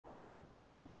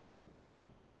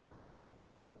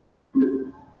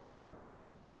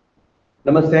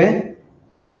Namaste.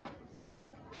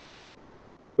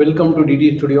 Welcome to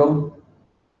DD Studio.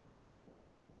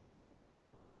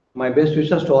 My best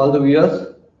wishes to all the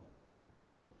viewers.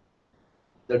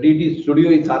 The DD Studio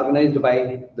is organized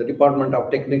by the Department of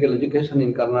Technical Education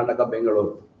in Karnataka,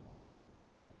 Bangalore.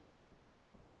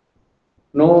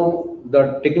 Now,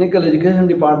 the Technical Education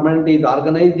Department is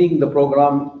organizing the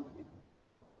program.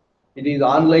 It is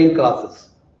online classes,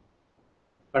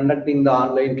 conducting the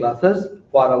online classes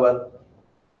for our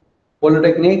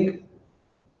Polytechnic,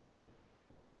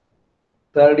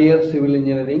 third year civil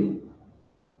engineering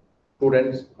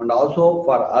students and also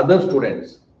for other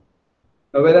students.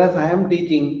 Now, whereas I am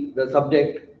teaching the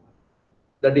subject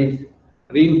that is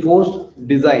reinforced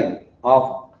design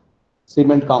of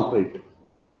cement concrete,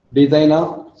 design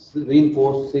of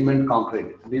reinforced cement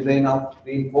concrete, design of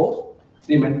reinforced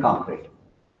cement concrete.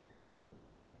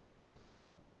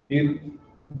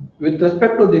 With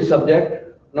respect to this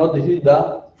subject, now this is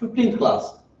the 15th class.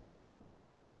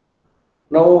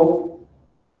 Now,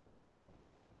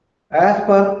 as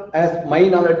my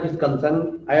knowledge is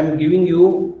concerned, I am giving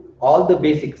you all the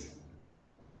basics.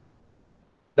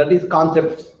 That is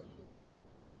concepts.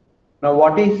 Now,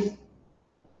 what is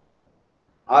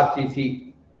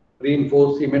RCC,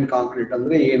 reinforced cement concrete?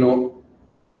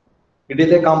 It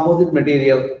is a composite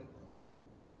material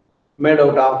made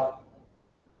out of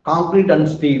concrete and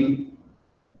steel.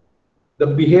 The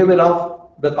behavior of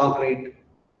the concrete,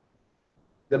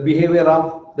 the behavior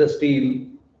of the steel,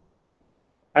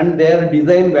 and their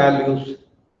design values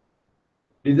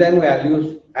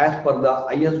as per the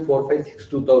IS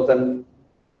 456-2000,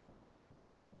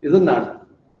 is it not?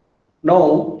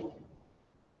 Now,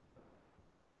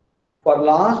 for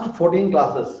last 14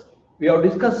 classes, we have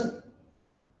discussed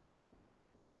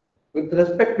with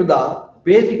respect to the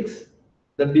basics,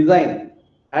 the design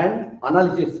and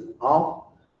analysis of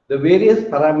the various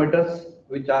parameters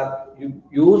which are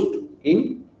used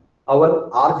in our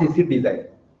RCC design.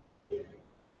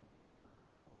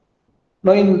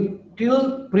 Now,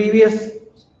 till previous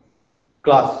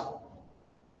class,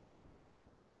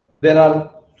 there are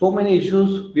so many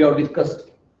issues we have discussed.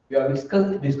 We have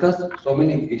discussed so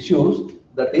many issues,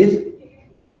 that is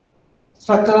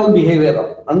structural behavior.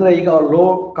 Andre ಈಗ low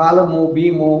column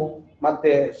beam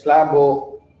ಮತ್ತೆ slab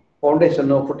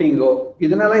foundation ಫುಟಿಂಗು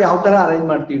ಇದನ್ನೆಲ್ಲ ಯಾವ ತರ arrange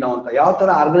ಮಾಡ್ತೀವಿ ನಾವು ಅಂತ, ಯಾವ ತರ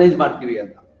ಆರ್ಗನೈಸ್ ಮಾಡ್ತೀವಿ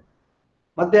ಅಂತ,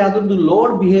 ಮತ್ತೆ ಅದ್ರದ್ದು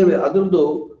ಲೋಡ್ ಬಿಹೇವಿಯರ್, ಅದ್ರದ್ದು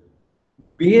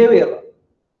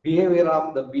behaviour of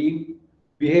the beam,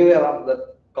 behaviour of the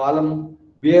column,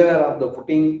 behaviour of the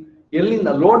footing,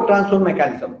 ಎಲ್ಲಿಂದ ಲೋಡ್ ಟ್ರಾನ್ಸ್ಫರ್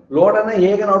ಮೆಕ್ಯಾನಿಸಮ್, ಲೋಡ್ ಅನ್ನ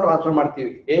ಹೇಗೆ ನಾವು ಟ್ರಾನ್ಸ್ಫರ್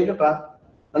ಮಾಡ್ತೀವಿ, ಹೇಗೆ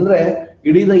ಅಂದ್ರೆ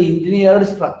it is the engineered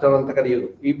structure ಅಂತ ಕರೆಯೋದು.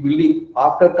 ಈ building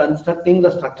after constructing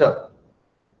the structure,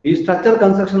 ಈ ಸ್ಟ್ರಕ್ಚರ್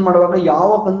ಕನ್ಸ್ಟ್ರಕ್ಷನ್ ಮಾಡುವಾಗ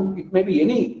it may be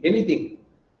anything,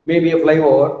 may be A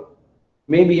flyover,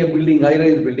 may be A building, high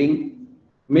rise building,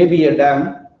 may be A dam,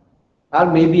 R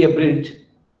may be A bridge,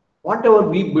 what ever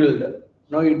we build,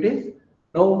 no it is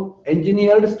no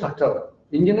engineered structure.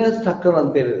 Engineer structure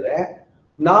ಅಂತ ಹೇಳಿದ್ರೆ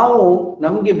ನಾವು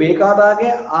ನಮ್ಗೆ ಬೇಕಾದಾಗೆ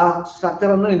ಆ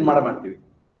structure ಅನ್ನು ನಿರ್ಮಾಣ ಮಾಡ್ತೀವಿ.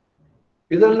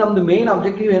 ಇದರಲ್ಲಿ ನಮ್ದು ಮೇನ್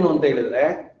ಆಬ್ಜೆಕ್ಟಿವ್ ಏನು ಅಂತ ಹೇಳಿದ್ರೆ,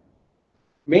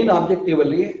 ಮೇನ್ ಆಬ್ಜೆಕ್ಟಿವ್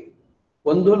ಅಲ್ಲಿ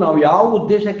ಒಂದು, ನಾವು ಯಾವ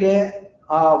ಉದ್ದೇಶಕ್ಕೆ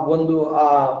ಆ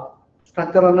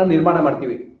ಸ್ಟ್ರಕ್ಚರ್ ಅನ್ನ ನಿರ್ಮಾಣ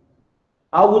ಮಾಡ್ತೀವಿ,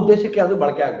 ಆ ಉದ್ದೇಶಕ್ಕೆ ಅದು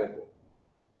ಬಳಕೆ ಆಗ್ಬೇಕು.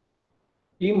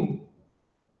 ಈ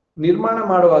ನಿರ್ಮಾಣ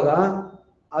ಮಾಡುವಾಗ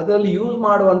ಅದರಲ್ಲಿ ಯೂಸ್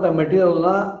ಮಾಡುವಂತ ಮೆಟೀರಿಯಲ್ನ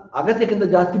ಅಗತ್ಯಕ್ಕಿಂತ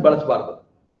ಜಾಸ್ತಿ ಬಳಸಬಾರ್ದು.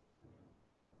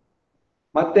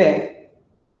 ಮತ್ತೆ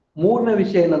ಮೂರನೇ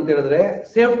ವಿಷಯ ಏನಂತ ಹೇಳಿದ್ರೆ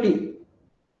ಸೇಫ್ಟಿ.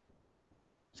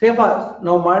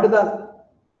 ನಾವು ಮಾಡಿದ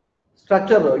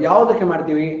ಸ್ಟ್ರಕ್ಚರ್ ಯಾವುದಕ್ಕೆ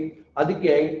ಮಾಡ್ತೀವಿ,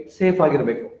 ಅದಕ್ಕೆ ಸೇಫ್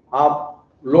ಆಗಿರ್ಬೇಕು. ಆ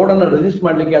ಲೋಡ್ ಅನ್ನು ರೆಸಿಸ್ಟ್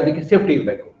ಮಾಡ್ಲಿಕ್ಕೆ ಅದಕ್ಕೆ ಸೇಫ್ಟಿ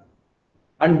ಇರಬೇಕು.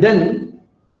 And then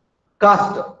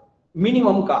cost,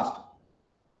 minimum cost.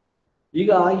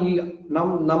 ಈಗ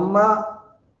ನಮ್ಮ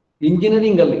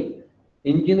ಇಂಜಿನಿಯರಿಂಗ್ ಅಲ್ಲಿ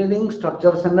ಇಂಜಿನಿಯರಿಂಗ್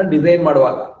ಸ್ಟ್ರಕ್ಚರ್ಸ್ ಅನ್ನ ಡಿಸೈನ್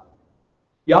ಮಾಡುವಾಗ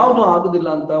ಯಾವುದು ಆಗುದಿಲ್ಲ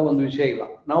ಅಂತ ಒಂದು ವಿಷಯ ಇಲ್ಲ.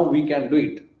 ನಾವು we can do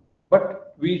it, but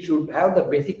we should have the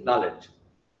basic knowledge.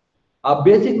 ಆ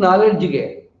ಬೇಸಿಕ್ ನಾಲೆಡ್ಜ್ಗೆ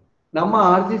ನಮ್ಮ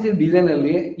RCC ಡಿಸೈನ್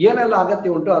ಅಲ್ಲಿ ಏನೆಲ್ಲ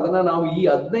ಅಗತ್ಯ ಉಂಟು ಅದನ್ನ ನಾವು ಈ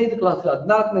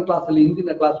 14ನೇ ಕ್ಲಾಸ್ ಅಲ್ಲಿ,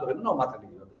 ಹಿಂದಿನ ಕ್ಲಾಸ್ ವರೆಗೂ ನಾವು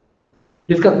ಮಾತಾಡಿದ್ದೀವಿ,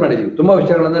 ಡಿಸ್ಕಸ್ ಮಾಡಿದ್ದೀವಿ, ತುಂಬಾ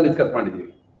ವಿಷಯಗಳನ್ನ ಡಿಸ್ಕಸ್ ಮಾಡಿದ್ದೀವಿ.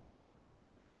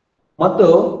 ಮತ್ತು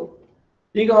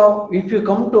ಈಗ if you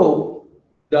come to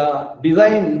the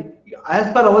design as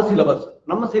per hour syllabus,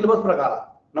 ನಮ್ಮ ಸಿಲೆಬಸ್ ಪ್ರಕಾರ,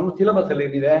 ನಮ್ಮ ಸಿಲೆಬಸ್ ಅಲ್ಲಿ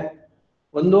ಏನಿದೆ,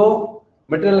 ಒಂದು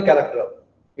ಮೆಟೀರಿಯಲ್ ಕ್ಯಾರೆಕ್ಟರ್,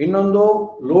 ಇನ್ನೊಂದು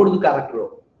ಲೋಡ್ ಕ್ಯಾರೆಕ್ಟರ್,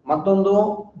 ಮತ್ತೊಂದು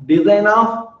ಡಿಸೈನ್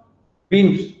ಆಫ್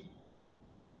ಬೀಮ್ಸ್,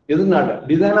 ಇದನ್ನ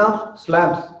design of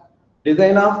slabs,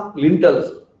 design of ಲಿಂಟಲ್ಸ್,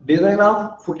 design of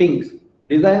ಫುಟಿಂಗ್ಸ್,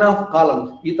 design of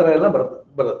columns, ಈ ತರ ಎಲ್ಲ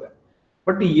ಬರುತ್ತೆ.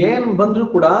 ಬಟ್ ಏನ್ ಬಂದ್ರು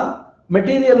ಕೂಡ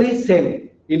material is same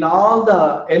in all the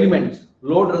elements,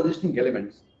 load resisting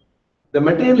elements. The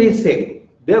material is same.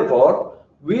 Therefore,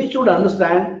 we should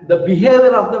understand the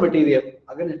behavior of the material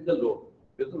against the load.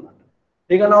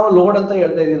 ಈಗ ನಾವು load ಅಂತ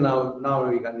ಹೇಳ್ತಾ ಇದೀವಿ, ನಾವು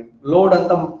ಈಗ ಲೋಡ್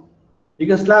ಅಂತ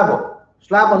ಈಗ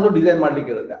ಸ್ಲ್ಯಾಬ್ ಒಂದು ಡಿಸೈನ್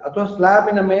ಮಾಡ್ಲಿಕ್ಕೆ ಇರುತ್ತೆ, ಅಥವಾ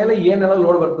ಸ್ಲ್ಯಾಬಿನ ಮೇಲೆ ಏನೆಲ್ಲ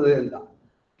ಲೋಡ್ ಬರ್ತದೆ ಅಂತ.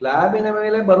 ಸ್ಲ್ಯಾಬಿನ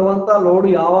ಮೇಲೆ ಬರುವಂತ ಲೋಡ್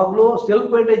ಯಾವಾಗ್ಲೂ ಸೆಲ್ಫ್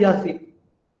ವೇಟೇ ಜಾಸ್ತಿ.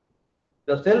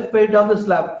 The self weight of the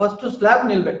slab, first slab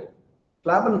ನಿಲ್ಬೇಕು,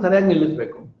 slab ಅನ್ನು ಸರಿಯಾಗಿ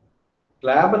ನಿಲ್ಲಿಸ್ಬೇಕು.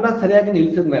 ಸ್ಲ್ಯಾಬ್ ಅನ್ನ ಸರಿಯಾಗಿ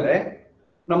ನಿಲ್ಲಿಸಿದ ಮೇಲೆ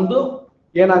ನಮ್ದು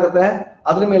ಏನಾಗುತ್ತೆ,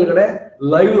 ಅದ್ರ ಮೇಲ್ಗಡೆ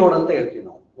ಲೈವ್ ಲೋಡ್ ಅಂತ ಹೇಳ್ತೀವಿ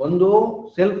ನಾವು. ಒಂದು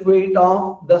self weight of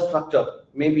the structure,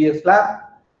 may be A slab,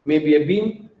 may be A beam,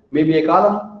 may be A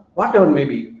column, what ever may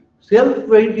be. Self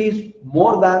weight is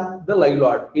more than the live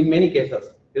load in many cases,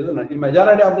 isn't it? In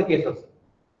majority of the cases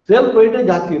self weight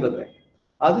ಜಾಸ್ತಿ ಇರುತ್ತೆ.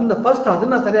 ಅದರಿಂದ first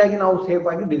ಅದನ್ನ ಸರಿಯಾಗಿ ನಾವು safe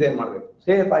ಆಗಿ design ಮಾಡಬೇಕು,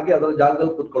 safe ಆಗಿ ಅದರ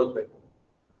ಜಾಗದಲ್ಲಿ ಕೂತ್ಕೊಳಿಸಬೇಕು.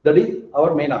 That is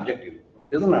our main objective,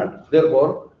 isn't it? Therefore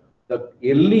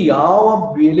ಎಲ್ಲಿ ಯಾವ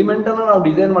ಎಲಿಮೆಂಟ್ ಅನ್ನ ನಾವು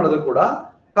ಡಿಸೈನ್ ಮಾಡಿದ್ರು ಕೂಡ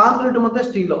ಕಾಂಕ್ರೀಟ್ ಮತ್ತೆ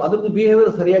ಸ್ಟೀಲ್ ಅದ್ರದ್ದು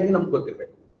ಬಿಹೇವಿಯರ್ ಸರಿಯಾಗಿ ನಮ್ಗೆ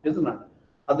ಗೊತ್ತಿರಬೇಕು, isn't it?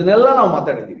 ಅದನ್ನೆಲ್ಲ ನಾವು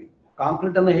ಮಾತಾಡಿದೀವಿ.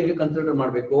 ಕಾಂಕ್ರೀಟ್ ಅನ್ನ ಹೇಗೆ ಕನ್ಸಿಡರ್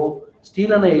ಮಾಡಬೇಕು,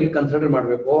 ಸ್ಟೀಲ್ ಅನ್ನ ಹೇಗೆ ಕನ್ಸಿಡರ್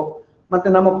ಮಾಡಬೇಕು, ಮತ್ತೆ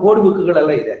ನಮ್ಮ ಕೋಡ್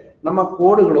ಬುಕ್ಗಳೆಲ್ಲ ಇದೆ. ನಮ್ಮ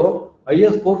ಕೋಡ್ಗಳು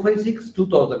IS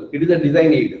 456-2000, it is a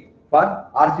design aid for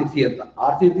RCC ಅಂತ.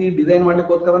 RCC ಡಿಸೈನ್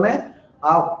ಮಾಡ್ಲಿಕ್ಕೋಸ್ಕರನೇ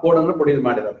ಆ ಕೋಡ್ ಅನ್ನು ಪ್ರೊಡ್ಯೂಸ್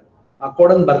ಮಾಡಿದ್ದಾರೆ, ಆ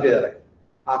ಕೋಡ್ ಅನ್ನು ಬರ್ತಿದ್ದಾರೆ.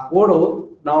 ಆ ಕೋಡು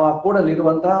ನಾವು ಆ ಕೋಡಲ್ಲಿ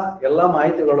ಇರುವಂತಹ ಎಲ್ಲಾ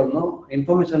ಮಾಹಿತಿಗಳನ್ನು,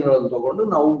 ಇನ್ಫಾರ್ಮೇಶನ್ ಗಳನ್ನು ತಗೊಂಡು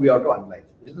ನಾವು we have to analyse,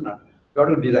 we have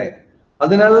to design.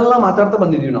 ಅದನ್ನೆಲ್ಲ ಮಾತಾಡ್ತಾ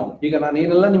ಬಂದಿದೀವಿ ನಾವು. ಈಗ ನಾನು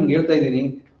ಏನೆಲ್ಲ ನಿಮ್ಗೆ ಹೇಳ್ತಾ ಇದ್ದೀನಿ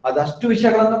ಅದಷ್ಟು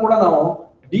ವಿಷಯಗಳನ್ನು ಕೂಡ ನಾವು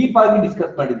ಡೀಪ್ ಆಗಿ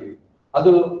ಡಿಸ್ಕಸ್ ಮಾಡಿದೀವಿ.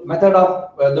 ಅದು ಮೆಥಡ್ ಆಫ್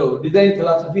ಅದು ಡಿಸೈನ್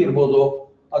ಫಿಲಾಸಫಿ ಇರ್ಬೋದು,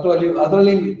 ಅಥವಾ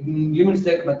ಅದರಲ್ಲಿ ಲಿಮಿಟ್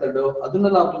ಸ್ಟೇಟ್ ಮೆಥಡ್, ಅದನ್ನ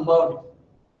ನಾವು ತುಂಬಾ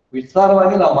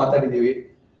ವಿಸ್ತಾರವಾಗಿ ನಾವು ಮಾತಾಡಿದೀವಿ.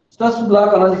 ಸ್ಟ್ರೆಸ್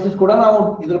ಬ್ಲಾಕ್ ಅನಾಲಿಸಿಸ್ ಕೂಡ ನಾವು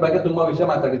ಇದ್ರ ಬಗ್ಗೆ ತುಂಬಾ ವಿಷಯ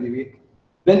ಮಾತಾಡಿದೀವಿ.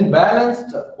 Then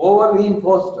balanced over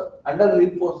reinforced under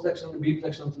reinforce section, beam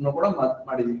sections ಕೂಡ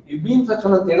ಮಾಡಿದೀವಿ. ಈ ಬೀಮ್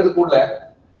ಸೆಕ್ಷನ್ ಅಂತ ಹೇಳಿದ ಕೂಡಲೇ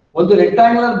ಒಂದು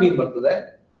ರೆಕ್ಟಾಂಗ್ಯುಲರ್ ಬೀಮ್ ಬರ್ತದೆ,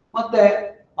 ಮತ್ತೆ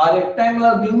ಆ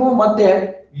ರೆಕ್ಟಾಂಗ್ಯುಲರ್ ಬೀಮು ಮತ್ತೆ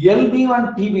L beam and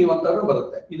T beam ಅಂತ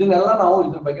ಬರುತ್ತೆ. ಇದನ್ನೆಲ್ಲ ನಾವು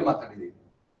ಇದ್ರ ಬಗ್ಗೆ ಮಾತಾಡಿದೀವಿ.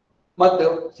 ಮತ್ತೆ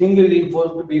ಸಿಂಗಲ್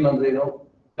ರೀಇನ್ಫೋರ್ಸ್ಡ್ ಬೀಮ್ ಅಂದ್ರೆ ಏನು,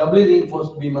 ಡಬ್ಲಿ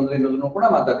ರೀಇನ್ಫೋರ್ಸ್ಡ್ ಬೀಮ್ ಅಂದ್ರೆ ಏನೋದನ್ನು ಕೂಡ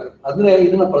ಮಾತಾಡ್ತೀವಿ. ಅಂದ್ರೆ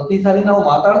ಇದನ್ನ ಪ್ರತಿ ಸಾರಿ ನಾವು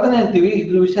ಮಾತಾಡ್ತಾನೆ ಇರ್ತೀವಿ,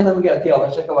 ಇದ್ರ ವಿಷಯ ನಮಗೆ ಅತಿ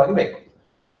ಅವಶ್ಯಕವಾಗಿ ಬೇಕು.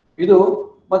 ಇದು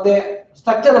ಮತ್ತೆ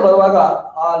ಸ್ಟ್ರಕ್ಚರ್ ಬರುವಾಗ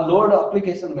ಆ ಲೋಡ್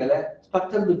ಅಪ್ಲಿಕೇಶನ್ ಮೇಲೆ,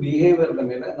 ಸ್ಟ್ರಕ್ಚರ್ ಬಿಹೇವಿಯರ್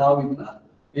ಮೇಲೆ ನಾವು ಇದನ್ನ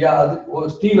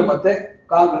ಸ್ಟೀಲ್ ಮತ್ತೆ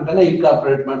ಕಾಂಕ್ರೀಟ್ ಅನ್ನ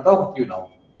ಇನ್ಕಾರ್ಪೊರೇಟ್ ಮಾಡ್ತಾ ಹೋಗ್ತೀವಿ ನಾವು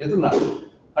ಇದನ್ನ.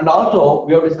 And also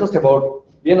we have discussed about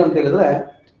ಏನಂತ ಹೇಳಿದ್ರೆ,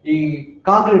 ಈ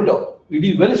concrete it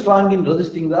is very strong in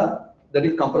resisting that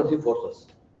is compressive forces,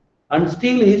 and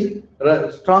steel is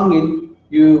strong in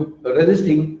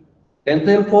resisting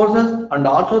tensile forces and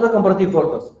also the compressive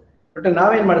forces. But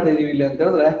ನಾವೇನ್ ಮಾಡ್ತಾ ಇದೀವಿ ಇಲ್ಲಿ ಅಂತ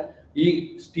ಹೇಳಿದ್ರೆ, ಈ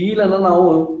ಸ್ಟೀಲ್ ಅನ್ನ ನಾವು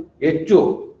ಹೆಚ್ಚು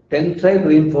ಟೆನ್ಸೈಲ್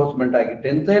ರಿಇನ್ಫೋರ್ಸ್ಮೆಂಟ್ ಆಗಿ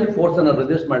ಟೆನ್ಸೈಲ್ ಫೋರ್ಸ್ ಅನ್ನ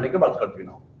ರೆಸಿಸ್ಟ್ ಮಾಡ್ಲಿಕ್ಕೆ ಬಳಸ್ಕೊಳ್ತೀವಿ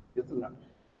ನಾವು.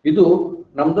 ಇದು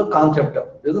ನಮ್ದು ಕಾನ್ಸೆಪ್ಟ್.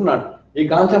 ಈ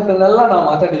ಕಾನ್ಸೆಪ್ಟ್ ಅನ್ನೆಲ್ಲ ನಾವು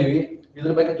ಮಾತಾಡಿದೀವಿ,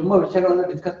 ಇದ್ರ ಬಗ್ಗೆ ತುಂಬಾ ವಿಷಯಗಳನ್ನ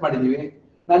ಡಿಸ್ಕಸ್ ಮಾಡಿದೀವಿ.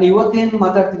 ನಾನು ಇವತ್ತೇನ್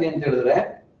ಮಾತಾಡ್ತೀನಿ ಅಂತ ಹೇಳಿದ್ರೆ,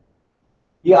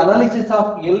 ಈ analysis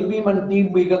of L beam and T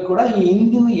beam ಕೂಡ ಈ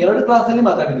ಹಿಂದಿನ 2 ಕ್ಲಾಸ್ ಅಲ್ಲಿ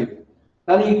ಮಾತಾಡಿದೀವಿ.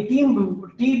 ನಾನು ಈ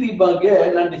ಟಿ ಬಿ ಬಗ್ಗೆ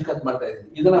ನಾನು ಡಿಸ್ಕಸ್ ಮಾಡ್ತಾ ಇದ್ದೀನಿ.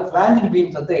 ಇದನ್ನ ಫ್ಲಾಂಜ್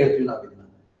ಬೀಮ್ಸ್ ಅಂತ ಹೇಳ್ತೀವಿ ನಾವು. ಇದನ್ನ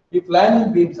ಈ ಫ್ಲಾಂಜ್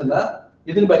ಬೀಮ್ಸ್ ಅನ್ನ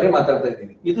ಇದ್ರ ಬಗ್ಗೆ ಮಾತಾಡ್ತಾ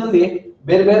ಇದ್ದೀನಿ. ಇದರಲ್ಲಿ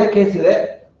ಬೇರೆ ಬೇರೆ ಕೇಸ್ ಇದೆ.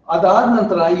 ಇದಾದ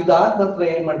ನಂತರ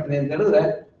ಏನ್ ಮಾಡ್ತೀನಿ ಅಂತ ಹೇಳಿದ್ರೆ,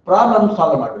 ಪ್ರಾಬ್ಲಮ್ಸ್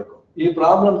ಸಾಲ್ವ್ ಮಾಡ್ಬೇಕು. ಈ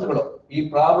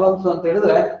ಪ್ರಾಬ್ಲಮ್ಸ್ ಅಂತ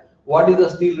ಹೇಳಿದ್ರೆ, what is the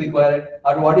steel required,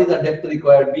 and what is the depth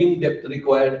required, beam depth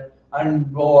required, and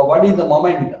what is the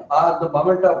moment, the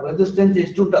moment of resistance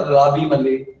ಎಷ್ಟು ಉಂಟಲ್ಲ ಆ ಬೀಮ್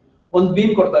ಅಲ್ಲಿ. ಒಂದು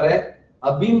ಬೀಮ್ ಕೊಡ್ತಾರೆ, ಆ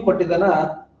ಬೀಮ್ ಕೊಟ್ಟಿದ್ದಾನ,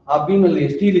 ಆ ಬೀಮ್ ಅಲ್ಲಿ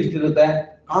ಸ್ಟೀಲ್ ಇಷ್ಟಿರುತ್ತೆ,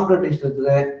 ಕಾಂಕ್ರೀಟ್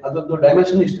ಇಷ್ಟಿರ್ತದೆ, ಅದೊಂದು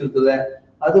ಡೈಮೆನ್ಷನ್ ಇಷ್ಟಿರ್ತದೆ,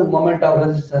 ಅದು ಮೊಮೆಂಟ್ ಆಫ್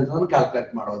ರೆಸಿಸ್ಟೆನ್ಸ್ ಅನ್ನು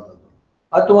ಕ್ಯಾಲ್ಕುಲೇಟ್ ಮಾಡುವಂಥದ್ದು.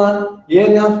 ಅಥವಾ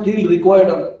ಏರಿಯಾ ಆಫ್ ಸ್ಟೀಲ್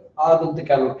ರಿಕ್ವೈರ್ಡ್ ಆದಂತ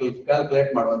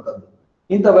ಕ್ಯಾಲ್ಕುಲೇಟ್ ಮಾಡುವಂಥದ್ದು.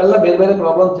 ಇಂಥವೆಲ್ಲ ಬೇರೆ ಬೇರೆ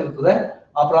ಪ್ರಾಬ್ಲಮ್ಸ್ ಇರ್ತದೆ.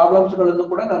 ಆ ಪ್ರಾಬ್ಲಮ್ಸ್ ಗಳನ್ನು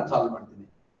ಕೂಡ ನಾನು ಸಾಲ್ವ್ ಮಾಡ್ತೀನಿ.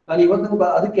 ನಾನು ಇವತ್ತು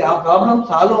ಅದಕ್ಕೆ ಆ ಪ್ರಾಬ್ಲಮ್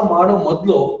ಸಾಲ್ವ್ ಮಾಡೋ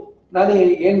ಮೊದಲು ನಾನು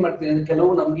ಏನ್ ಮಾಡ್ತೀನಿ ಅಂದ್ರೆ,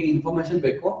 ಕೆಲವು ನಮ್ಗೆ ಇನ್ಫಾರ್ಮೇಶನ್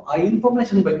ಬೇಕು. ಆ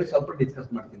ಇನ್ಫಾರ್ಮೇಶನ್ ಬಗ್ಗೆ ಸ್ವಲ್ಪ ಡಿಸ್ಕಸ್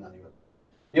ಮಾಡ್ತೀನಿ ನಾನು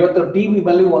ಇವತ್ತು. ಟಿವಿ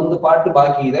ಬಲ್ಲಿ ಒಂದು ಪಾರ್ಟ್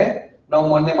ಬಾಕಿ ಇದೆ. ನಾವು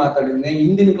ಮೊನ್ನೆ ಮಾತಾಡಿದ್ವಿ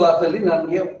ಹಿಂದಿನ ಕ್ಲಾಸ್ ಅಲ್ಲಿ.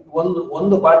 ನನಗೆ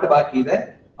ಒಂದು ಪಾರ್ಟ್ ಬಾಕಿ ಇದೆ.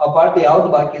 ಆ ಪಾರ್ಟ್ ಯಾವ್ದು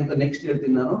ಬಾಕಿ ಅಂತ ನೆಕ್ಸ್ಟ್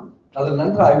ಹೇಳ್ತೀನಿ ನಾನು. ಅದ್ರ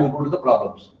ನಂತರ I will go to the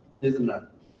problems.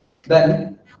 Then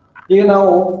ಈಗ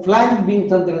ನಾವು ಫ್ಲಾಂಜ್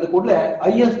ಬೀಮ್ಸ್ ಅಂತ ಹೇಳಿದ ಕೂಡಲೇ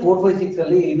IS 456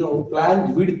 ಅಲ್ಲಿ ಇದು ಫ್ಲಾಂಜ್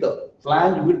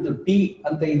ವಿಡ್ತ್ ಟಿ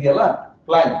ಅಂತ ಇದೆಯಲ್ಲ,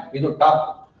 ಫ್ಲಾಂಜ್ ಇದು ಟಾಪ್.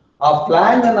 ಆ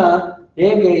ಫ್ಲಾಂಜ್ ಅನ್ನ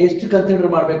ಹೇಗೆ ಎಷ್ಟು ಕನ್ಸಿಡರ್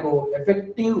ಮಾಡಬೇಕು,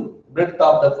 ಎಫೆಕ್ಟಿವ್ ಬ್ರೆಡ್ತ್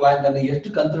ಆಫ್ ದ ಫ್ಲಾಂಜ್ ಅನ್ನು ಎಷ್ಟು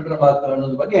ಕನ್ಸಿಡರ್ ಮಾಡಬೇಕು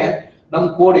ಅನ್ನೋದ್ರ ಬಗ್ಗೆ ನಮ್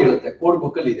ಕೋಡ್ ಇರುತ್ತೆ, ಕೋಡ್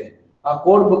ಬುಕ್ ಅಲ್ಲಿ ಇದೆ. ಆ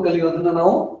ಕೋಡ್ ಬುಕ್ ಅಲ್ಲಿ ಇರೋದನ್ನ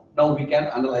ನಾವು ವಿ ಕ್ಯಾನ್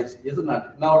ಅನಲೈಸ್. ಇದನ್ನ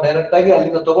ನಾವು ಡೈರೆಕ್ಟ್ ಆಗಿ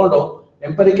ಅಲ್ಲಿಂದ ತಗೊಂಡು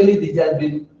ಎಂಪರಿಕಲಿ this has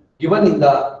been given in the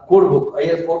code book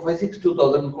IS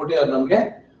 456-2000 ಕೊಟ್ಟಿದ್ದಾರೆ ನಮ್ಗೆ.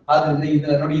 ಆದ್ರಿಂದ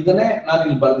ಇದನ್ನ ನೋಡಿ, ಇದನ್ನೇ ನಾನು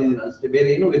ಇಲ್ಲಿ ಬರ್ದಿದ್ದೀನಿ ಅಷ್ಟೇ, ಬೇರೆ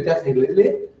ಏನು ವ್ಯತ್ಯಾಸ ಇಲ್ಲ. ಇಲ್ಲಿ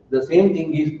the same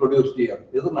thing is produced here.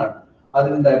 ಇದನ್ನ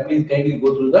ಆದ್ರಿಂದ please kindly go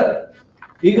through that.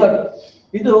 ಈಗ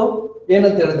ಇದು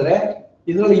ಏನಂತ ಹೇಳಿದ್ರೆ,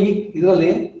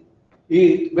 ಇದರಲ್ಲಿ ಈ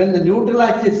when the neutral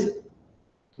Axis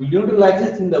neutral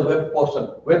Axis in the web portion.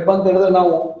 Web ಅಂತ ಹೇಳಿದ್ರೆ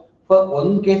ನಾವು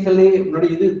ಒಂದ್ ಕೇಸಲ್ಲಿ ನೋಡಿ,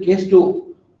 ಇದು ಕೇಸ್ 2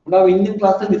 ನಾವು ಹಿಂದಿನ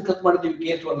ಕ್ಲಾಸ್ ಅಲ್ಲಿ ಡಿಸ್ಕಸ್ ಮಾಡಿದ್ದೀವಿ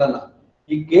ಕೇಸ್ 1 ಅನ್ನ.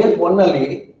 ಈ ಕೇಸ್ 1 ಅಲ್ಲಿ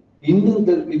ಹಿಂದಿನ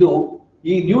ಇದು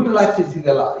ಈ ನ್ಯೂಟ್ರಲ್ ಆಕ್ಸಿಸ್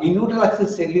ಇದೆಲ್ಲ, ಈ ನ್ಯೂಟ್ರಲ್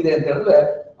ಆಕ್ಸಿಸ್ ಎಲ್ಲಿದೆ ಅಂತ ಹೇಳಿದ್ರೆ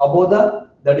ಅಬೋಧ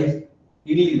ದಟ್ ಈಸ್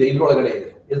ಇಲ್ಲಿ ಇದೆ, ಇದ್ರೊಳಗಡೆ ಇದೆ,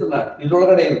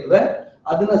 ಇದ್ರೊಳಗಡೆ ಇರ್ತದೆ.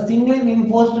 ಅದನ್ನ ಸಿಂಗಲ್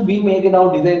ಇನ್ಫೋರ್ಸ್ಡ್ ಬೀಮ್ ಹೇಗೆ ನಾವು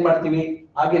ಡಿಸೈನ್ ಮಾಡ್ತೀವಿ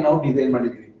ಹಾಗೆ ನಾವು ಡಿಸೈನ್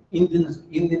ಮಾಡಿದ್ವಿ,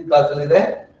 ಹಿಂದಿನ ಕ್ಲಾಸ್ ಅಲ್ಲಿ ಇದೆ,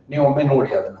 ನೀವು ಒಮ್ಮೆ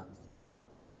ನೋಡಿ ಅದನ್ನ.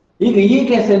 ಈಗ ಈ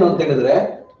ಕೇಸ್ ಏನು ಅಂತ ಹೇಳಿದ್ರೆ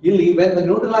ಇಲ್ಲಿ when the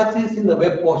neutral axis in the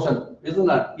web portion is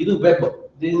not, ಇದು web,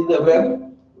 this is the web,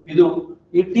 ಇದು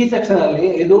ಈ ಟಿ ಸೆಕ್ಷನ್ ಅಲ್ಲಿ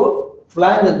ಇದು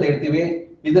ಫ್ಲಾಂಜ್ ಅಂತ ಹೇಳ್ತೀವಿ,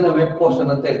 ಇದನ್ನ ವೆಬ್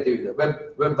ಪೋರ್ಷನ್ ಅಂತ ಹೇಳ್ತೀವಿ, ಇದು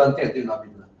ವೆಬ್ ಅಂತ ಹೇಳ್ತೀವಿ ನಾವು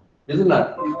ಇದನ್ನ. ಇದು ನಾಟ್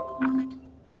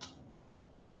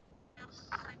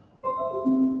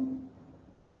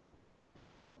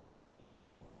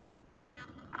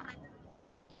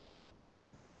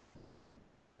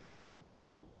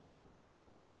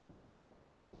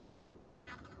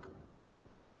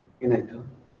ಏನಾಯ್ತು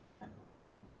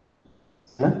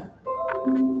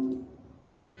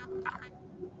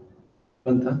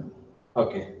ಅಂತ.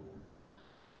 ಓಕೆ,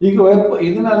 ಈಗ ವೆಬ್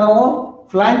ಇದನ್ನ ನಾವು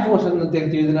ಫ್ಲಾಂಜ್ ಪೋರ್ಷನ್ ಅಂತ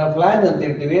ಹೇಳ್ತೀವಿ, ಇದನ್ನ ಫ್ಲಾಂಜ್ ಅಂತ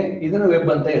ಹೇಳ್ತೀವಿ, ಇದನ್ನ ವೆಬ್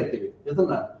ಅಂತ ಹೇಳ್ತೀವಿ.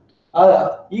 ಇದನ್ನ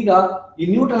ಈಗ ಈ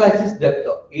ನ್ಯೂಟ್ರಲ್ ಆಕ್ಸಿಸ್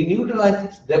ಡೆಪ್ತ್, ಈ neutral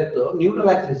Axis depth,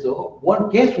 neutral Axis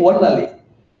case 1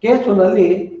 ಅಲ್ಲಿ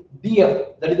DF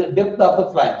that is the depth of the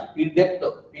ಫ್ಲಾಂಜ್, ಈ ಡೆಪ್ತ್,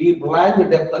 ಈ ಫ್ಲಾಂಜ್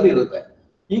ಡೆಪ್ತ್ ಅಲ್ಲಿ ಇರುತ್ತೆ.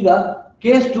 ಈಗ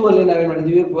ಕೇಸ್ 2 ಅಲ್ಲಿ ನಾವೇನ್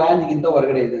ಮಾಡಿದೀವಿ, ಫ್ಲಾಂಜ್ ಗಿಂತ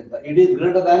ಹೊರಗಡೆ ಇದೆ ಅಂತ, it is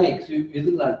greater than X,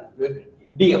 ಇದು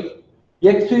DF,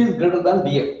 X is greater than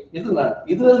DF.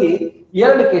 ಇದರಲ್ಲಿ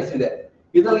 2 ಕೇಸ್ ಇದೆ.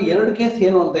 ಇದರಲ್ಲಿ 2 ಕೇಸ್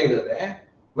ಏನು ಅಂತ ಹೇಳಿದ್ರೆ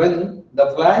when the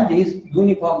flange is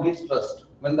uniformly stressed,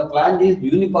 when the flange is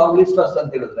uniformly stressed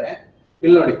ಅಂತ ಹೇಳಿದ್ರೆ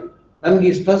ಇಲ್ಲಿ ನೋಡಿ, ನಮ್ಗೆ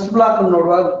ಈ ಸ್ಟ್ರೆಸ್ ಬ್ಲಾಕ್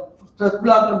ನೋಡುವಾಗ ಸ್ಟ್ರೆಸ್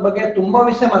ಬ್ಲಾಕ್ ಬಗ್ಗೆ ತುಂಬಾ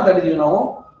ವಿಷಯ ಮಾತಾಡಿದೀವಿ ನಾವು,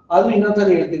 ಆದ್ರೂ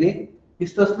ಇನ್ನೊಂದ್ಸರಿ ಹೇಳ್ತೀನಿ. ಈ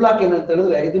ಸ್ಟ್ರೆಸ್ ಬ್ಲಾಕ್ ಏನಂತ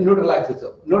ಹೇಳಿದ್ರೆ ಇದು ನ್ಯೂಟ್ರಲ್ ಆಕ್ಸಿಸ್.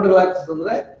 ನ್ಯೂಟ್ರಲ್ ಆಕ್ಸಿಸ್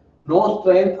ಅಂದ್ರೆ no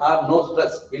strain R no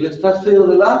stress, ಇಲ್ಲಿ ಸ್ಟ್ರೆಸ್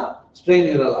ಇರೋದಿಲ್ಲ, ಸ್ಟ್ರೈನ್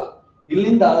ಇರಲ್ಲ.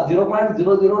 ಇಲ್ಲಿಂದ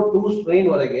 0.002 ಸ್ಟ್ರೈನ್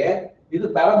ವರೆಗೆ ಇದು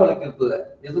ಪ್ಯಾರಾಬೋಲಿಕ್ ಇರ್ತದೆ,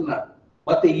 ಇದನ್ನ.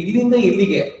 ಮತ್ತೆ ಇಲ್ಲಿಂದ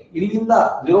ಇಲ್ಲಿಗೆ, ಇಲ್ಲಿಂದ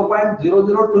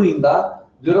 0.002 ಇಂದ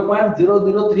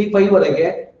 0.0035 ವರೆಗೆ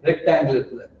ರೆಕ್ಟಾಂಗಲ್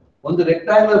ಇರ್ತದೆ. ಒಂದು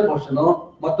ರೆಕ್ಟಾಂಗುಲರ್ ಪೋರ್ಷನ್,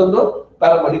 ಮತ್ತೊಂದು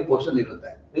ಪ್ಯಾರಾಬೋಲಿಕ್ ಪೋರ್ಷನ್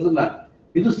ಇರುತ್ತೆ. ಇದನ್ನ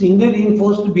ಇದು ಸಿಂಗಲ್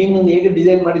ಇನ್ಫೋರ್ಸ್ಡ್ ಬೀಮ್ ಅನ್ನು ಹೇಗೆ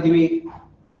ಡಿಸೈನ್ ಮಾಡಿದೀವಿ,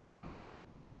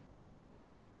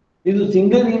 ಇದು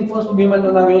ಸಿಂಗಲ್ ಇನ್ಫೋರ್ಸ್ಡ್ ಬೀಮ್ ಅನ್ನು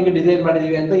ನಾವು ಹೇಗೆ ಡಿಸೈನ್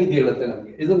ಮಾಡಿದೀವಿ ಅಂತ ಇದು ಹೇಳುತ್ತೆ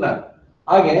ನಮಗೆ. ಇದನ್ನ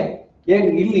ಹಾಗೆ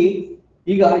ಇಲ್ಲಿ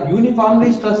ಈಗ ಯೂನಿಫಾರ್ಮ್ಲಿ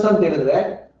ಸ್ಟ್ರೆಸ್ ಅಂತ ಹೇಳಿದ್ರೆ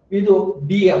ಇದು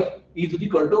DF is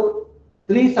equal to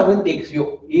 3/7 XU.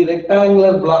 ಈ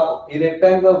ರೆಕ್ಟಾಂಗುಲರ್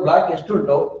ಬ್ಲಾಕ್ ಎಷ್ಟು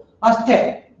ಉಂಟು ಅಷ್ಟೇ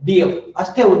DF,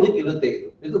 ಅಷ್ಟೇ ಉದ್ದಕ್ಕೆ ಇರುತ್ತೆ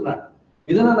ಇದು.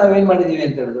 ಇದನ್ನ ನಾವೇನ್ ಮಾಡಿದೀವಿ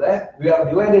ಅಂತ ಹೇಳಿದ್ರೆ we have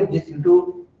divided this into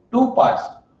 2 parts.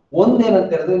 ಒಂದೇನಂತ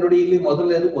ಹೇಳಿದ್ರೆ ನೋಡಿ, ಇಲ್ಲಿ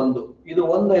ಮೊದಲನೇದು ಇದು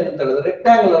ಒಂದು ಏನಂತ ಹೇಳಿದ್ರೆ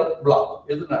ರೆಕ್ಟಾಂಗುಲರ್ ಬ್ಲಾಕ್.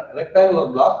 ಇದನ್ನ ರೆಕ್ಟಾಂಗುಲರ್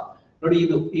ಬ್ಲಾಕ್ ನೋಡಿ,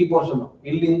 ಇದು ಈ ಪೋರ್ಷನ್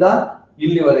ಇಲ್ಲಿಂದ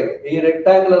ಇಲ್ಲಿವರೆಗೆ ಈ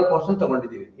ರೆಕ್ಟಾಂಗುಲರ್ ಪೋರ್ಷನ್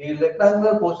ತಗೊಂಡಿದೀವಿ. ಈ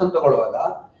ರೆಕ್ಟಾಂಗುಲರ್ ಪೋರ್ಷನ್ ತಗೊಳ್ಳುವಾಗ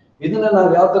ಇದನ್ನ ನಾವು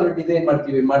ಯಾವ ತರ ಡಿಸೈನ್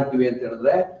ಮಾಡ್ತೀವಿ ಅಂತ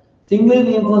ಹೇಳಿದ್ರೆ ಸಿಂಗಲ್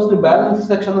ಇನ್ಫೋರ್ಸ್ಡ್ ಬ್ಯಾಲೆನ್ಸ್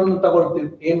ಸೆಕ್ಷನ್ ಅನ್ನು ತಗೊಳ್ತೀವಿ.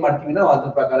 ಏನ್ ಮಾಡ್ತೀವಿ ನಾವು ಅದ್ರ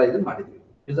ಪ್ರಕಾರ ಇದನ್ನ ಮಾಡಿದ್ವಿ.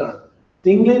 ಇದನ್ನ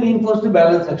ಸಿಂಗಲ್ ಇನ್ಫೋರ್ಸ್ಡ್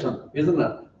ಬ್ಯಾಲೆನ್ಸ್ ಸೆಕ್ಷನ್, ಇದನ್ನ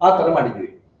ಆ ತರ ಮಾಡಿದ್ವಿ.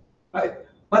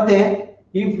 ಮತ್ತೆ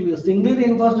ಈ ಸಿಂಗಲ್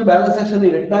ಇನ್ಫೋರ್ಸ್ಡ್ ಬ್ಯಾಲೆನ್ಸ್ ಸೆಕ್ಷನ್ ಈ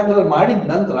ರೆಕ್ಟಾಂಗುಲರ್ ಮಾಡಿದ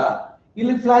ನಂತರ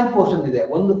ಇಲ್ಲಿ ಫ್ಲಾಂಜ್ ಪೋರ್ಷನ್ ಇದೆ,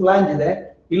 ಒಂದು ಫ್ಲಾಂಜ್ ಇದೆ,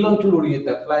 ಇಲ್ಲೊಂಚೂರು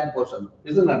ಉಳಿಯುತ್ತೆ ಫ್ಲಾಂಜ್ ಪೋರ್ಷನ್.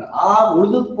 ಇದನ್ನ ಆ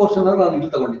ಉಳಿದ ಪೋರ್ಷನ್ ನಾನು ಇಲ್ಲಿ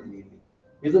ತಗೊಂಡಿದ್ದೀನಿ.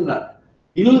 ಇದನ್ನ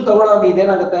ಇಲ್ಲಿ ತಗೊಳ್ಳುವಾಗ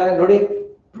ಇದೇನಾಗುತ್ತೆ ನೋಡಿ,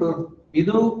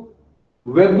 ಇದು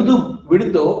ವೆಬ್ದು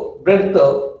ವಿಡ್ತ್ ಬ್ರೆಡ್ತ್,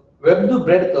 ವೆಬ್ದು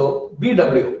ಬ್ರೆಡ್ತ್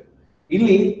BW,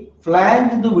 ಇಲ್ಲಿ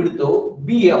ಫ್ಲಾಂಜ್ ವಿಡ್ತ್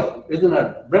BF, ಇದನ್ನ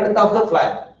ಬ್ರೆಡ್ತ್ ಆಫ್ ದ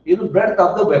ಫ್ಲಾಂಜ್, ಇದು ಬ್ರೆಡ್ತ್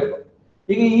ಆಫ್ ದ ವೆಬ್.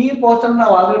 ಈಗ ಈ ಪೋರ್ಷನ್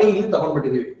ನಾವು ಆಲ್ರೆಡಿ ಇಲ್ಲಿ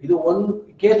ತಗೊಂಡ್ಬಿಟ್ಟಿದೀವಿ. ಇದು ಒಂದು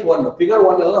ಕೇಸ್ 1 ಫಿಗರ್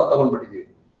 1 ಅಲ್ಲಿ ನಾವು ತಗೊಂಡ್ಬಿಟ್ಟಿದೀವಿ.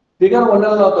 ಫಿಗರ್ 1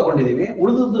 ಅಲ್ಲಿ ನಾವು ತಗೊಂಡಿದೀವಿ.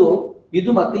 ಉಳಿದದ್ದು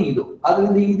ಇದು ಮತ್ತೆ ಇದು.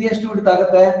 ಅದರಿಂದ ಇದು ಎಷ್ಟು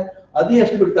ಬಿಡ್ತಾಗತ್ತೆ, ಅದು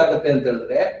ಎಷ್ಟು ಬಿಡ್ತಾಗತ್ತೆ ಅಂತ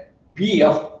ಹೇಳಿದ್ರೆ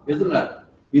BF,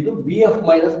 ಇದು BF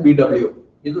ಮೈನಸ್ BW,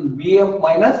 ಇದು BF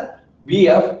ಮೈನಸ್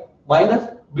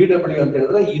BW ಅಂತ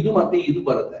ಹೇಳಿದ್ರೆ ಇದು ಮತ್ತೆ ಇದು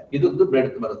ಬರುತ್ತೆ, ಇದ್ರದ್ದು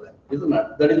ಬ್ರೆಡ್ತ್ ಬರುತ್ತೆ. ಇದನ್ನ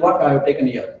that is what I have taken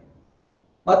here.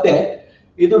 ಮತ್ತೆ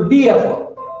ಇದು DF,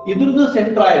 ಇದ್ರದ್ದು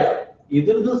ಸೆಂಟ್ರಾಯ್ಡ್,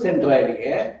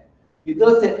 ಸೆಂಟ್ರಾಯ್ಡ್ಗೆ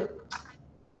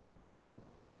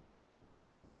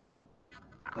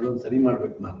ಅದೊಂದು ಸರಿ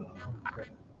ಮಾಡ್ಬೇಕು ನಾನು.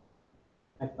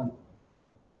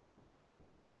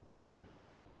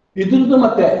 ಇದ್ರದ್ದು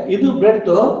ಮತ್ತೆ ಇದು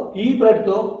ಬ್ರೆಡ್ತ್, ಈ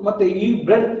ಬ್ರೆಡ್ತ್ ಮತ್ತೆ ಈ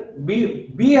ಬ್ರೆಡ್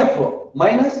BF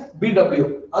ಮೈನಸ್ BW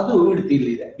ಅದು ವಿಡ್ತ್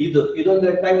ಇಲ್ಲಿದೆ. ಇದೊಂದು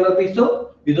ರೆಕ್ಟಾಂಗುಲರ್ ಪೀಸು,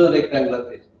 ಇದೊಂದು ರೆಕ್ಟಾಂಗುಲರ್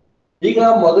ಪೀಸ್. ಈಗ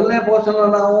ಮೊದಲನೇ ಪೋರ್ಷನ್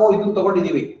ನಾವು ಇದನ್ನ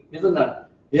ತಗೊಂಡಿದೀವಿ, ಇದನ್ನ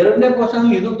ಎರಡನೇ ಪೋರ್ಷನ್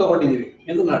ಇದನ್ನ ತಗೊಂಡಿದೀವಿ.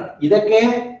 ಇದನ್ನ ಇದಕ್ಕೆ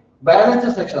ಬ್ಯಾಲೆನ್ಸ್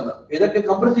ಸೆಕ್ಷನ್, ಇದಕ್ಕೆ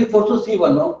ಕಂಪ್ರೆಸಿವ್ ಫೋರ್ಸ್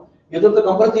C1, ಇದಕ್ಕೆ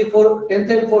ಕಂಪ್ರೆಸಿವ್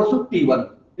ಟೆನ್ಸೈಲ್ ಫೋರ್ಸ್ T1.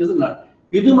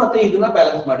 ಇದು ಮತ್ತೆ ಇದನ್ನ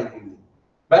ಬ್ಯಾಲೆನ್ಸ್ ಮಾಡಿದೀವಿ.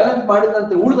 ಬ್ಯಾಲೆನ್ಸ್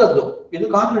ಮಾಡಿದಂತೆ ಉಳಿದದ್ದು ಇದು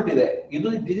ಕಾನ್ಫ್ಲಿಕ್ಟ್ ಇದೆ, ಇದು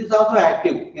this is also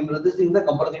active in resisting the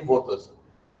compressive forces.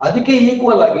 ಅದಕ್ಕೆ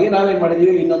ಈಕ್ವಲ್ ಆಗಿ ನಾವೇನ್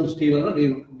ಮಾಡಿದೀವಿ, ಇನ್ನೊಂದು ಸ್ಟೀಲ್ ಅನ್ನು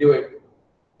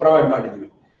ಪ್ರೊವೈಡ್ ಮಾಡಿದೀವಿ.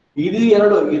 ಇದು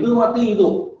ಎರಡು, ಇದು ಮತ್ತೆ ಇದು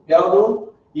ಯಾವುದು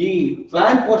ಈ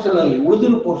ಫ್ಲಾಂಕ್ ಪೋರ್ಷನ್ ಅಲ್ಲಿ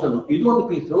ಉಳಿದಿರೋ ಪೋರ್ಷನ್ ಇದು ಒಂದು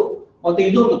ಪೀಸು ಮತ್ತೆ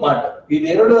ಇದು ಒಂದು ಪಾರ್ಟ್.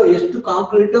 ಇದೆರಡು ಎಷ್ಟು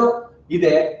ಕಾಂಕ್ರೀಟ್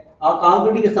ಇದೆ, ಆ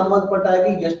ಕಾಂಕ್ರೀಟ್ ಗೆ ಸಂಬಂಧಪಟ್ಟ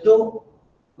ಹಾಗೆ ಎಷ್ಟು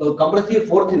ಕಂಪ್ರೆಸಿವ್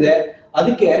ಫೋರ್ಸ್ ಇದೆ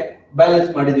ಅದಕ್ಕೆ ಬ್ಯಾಲೆನ್ಸ್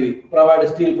ಮಾಡಿದೀವಿ,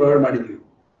 ಸ್ಟೀಲ್ ಪ್ರೊವೈಡ್ ಮಾಡಿದೀವಿ.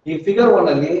 ಈ ಫಿಗರ್ 1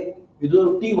 ಅಲ್ಲಿ ಇದು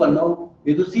T1,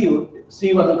 ಇದು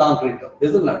C1 ಕಾಂಕ್ರೀಟ್,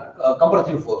 ಇದು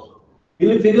ಕಂಪ್ರೆಸಿವ್ ಫೋರ್ಸ್.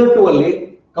 ಇಲ್ಲಿ ಫಿಗರ್ 2 ಅಲ್ಲಿ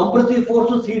ಕಂಪ್ರೆಸಿವ್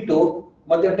ಫೋರ್ಸ್ C2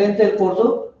 ಮತ್ತೆ ಟೆನ್ಸೈಲ್ ಫೋರ್ಸ್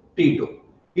T2.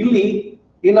 ಇಲ್ಲಿ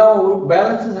ನಾವು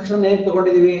ಬ್ಯಾಲೆನ್ಸ್ ಸೆಕ್ಷನ್ ಏನ್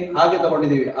ತಗೊಂಡಿದೀವಿ ಹಾಗೆ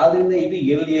ತಗೊಂಡಿದೀವಿ. ಆದ್ರಿಂದ ಇದು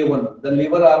LA1, the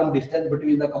liver arm distance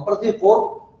between the compressive force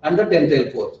and the tensile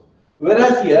force.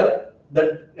 ವೆರಾಸ್ here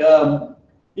that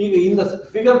ಈಗ ಇನ್ ದ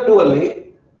ಫಿಗರ್ 2 ಅಲ್ಲಿ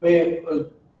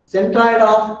centroid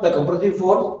of the compressive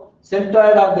force,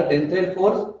 centroid of the tensile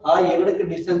force, ಆ ಎರಡಕ್ಕೆ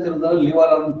ಡಿಸ್ಟೆನ್ಸ್ ಇರೋದ್ರಲ್ಲಿ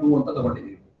ಲಿವರ್ ಆರ್ಮ್ 2 ಅಂತ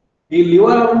ತಗೊಂಡಿದೀವಿ. ಈ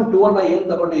liver arm 2 ಅನ್ನ ಹೇಗ್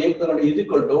ತಗೊಂಡು is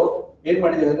equal to ಏನ್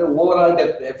ಮಾಡಿದೀವಿ ಅಂದ್ರೆ over all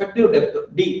depth, effective depth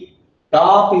D,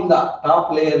 top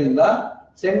layer ಇಂದ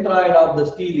ಸೆಂಟ್ರಾಯ್ಡ್ ಆಫ್ ದ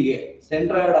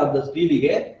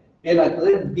ಸ್ಟೀಲಿಗೆ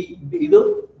ಏನಾಗ್ತದೆ ಇದು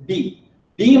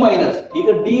ಡಿ ಮೈನಸ್ ಈಗ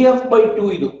DF/2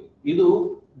 ಇದು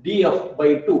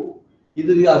DF/2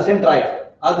 ಇದು ಸೆಂಟ್ರಾಯ್ಡ್.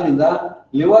 ಆದ್ರಿಂದ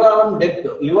liver arm depth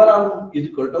is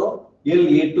equal to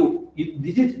LA2.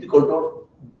 This is equal to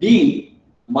D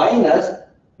minus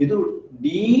ಇದು D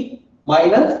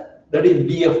minus that is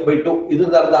DF/2.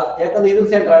 ಇದ್ರದ್ದು ಅರ್ಧ, ಯಾಕಂದ್ರೆ ಇದು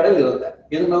ಸೆಂಟ್ರಾಯ್ಡ್ ಅಲ್ಲಿ ಇರುತ್ತೆ.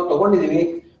 ಇದನ್ನ ನಾವು ತಗೊಂಡಿದೀವಿ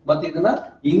ಮತ್ತೆ ಇದನ್ನ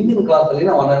ಹಿಂದಿನ ಕ್ಲಾಸ್ ಅಲ್ಲಿ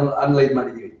ನಾವು ಅನಲೈಸ್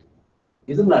ಮಾಡಿದೀವಿ.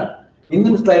 ಇದನ್ನ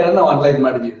ಹಿಂದಿನ ಸ್ಲೈಡ್ ಅಲ್ಲಿ ನಾವು ಅನಲೈಸ್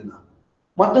ಮಾಡಿದೀವಿ. ಇದನ್ನ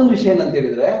ಮತ್ತೊಂದು ವಿಷಯ ಏನಂತ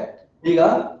ಹೇಳಿದ್ರೆ, ಈಗ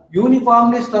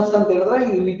ಯೂನಿಫಾರ್ಮ್ಲಿ ಸ್ಟ್ರೆಸ್ ಅಂತ ಹೇಳಿದ್ರೆ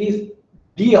it is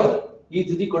DF is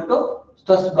equal to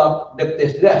stress block depth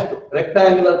ಎಷ್ಟಿದೆ ಅಷ್ಟು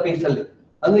ರೆಕ್ಟಾಂಗ್ಯುಲರ್ ಪೀಸ್ ಅಲ್ಲಿ.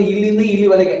 ಅಂದ್ರೆ ಇಲ್ಲಿಂದ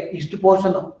ಇಲ್ಲಿವರೆಗೆ ಇಷ್ಟು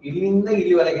ಪೋರ್ಷನ್, ಇಲ್ಲಿಂದ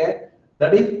ಇಲ್ಲಿವರೆಗೆ,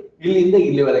 ದಟ್ ಈಸ್ ಇಲ್ಲಿಂದ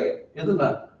ಇಲ್ಲಿವರೆಗೆ, ಇದನ್ನ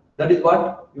that is what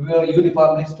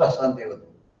uniformly stress ಅಂತ ಹೇಳೋದು.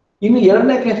 ಇನ್ನು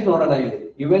ಎರಡನೇ ಕೇಸ್ ನೋಡೋಣ. ಇಲ್ಲಿ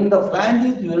even the ಫ್ಲಾಂಜ್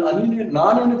is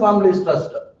non uniformly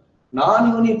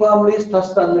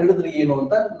stress ಅಂತ ಹೇಳಿದ್ರೆ ಏನು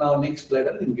ಅಂತ ನಾವು ನೆಕ್ಸ್ಟ್ ಸ್ಲೈಡ್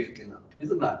ಅಲ್ಲಿ ನಿಮ್ಗೆ ಹೇಳ್ತೀನಿ ನಾನು.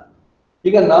 ಇದನ್ನ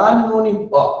ಈಗ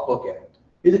ಓಕೆ,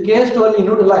 ಇದು ಕೇಸ್ 2 ಅಲ್ಲಿ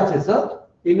ನ್ಯೂಟ್ರಲ್ ಆಕ್ಸಿಸ್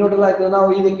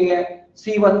ನಾವು ಇದಕ್ಕೆ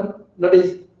C1 that is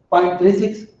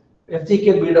 0.36 FCK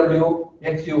BW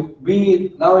XU B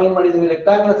ನಾವು ಏನ್ ಮಾಡಿದೀವಿ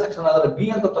ರೆಕ್ಟಾಂಗ್ಯುಲರ್ ಸೆಕ್ಷನ್ ಆದ್ರೆ B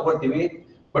ಅಂತ ತಗೊಳ್ತೀವಿ,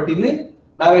 ಬಟ್ ಇಲ್ಲಿ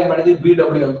ನಾವೇನ್ ಮಾಡಿದ್ವಿ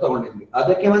BW ಅಂತ ತಗೊಂಡಿದ್ವಿ.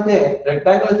 ಅದಕ್ಕೆ ಮತ್ತೆ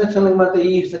ರೆಕ್ಟಾಂಗ್ಯುಲರ್ ಸೆಕ್ಷನ್ ಮತ್ತೆ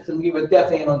ಈ ಸೆಕ್ಷನ್ ಗೆ ವ್ಯತ್ಯಾಸ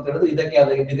ಏನು ಅಂತ ಹೇಳಿದ್ರೆ ಇದಕ್ಕೆ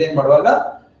ಅದಕ್ಕೆ ಡಿಸೈನ್ ಮಾಡುವಾಗ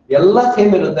ಎಲ್ಲ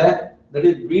ಸೇಮ್ ಇರುತ್ತೆ, ದಟ್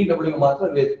ಇಸ್ BW ಮಾತ್ರ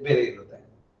ಬೇರೆ ಇರುತ್ತೆ.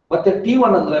 ಮತ್ತೆ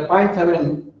T1 ಅಂದ್ರೆ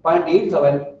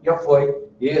 0.87 FY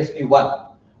AST1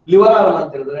 ಲಿವರ್ ಆರ್ಮ್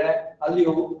ಅಂತ ಹೇಳಿದ್ರೆ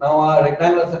ಅಲ್ಲಿಯೂ ನಾವು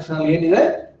ರೆಕ್ಟಾಂಗ್ಯುಲರ್ ಸೆಕ್ಷನ್ ಅಲ್ಲಿ ಏನಿದೆ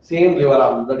same liver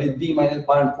arm, that is D minus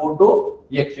 0.42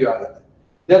 XU ಆಗುತ್ತೆ.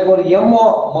 therefore MO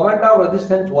moment of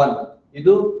resistance 1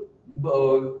 ಇದು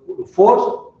force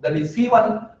that is C1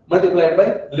 multiplied by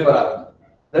liver arm,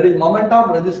 that is moment of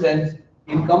resistance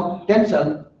in tension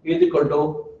is equal to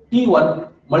T1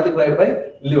 multiplied by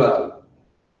liver arm.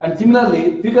 And similarly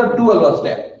figure 2 allo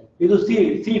ಅಷ್ಟೇ, ಇದು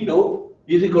C2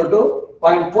 is equal to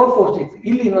 0.446.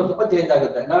 ಇಲ್ಲಿ ಇನ್ನೊಂದು ಸ್ವಲ್ಪ change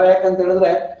ಆಗುತ್ತೆ. ನಾವು ಯಾಕಂತ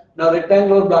ಹೇಳಿದ್ರೆ ನಾವು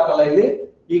ರೆಕ್ಟಾಂಗ್ಯುಲರ್ ಬ್ಲಾಕ್ ಅಲ್ಲ, ಇಲ್ಲಿ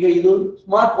ಈಗ ಇದು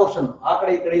ಸ್ಮಾರ್ಟ್ ಪೋರ್ಷನ್ ಆ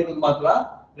ಕಡೆ ಈ ಕಡೆ ಇರೋದು ಮಾತ್ರ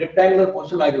ರೆಕ್ಟಾಂಗ್ಯುಲರ್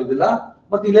ಪೋರ್ಷನ್ ಆಗಿರುವುದಿಲ್ಲ.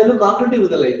 ಮತ್ತೆ ಇಲ್ಲೆಲ್ಲೂ ಕಾಂಕ್ರೀಟ್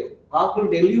ಇರುವುದಿಲ್ಲ, ಇದು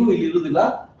ಕಾಂಕ್ರೀಟ್ ಎಲ್ಲಿಯೂ ಇಲ್ಲಿ ಇರುವುದಿಲ್ಲ.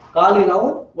 ಖಾಲಿ ನಾವು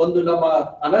ಒಂದು ನಮ್ಮ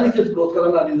ಅನಾಲಿಸಿಸ್ಗೋಸ್ಕರ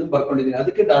ನಾನು ಇದನ್ನು ಬರ್ಕೊಂಡಿದ್ದೀನಿ,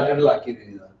 ಅದಕ್ಕೆ ಡಾಟೆಡ್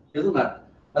ಹಾಕಿದ್ದೀನಿ. ಇದು ನಾನು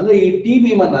ಅಂದ್ರೆ ಈ ಟಿ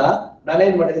ಬೀಮ್ ಅನ್ನ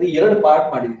ನಾನೇನ್ ಮಾಡಿದ್ದೀನಿ, ಎರಡು ಪಾರ್ಟ್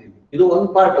ಮಾಡಿದ್ದೀನಿ. ಇದು ಒಂದು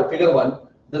part figure 1,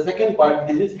 the second part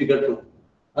this is figure 2.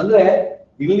 ಅಂದ್ರೆ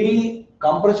ಇಲ್ಲಿ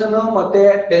ಕಂಪ್ರೆಷನ್ ಮತ್ತೆ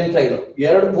ಟೆನ್ಸೈಲ್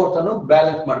ಎರಡು ಫೋರ್ಸ್ ಅನ್ನು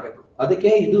ಬ್ಯಾಲೆನ್ಸ್ ಮಾಡಬೇಕು. ಅದಕ್ಕೆ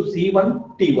ಇದು C1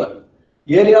 T1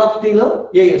 area of steel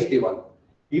AST1.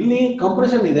 ಇಲ್ಲಿ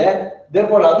ಕಂಪ್ರೆಷನ್ ಇದೆ,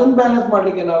 therefore ಅದನ್ನ ಬ್ಯಾಲೆನ್ಸ್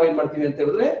ಮಾಡ್ಲಿಕ್ಕೆ ನಾವೇನ್ ಮಾಡ್ತೀವಿ ಅಂತ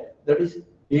ಹೇಳಿದ್ರೆ that is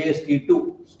AST2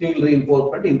 steel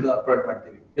reinforcement incorporate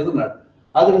ಮಾಡ್ತೀವಿ. ಇದು ನೋಡಿ,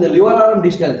 ಆದ್ರಿಂದ ಲಿವರ್ ಆರ್ಮ್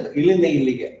ಡಿಸ್ಟೆನ್ಸ್ ಇಲ್ಲಿಂದ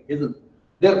ಇಲ್ಲಿಗೆ ಇದು,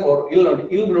 therefore ಇಲ್ಲಿ ನೋಡಿ,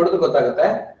 ಇಲ್ಲಿ ನೋಡಿದ್ರೆ ಗೊತ್ತಾಗುತ್ತೆ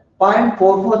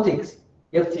 0.446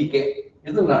 FCK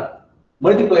ಇದು ನೋಡಿ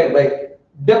ಮಲ್ಟಿಪ್ಲೈಡ್ ಬೈ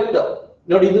ಡೆಪ್ತ್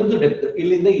ನೋಡಿ, ಇದ್ರದ್ದು ಡೆಪ್ತ್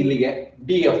ಇಲ್ಲಿಂದ ಇಲ್ಲಿಗೆ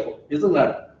DF ಇದು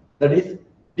ನೋಡಿ, ದಟ್ ಇಸ್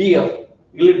DF,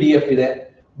 ಇಲ್ಲಿ DF ಇದೆ.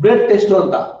 ಬ್ರೆಡ್ ಟೆಸ್ಟ್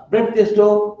ಅಂತ, ಬ್ರೆಡ್ ಟೆಸ್ಟ್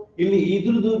ಇಲ್ಲಿ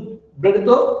ಇದ್ರದ್ದು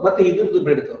ಬ್ರೆಡ್ದು ಮತ್ತೆ ಇದ್ರದ್ದು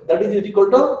ಬ್ರೆಡ್ದು that is equal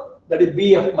to that is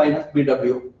BF minus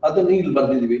BW ಅದನ್ನ ಇಲ್ಲಿ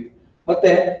ಬರ್ದಿದೀವಿ.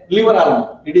 ಮತ್ತೆ liver arm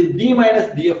it is D minus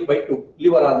DF/2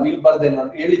 liver arm ಇಲ್ಲಿ ಬರ್ದೆ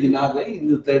ನಾನು ಹೇಳಿದ್ದೀನಿ ಆಗ್ಲೇ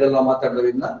ಇನ್ನು ಸೈಡ್ ಎಲ್ಲ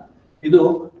ಮಾತಾಡೋದ್ರಿಂದ. ಇದು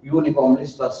ಯೂನಿಫಾರ್ಮ್ಲಿ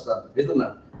ಸ್ಟ್ರೆಸ್ ಅಂತ. ಇದನ್ನ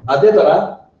ಅದೇ ತರ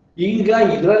ಈಗ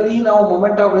ಇದರಲ್ಲಿ ನಾವು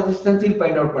ಮೊಮೆಂಟ್ ಆಫ್ ರೆಸಿಸ್ಟೆನ್ಸ್ ಇಲ್ಲಿ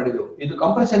ಫೈಂಡ್ ಔಟ್ ಮಾಡಿದ್ವು, ಇದು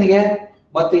ಕಂಪ್ರೆಷನ್ ಗೆ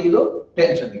ಮತ್ತೆ ಇದು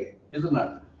ಟೆನ್ಷನ್ ಗೆ. ಇದನ್ನ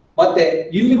ಮತ್ತೆ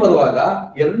ಇಲ್ಲಿ ಬರುವಾಗ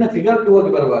ಎರಡನೇ ಫಿಗರ್ 2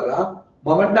 ಅಲ್ಲಿ ಬರುವಾಗ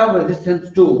moment of resistance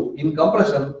 2 in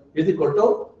compression is equal to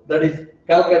that is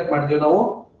calculate ಮಾಡಿದ್ವಿ ನಾವು,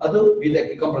 ಅದು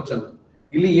ಇದಕ್ಕೆ ಕಂಪ್ರೆಷನ್.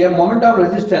 ಇಲ್ಲಿ moment of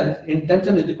resistance in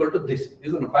tension is equal to this,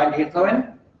 ಇದು 0.87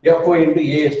 FO into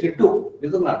AST2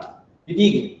 ಇದು ನಾಟ್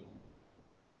ಇದೀಗೆ.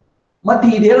 ಮತ್ತೆ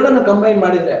ಇದೆರಡನ್ನು ಕಂಬೈನ್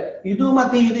ಮಾಡಿದ್ರೆ, ಇದು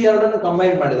ಮತ್ತೆ ಇದು ಎರಡನ್ನು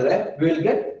ಕಂಬೈನ್ ಮಾಡಿದ್ರೆ we will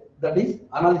get that is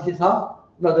analysis of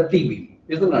the TB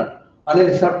Is not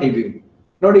analysis of T beam.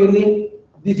 ನೋಡಿ ಇಲ್ಲಿ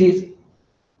this is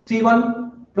C1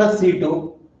 plus C2,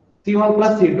 C1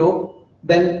 plus C2,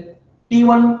 then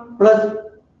T1 plus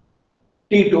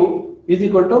T2 is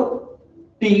equal to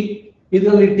T.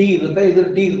 ಇದರಲ್ಲಿ T ಇರುತ್ತೆ,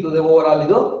 ಇದರಲ್ಲಿ T ಇರ್ತದೆ over all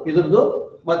ಇದ್ರದ್ದು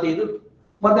ಮತ್ತೆ ಇದು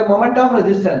ಮತ್ತೆ ಮೊಮೆಂಟ್ ಆಫ್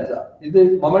ರೆಸಿಸ್ಟೆನ್ಸ್. ಇದು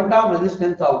moment of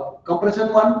resistance of compression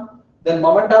 1, then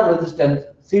moment of resistance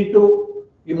C2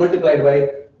 you multiplied by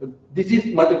this is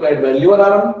multiplied by lever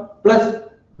arm plus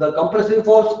the compressive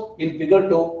force in figure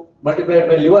 2 multiplied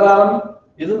by lever arm.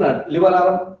 Isn't that lever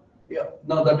arm? Yeah.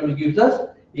 Now that will give us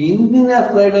ಹಿಂದಿನ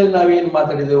slide ಅಲ್ಲಿ ನಾವು ಏನು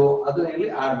ಮಾತಾಡಿದೆವು ಅದನ್ನ ಇಲ್ಲಿ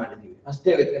add ಮಾಡಿದೀವಿ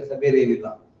ಅಷ್ಟೇ, ವ್ಯತ್ಯಾಸ ಬೇರೆ ಏನಿಲ್ಲ.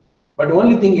 But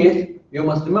only thing is you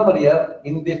must remember here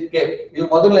in this case ಇದು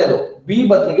ಮೊದಲನೇದು ಬಿ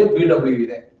ಬದಲಿಗೆ BW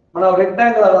ಇದೆ. ನಾವು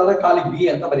ರೆಕ್ಟಾಂಗಲ್ ಆದ್ರೆ ಖಾಲಿ ಬಿ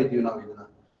ಅಂತ ಬರೀತೀವಿ ನಾವು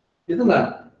ಇದನ್ನ.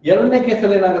 ಎರಡನೇ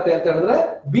ಕೇಸಲ್ಲಿ ಏನಾಗುತ್ತೆ ಅಂತ ಹೇಳಿದ್ರೆ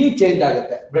ಬಿ ಚೇಂಜ್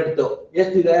ಆಗುತ್ತೆ, ಬ್ರೆಡ್ತ್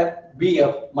ಎಷ್ಟಿದೆ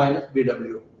BF minus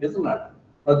BW. Isn't that?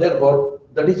 Therefore,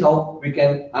 that is how we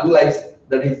can analyze.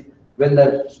 That is when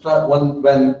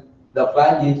the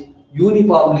flange is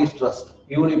uniformly stressed.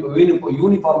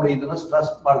 Uniformly ಇದನ್ನ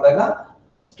stressed ಮಾಡಿದಾಗ,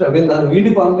 when the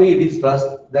uniformly it is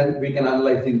stressed, then we can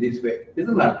analyze in this way.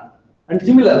 Isn't that? And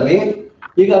similarly,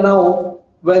 ಈಗ ನಾವು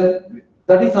when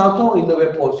that is also in the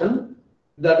web portion,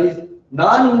 that is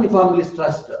non-uniformly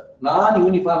stressed.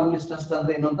 Non-uniformly stressed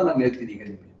ಅಂದ್ರೆ ಏನು ಅಂತ ನಾನು ಹೇಳ್ತೀನಿ ಈಗ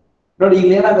ನಿಮಗೆ. ನೋಡಿ ಈಗ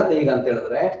ಏನಾಗುತ್ತೆ ಈಗ ಅಂತ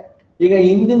ಹೇಳಿದ್ರೆ, ಈಗ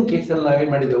ಹಿಂದಿನ ಕೇಸಲ್ಲಿ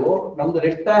ನಾವೇನ್ ಮಾಡಿದೆವು, ನಮ್ದು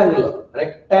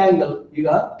ರೆಕ್ಟಾಂಗಲ್ ಈಗ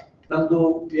ನಮ್ದು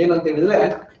ಏನಂತ ಹೇಳಿದ್ರೆ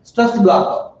ಸ್ಟ್ರೆಸ್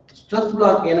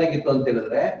ಬ್ಲಾಕ್ ಏನಾಗಿತ್ತು ಅಂತ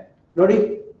ಹೇಳಿದ್ರೆ, ನೋಡಿ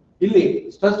ಇಲ್ಲಿ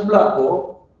stress block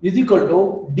is equal to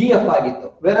DF ಆಗಿತ್ತು.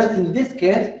 whereas in this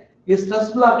case ಈ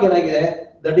ಸ್ಟ್ರೆಸ್ ಬ್ಲಾಕ್ ಏನಾಗಿದೆ,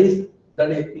 ದಟ್ ಈಸ್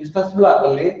ಈ ಸ್ಟ್ರೆಸ್ ಬ್ಲಾಕ್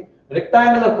ಅಲ್ಲಿ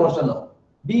ರೆಕ್ಟಾಂಗುಲರ್ ಪೋರ್ಷನ್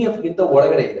DF ಗಿಂತ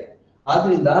ಒಳಗಡೆ ಇದೆ.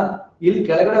 ಆದ್ರಿಂದ ಇಲ್ಲಿ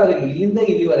ಕೆಳಗಡೆವರೆಗೆ ಇಲ್ಲಿಂದ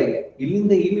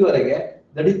ಇಲ್ಲಿವರೆಗೆ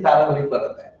that is parabolic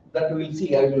ಬರುತ್ತೆ. that will see,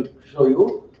 I will show you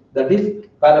that is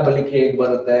parabolic ಹೇಗೆ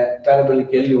ಬರುತ್ತೆ, parabolic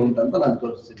ಎಲ್ಲಿ ಉಂಟು ಅಂತ ನಾನು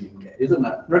ತೋರಿಸ್ತೀನಿ ನಿಮಗೆ. ಇದನ್ನ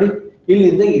ನೋಡಿ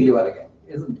ಇಲ್ಲಿಂದ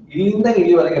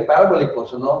ಇಲ್ಲಿವರೆಗೆ ಪ್ಯಾರಾಬೋಲಿಕ್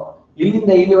ಪೋರ್ಷನ್,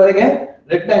 ಇಲ್ಲಿಂದ ಇಲ್ಲಿವರೆಗೆ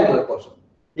ರೆಕ್ಟಾಂಗುಲರ್ ಪೋರ್ಷನ್.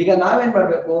 ಈಗ ನಾವೇನ್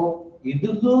ಮಾಡ್ಬೇಕು,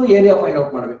 ಇದ್ರದ್ದು ಏರಿಯಾ ಫೈಂಡ್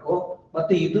ಔಟ್ ಮಾಡ್ಬೇಕು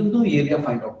ಮತ್ತೆ ಇದ್ರದ್ದು ಏರಿಯಾ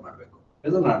ಫೈಂಡ್ ಔಟ್ ಮಾಡ್ಬೇಕು.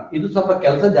 ಇದು ಸ್ವಲ್ಪ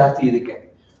ಕೆಲಸ ಜಾಸ್ತಿ ಇದಕ್ಕೆ.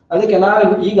 ಅದಕ್ಕೆ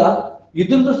ನಾವು ಈಗ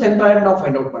ಇದ್ರದ್ದು ಸೆಂಟ್ರಾಯ್ಡ್ ನಾವು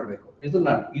ಫೈಂಡ್ ಔಟ್ ಮಾಡ್ಬೇಕು.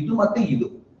 ಇದು ಮತ್ತೆ ಇದು.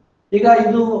 ಈಗ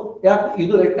ಇದು ಯಾಕೆ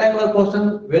ಇದು rectangular portion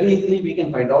very easily we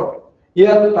can find out. ಈಗ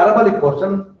ಪ್ಯಾರಾಬೋಲಿಕ್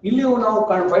ಪೋರ್ಷನ್ ಇಲ್ಲಿಯೂ ನಾವು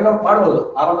ಫೈಂಡ್ ಔಟ್ ಮಾಡಬಹುದು,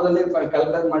 ಆರಂಭದಲ್ಲಿ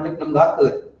ಕ್ಯಾಲ್ಕುಲೇಟ್ ಮಾಡ್ಲಿಕ್ಕೆ ನಮ್ಗೆ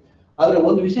ಆಗ್ತದೆ. ಆದ್ರೆ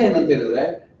ಒಂದು ವಿಷಯ ಏನಂತ ಹೇಳಿದ್ರೆ,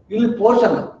 ಇಲ್ಲಿ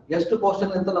ಪೋರ್ಷನ್ ಎಷ್ಟು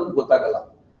ಪೋರ್ಷನ್ ಅಂತ ನಮ್ಗೆ ಗೊತ್ತಾಗಲ್ಲ.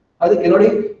 ಅದಕ್ಕೆ ನೋಡಿ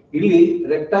ಇಲ್ಲಿ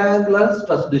ರೆಕ್ಟಾಂಗುಲರ್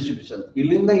ಸ್ಟ್ರೆಸ್ ಡಿಸ್ಟ್ರಿಬ್ಯೂಷನ್,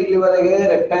 ಇಲ್ಲಿಂದ ಇಲ್ಲಿವರೆಗೆ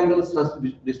ರೆಕ್ಟಾಂಗುಲರ್ ಸ್ಟ್ರೆಸ್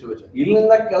ಡಿಸ್ಟ್ರಿಬ್ಯೂಷನ್,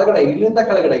 ಇಲ್ಲಿಂದ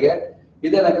ಕೆಳಗಡೆಗೆ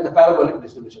ಇದೇನಾಗುತ್ತೆ ಪ್ಯಾರಾಬೋಲಿಕ್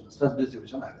ಡಿಸ್ಟ್ರಿಬ್ಯೂಷನ್, ಸ್ಟ್ರೆಸ್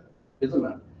ಡಿಸ್ಟ್ರಿಬ್ಯೂಷನ್ ಆಗುತ್ತೆ.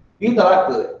 ಈ ತರ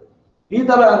ಆಗ್ತದೆ. ಈ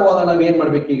ತರ ಆಗುವಾಗ ನಾವ್ ಏನ್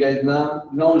ಮಾಡ್ಬೇಕು, ಈಗ ಇದನ್ನ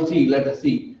ನಾವು ಲೆಟ್ ಅಸ್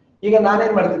ಸಿ. ಈಗ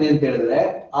ನಾನೇನ್ ಮಾಡ್ತೀನಿ ಅಂತ ಹೇಳಿದ್ರೆ,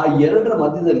 ಆ ಎರಡರ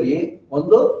ಮಧ್ಯದಲ್ಲಿ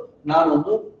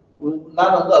ನಾನೊಂದು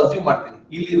ಅಸ್ಯೂಮ್ ಮಾಡ್ತೀನಿ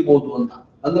ಇಲ್ಲಿ ಇರ್ಬೋದು ಅಂತ.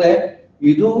 ಅಂದ್ರೆ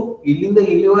ಇದು ಇಲ್ಲಿಂದ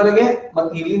ಇಲ್ಲಿವರೆಗೆ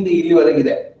ಮತ್ತೆ ಇಲ್ಲಿಂದ ಇಲ್ಲಿವರೆಗೆ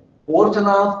ಇದೆ portion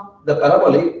of the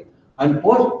parabolic and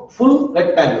full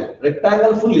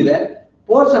rectangle full ಇದೆ,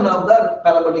 portion of the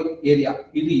parabolic area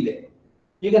ಇದು ಇದೆ.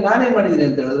 ಈಗ ನಾನೇನ್ ಮಾಡಿದ್ದೀನಿ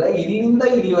ಅಂತ ಹೇಳಿದ್ರೆ, ಇಲ್ಲಿಂದ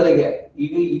ಇಲ್ಲಿವರೆಗೆ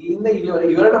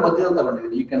ಇವೆರಡ ಮಧ್ಯದಲ್ಲಿ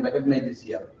ತಗೊಂಡಿದ್ದೀನಿ. You can recognise this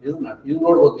here. ಇದು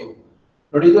ನೋಡ್ಬೋದು ನೀವು.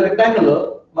 ನೋಡಿ ಇದು ರೆಕ್ಟಾಂಗಲ್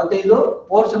ಮತ್ತೆ ಇದು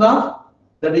ಪೋರ್ಷನ್ ಆಫ್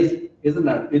ದಟ್ ಈಸ್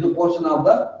ಇದು ಪೋರ್ಷನ್ ಆಫ್ ದ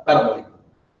ಪ್ಯಾರಾಬೋಲಿಕ್.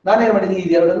 ನಾನೇನ್ ಮಾಡಿದ್ದೀನಿ,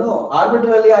 ಇದೆರಡನ್ನು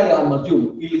ಆರ್ಬಿಟ್ರಲಿ ಐ ಆಮ್ ಅಸ್ಯೂಮ್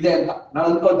ಇಲ್ಲಿದೆ ಅಂತ ನಾನು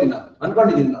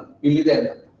ಅನ್ಕೊಂಡಿದ್ದೀನಿ ಇಲ್ಲಿದೆ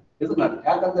ಅಂತ.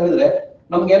 ಯಾಕಂತ ಹೇಳಿದ್ರೆ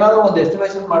ನಮ್ಗೆ ಏನಾದ್ರು ಒಂದು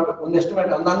ಎಸ್ಟಿಮೇಷನ್ ಮಾಡ್ಬೇಕು, ಒಂದು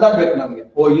ಅಂದಾಜ್ ಬೇಕು ನಮ್ಗೆ,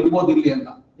 ಇರ್ಬೋದು ಇಲ್ಲಿ ಅಂತ.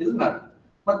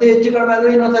 ಮತ್ತೆ ಹೆಚ್ಚು ಕಡಿಮೆ ಆದ್ರೆ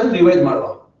ಇನ್ನೊಂದ್ಸರಿ ರಿವೈಸ್ ಮಾಡುವ,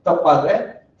 ತಪ್ಪಾದ್ರೆ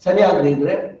ಸರಿಯಾಗದೆ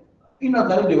ಇದ್ರೆ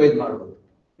ಇನ್ನೊಂದ್ಸರಿ ಡಿವೈಡ್ ಮಾಡಬಹುದು.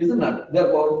 ಈಗ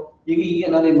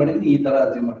ನಾನೇನ್ ಮಾಡಿದ್ದೀನಿ, ಈ ತರ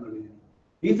ಅರ್ಜಿ ಮಾಡ್ಕೊಂಡಿದ್ದೀನಿ.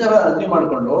 ಈ ತರ ಅರ್ಜಿ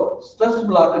ಮಾಡ್ಕೊಂಡು ಸ್ಟ್ರೆಸ್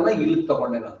ಬ್ಲಾಕ್ ಅನ್ನ ಇಲ್ಲಿ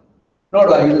ತಗೊಂಡೆ ನಾನು.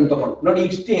 ನೋಡುವ ಇದನ್ನ ತಗೊಂಡು ನೋಡಿ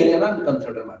ಇಷ್ಟು ಏರಿಯಾನ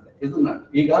ಕನ್ಸಿಡರ್ ಮಾಡಿದೆ.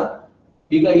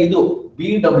 ಈಗ ಇದು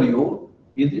BW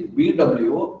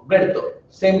ಬ್ರೆಡ್ತ್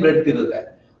ಸೇಮ್ ಬ್ರೆಡ್ತ್ ಇರುತ್ತೆ.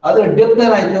 ಆದ್ರೆ ಡೆಪ್ತ್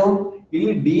ಏನಾಯ್ತು,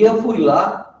 ಇಲ್ಲಿ DF ಇಲ್ಲ,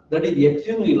 ದಟ್ ಈಸ್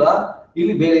XU ಇಲ್ಲ,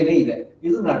 ಇಲ್ಲಿ ಬೇರೆನೇ ಇದೆ.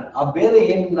 ಆ ಬೇರೆ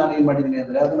ಏನ್ ನಾನು ಏನ್ ಮಾಡಿದೀನಿ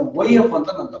ಅಂದ್ರೆ ಅದನ್ನ YF ಅಂತ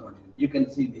ನಾನು ತಗೊಂಡಿದ್ದೀನಿ. You can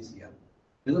see this here.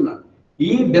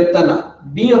 ಈ ಡೆಪ್ತ್ ಅನ್ನ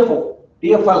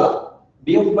DF ಅಲ್ಲ,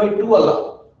 DF/2 ಅಲ್ಲ,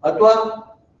 ಅಥವಾ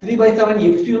 3/7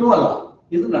 XU ಅಲ್ಲ.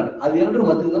 ಅದೆರಡರ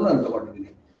ಮಧ್ಯದಲ್ಲಿ ನಾನು ತಗೊಂಡಿದ್ದೀನಿ.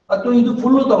 ಅಥವಾ ಇದು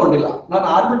ಫುಲ್ ತಗೊಂಡಿಲ್ಲ, ನಾನು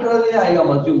ಆರ್ಬಿಟ್ರಲಿ ಐ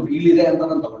ಆಮ್ ಅಸ್ಯೂಮ್ಡ್ ಇಲ್ಲಿದೆ ಅಂತ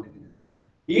ನಾನು ತಗೊಂಡಿದ್ದೀನಿ.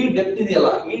 ಈ ಡೆಪ್ತ್ ಇದೆಯಲ್ಲ,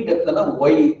 ಈ ಡೆಪ್ತ್ ಅನ್ನ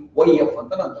YF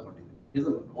ಅಂತ ನಾನು ತಗೊಂಡಿದ್ದೀನಿ.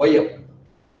 YF.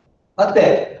 ಮತ್ತೆ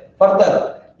ಫರ್ದರ್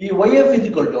ಈ YF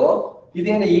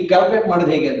ಇದೇನು ಈ ಕ್ಯಾಲ್ಕುಲೇಟ್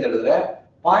ಮಾಡೋದು ಹೇಗೆ ಅಂತ ಹೇಳಿದ್ರೆ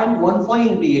 0.15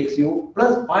 into XU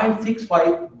plus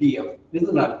 0.65 DF.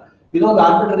 ಇದೊಂದು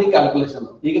ಆರ್ಬಿಟರಿ ಕ್ಯಾಲ್ಕುಲೇಷನ್.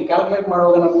 ಈಗ ಕ್ಯಾಲ್ಕುಲೇಟ್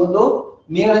ಮಾಡುವಾಗ ನಮಗೊಂದು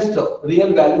ನಿಯರೆಸ್ಟ್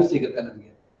ರಿಯಲ್ ವ್ಯಾಲ್ಯೂ ಸಿಗುತ್ತೆ ನಮಗೆ.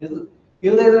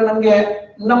 ಇಲ್ಲದೆ ಇದ್ರೆ ನಮಗೆ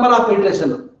ನಂಬರ್ ಆಫ್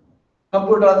ಇಟರೇಷನ್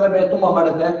ಕಂಪ್ಯೂಟರ್ ಅಂದ್ರೆ ತುಂಬಾ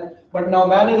ಮಾಡುತ್ತೆ. ಬಟ್ ನಾವು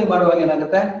ಮ್ಯಾನ್ಯಲಿ ಮಾಡುವಾಗ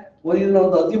ಏನಾಗುತ್ತೆ, ಇದನ್ನ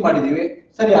ಒಂದು ಅತಿ ಮಾಡಿದೀವಿ,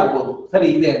 ಸರಿ ಆಗ್ಬೋದು, ಸರಿ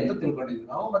ಇದೆ ಅಂತ ತಿಳ್ಕೊಂಡಿದ್ವಿ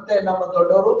ನಾವು. ಮತ್ತೆ ನಮ್ಮ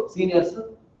ದೊಡ್ಡವರು ಸೀನಿಯರ್ಸ್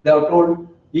ದೇ ಹ್ಯಾವ್ ಟೋಲ್ಡ್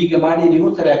ಹೀಗೆ ಮಾಡಿ ನೀವು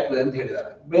ಸರಿ ಆಗ್ತದೆ ಅಂತ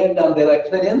ಹೇಳಿದ್ದಾರೆ. ಬೇಸ್ಡ್ ಆನ್ ದೇರ್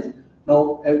ಎಕ್ಸ್ಪೀರಿಯನ್ಸ್ ನಾವು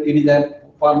it is a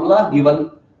formula given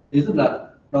is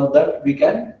ನಾವು ದಟ್ ವಿ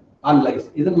ಕ್ಯಾನ್ ಅನಲೈಸ್.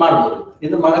 ಇದನ್ನ ಮಾಡ್ಬೋದು,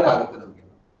 ಇದನ್ನ ಮಾಡಕ್ಕಾಗುತ್ತೆ ನಮಗೆ.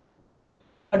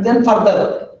 ಅಂಡ್ ದೆನ್ ಫರ್ದರ್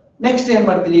ನೆಕ್ಸ್ಟ್ ಏನ್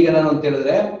ಮಾಡ್ತೀನಿ ಈಗ ನಾನು ಅಂತ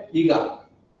ಹೇಳಿದ್ರೆ,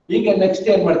 ಈಗ ನೆಕ್ಸ್ಟ್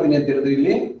ಏನ್ ಮಾಡ್ತೀನಿ ಅಂತ ಹೇಳಿದ್ರೆ,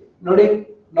 ಇಲ್ಲಿ ನೋಡಿ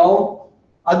ನಾವು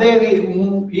ಅದೇ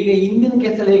ಈಗ ಹಿಂದಿನ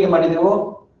ಕೇಸಲ್ಲಿ ಹೇಗೆ ಮಾಡಿದೆವು,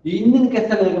 ಈ ಹಿಂದಿನ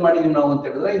ಕೇಸಲ್ಲಿ ಹೇಗೆ ಮಾಡಿದೀವಿ ನಾವು ಅಂತ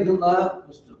ಹೇಳಿದ್ರೆ, ಇದನ್ನ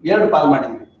ಎರಡು ಪಾಲ್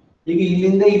ಮಾಡಿದ್ವಿ. ಈಗ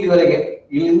ಇಲ್ಲಿಂದ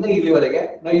ಇಲ್ಲಿವರೆಗೆ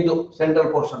ನಾವು ಇದು ಸೆಂಟ್ರಲ್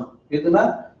ಪೋರ್ಷನ್, ಇದನ್ನ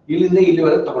ಇಲ್ಲಿಂದ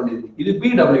ಇಲ್ಲಿವರೆಗೆ ತಗೊಂಡಿದ್ವಿ. ಇದು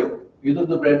BW,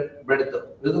 ಇದೊಂದು ಬ್ರೆಡ್ತ್,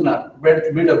 ಇದನ್ನ ಬ್ರೆಡ್ತ್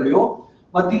BW.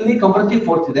 ಮತ್ತೆ ಇಲ್ಲಿ ಕಂಪ್ರೆಸಿವ್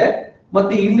ಫೋರ್ಸ್ ಇದೆ.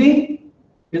 ಮತ್ತೆ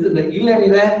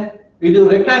ಇಲ್ಲೇನಿದೆ, ಇದು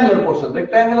ರೆಕ್ಟಾಂಗ್ಯುಲರ್ ಪೋರ್ಷನ್.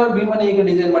 ರೆಕ್ಟಾಂಗ್ಯುಲರ್ ಬೀಮ್ ಅನ್ನು ಹೇಗೆ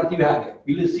ಡಿಸೈನ್ ಮಾಡ್ತೀವಿ ಹಾಗೆ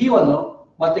ಇಲ್ಲಿ C1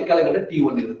 ಮತ್ತೆ ಕೆಳಗಡೆ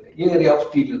T1 ಇರುತ್ತೆ, ಏರಿಯಾ ಆಫ್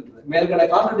ಸ್ಟೀಲ್ ಇರ್ತದೆ. ಮೇಲ್ಗಡೆ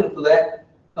ಕಾಂಕ್ರೀಟ್ ಇರ್ತದೆ,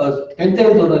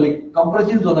 ಟೆನ್ಸೈಲ್ ಝೋನ್ ಅಲ್ಲಿ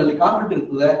ಕಂಪ್ರೆಸಿವ್ ಝೋನ್ ಅಲ್ಲಿ ಕಾಂಕ್ರೀಟ್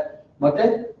ಇರ್ತದೆ, ಮತ್ತೆ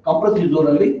ಕಂಪ್ರೆಸಿವ್ ಝೋನ್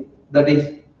ಅಲ್ಲಿ that is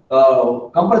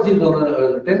compressive zone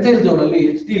tensile zone ಅಲ್ಲಿ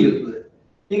ಸ್ಟೀಲ್ ಇರ್ತದೆ.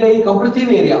 ಈಗ ಈ compressive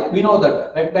area we know that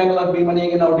rectangular beam ಅನ್ನು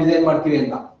ಹೇಗೆ ನಾವು ಡಿಸೈನ್ ಮಾಡ್ತೀವಿ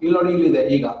ಅಂತ ಇಲ್ಲಿ ನೋಡಿ, ಇಲ್ಲಿದೆ.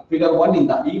 ಈಗ ಫಿಗರ್ 1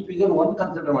 ಇಂದ ಈ ಫಿಗರ್ 1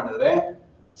 ಕನ್ಸಿಡರ್ ಮಾಡಿದ್ರೆ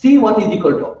C1 is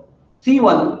equal to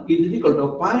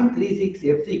 0.36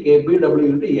 FCK BW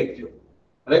into XU.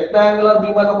 Rectangular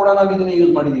beam ಅನ್ನು ಕೂಡ ನಾವು ಇದನ್ನ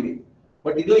ಯೂಸ್ ಮಾಡಿದೀವಿ.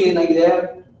 ಬಟ್ ಇದು ಏನಾಗಿದೆ,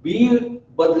 ಬಿ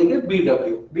ಬದಲಿಗೆ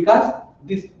BW, because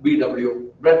this BW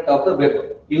breadth of the web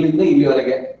ಇಲ್ಲಿಂದ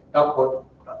ಇಲ್ಲಿವರೆಗೆ ಟಾಪ್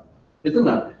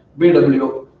ಇದನ್ನ BW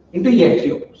into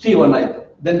XU C1 ಆಯ್ತು.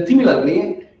 Then similarly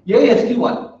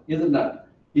AST1 ಇದನ್ನ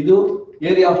ಇದು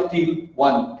ಏರಿಯಾ ಆಫ್ ಸ್ಟೀಲ್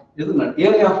 1, ಇದನ್ನ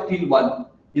ಏರಿಯಾ ಆಫ್ ಸ್ಟೀಲ್ 1,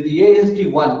 ಇದು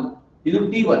AST1, ಇದು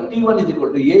T1 is equal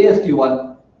to AST1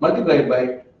 multiplied by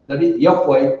that is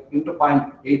FY into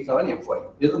 0.87 FY.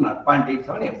 ಇದನ್ನ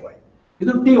 0.87 FY.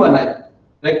 ಇದು T1 ಆಯ್ತು.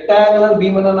 ರೆಕ್ಟಾಂಗ್ಯುಲರ್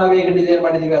ಬೀಮ್ ಅನ್ನು ನಾವು ಹೇಗೆ ಡಿಸೈನ್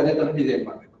ಮಾಡಿದೀವಿ ಅದೇ ತರ ಡಿಸೈನ್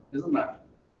ಮಾಡಬೇಕು. ಇದನ್ನ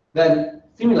ದೆನ್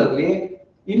ಸಿಮಿಲರ್ಲಿ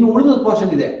ಇನ್ನು ಉಳಿದ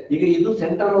ಪೋರ್ಷನ್ ಇದೆ. ಈಗ ಇದು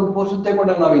ಸೆಂಟ್ರಲ್ ಒಂದು ಪೋರ್ಷನ್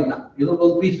ತಗೊಂಡೆ ನಾವು, ಇದೊಂದು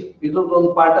ಪೀಸ್,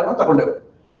 ಇದೊಂದು ಪಾರ್ಟ್ ಅನ್ನು ತಗೊಂಡೆವು.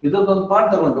 ಇದೊಂದು ಪಾರ್ಟ್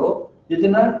ತಗೊಂಡು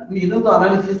ಇದೊಂದು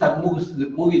ಅನಾಲಿಸಿಸ್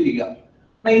ಮುಗೀತು. ಈಗ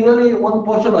ಇದರಲ್ಲಿ ಒಂದು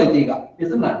ಪೋರ್ಷನ್ ಹೋಯ್ತು. ಈಗ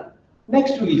ಇದನ್ನ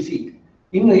ನೆಕ್ಸ್ಟ್ ವಿಲ್ ಸಿ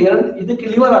ಇನ್ನು ಇದಕ್ಕೆ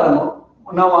ಲಿವರ್ ಆರ್ಮ್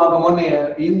ನಾವು ಆಗ ಮೊನ್ನೆ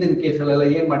ಹಿಂದಿನ ಕೇಸಲ್ಲೆಲ್ಲ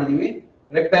ಏನ್ ಮಾಡಿದೀವಿ,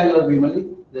 ರೆಕ್ಟಾಂಗ್ಯುಲರ್ ಬೀಮ್ ಅಲ್ಲಿ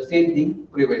ದ ಸೇಮ್ ಥಿಂಗ್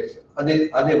ಪ್ರಿವೈಡ್ಸ್,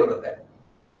 ಅದೇ ಬರುತ್ತೆ.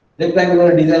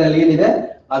 ರೆಕ್ಟಾಂಗ್ಯುಲರ್ ಡಿಸೈನ್ ಅಲ್ಲಿ ಏನಿದೆ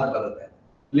ಅದು ಬರುತ್ತೆ,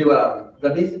 ಲಿವರ್ ಆರ್ಮ್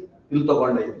ದಟ್ ಈಸ್ ಇಲ್ಲಿ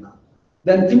ತಗೊಂಡೆ ಇದನ್ನ.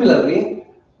 Then similarly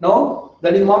now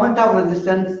that is moment of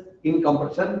resistance in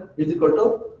compression is equal to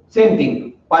same thing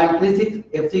 0.36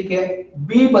 FCK B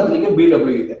ಬದಲಿಗೆ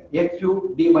BW ಇದೆ, XU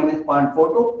D minus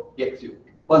 0.42 XU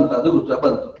ಬಂತು, ಅದು ಉತ್ತರ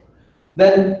ಬಂತು.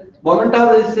 Then moment of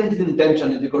resistance in tension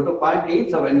is equal to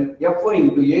 0.87 FY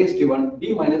into AST1 D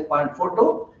minus 0.42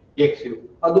 XU,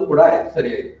 ಅದು ಕೂಡ ಸರಿ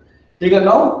ಆಯ್ತು. ಈಗ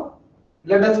ನಾವು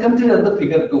let us consider the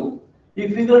figure 2. ಈ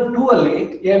ಫಿಗರ್ 2 ಅಲ್ಲಿ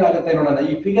ಏನಾಗುತ್ತೆ ನೋಡೋಣ.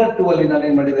 ಈ ಫಿಗರ್ 2 ಅಲ್ಲಿ ನಾನು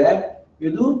ಏನ್ ಮಾಡಿದೆ,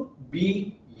 ಇದು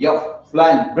BF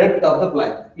ಫ್ಲಾಂಜ್, ಬ್ರೆಡ್ತ್ ಆಫ್ ದ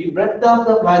ಫ್ಲಾಂಜ್. ಈ ಬ್ರೆಡ್ತ್ ಆಫ್ ದ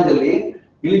ಫ್ಲಾಂಜ್ ಅಲ್ಲಿ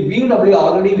ಇಲ್ಲಿ BW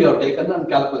already we have taken and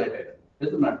calculated.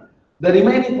 The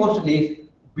remaining portion is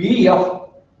BF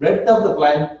breadth of the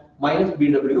ಫ್ಲಾಂಜ್ minus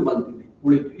BW ಬಂದಿದೆ,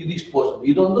 ಉಳಿತು ಇದಿಷ್ಟು ಪೋರ್ಷನ್,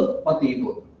 ಇದೊಂದು ಮತ್ತೆ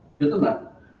ಇದೊಂದು.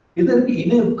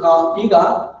 ಈಗ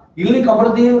ಇಲ್ಲಿ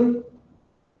ಕಂಪ್ರೆಸಿವ್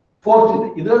ಫೋರ್ಸ್ ಇದೆ,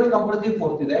 ಇದರಲ್ಲಿ ಕಂಪ್ರೆಸಿವ್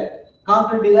ಫೋರ್ಸ್ ಇದೆ,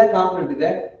 ಕಾಂಕ್ರೀಟ್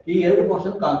ಇದೆ, ಈ ಎರಡು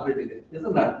ಪೋರ್ಷನ್ ಕಾಂಕ್ರೀಟ್ ಇದೆ.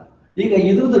 ಈಗ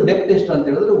ಇದ್ರದ್ದು ಡೆಪ್ತ್ ಎಷ್ಟು ಅಂತ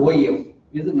ಹೇಳಿದ್ರೆ YF,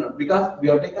 ಇದನ್ನ because we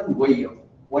have taken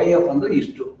YF ಅಂದ್ರೆ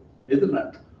ಇಷ್ಟು, ಇದನ್ನ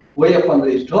YF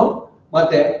ಅಂದ್ರೆ ಇಷ್ಟು.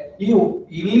 ಮತ್ತೆ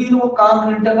ಇಲ್ಲಿರುವ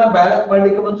ಕಾಂಕ್ರೀಟ್ ಅನ್ನ ಬ್ಯಾಲೆನ್ಸ್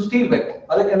ಮಾಡ್ಲಿಕ್ಕೆ ಒಂದು ಸ್ಟೀಲ್ ಬೇಕು,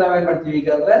 ಅದಕ್ಕೆ ನಾವೇನ್ ಮಾಡ್ತೀವಿ ಈಗ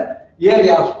ಅಂದ್ರೆ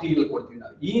ಏರಿಯಾ ಆಫ್ ಸ್ಟೀಲ್ ಕೊಡ್ತೀವಿ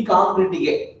ನಾವು. ಈ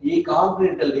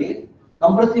ಕಾಂಕ್ರೀಟ್ ಅಲ್ಲಿ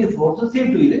ಕಂಪ್ರೆಸಿವ್ ಫೋರ್ಸ್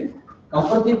C2 ಇದೆ,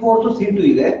 ಕಂಪ್ರೆಸಿವ್ ಫೋರ್ಸ್ C2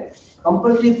 ಇದೆ,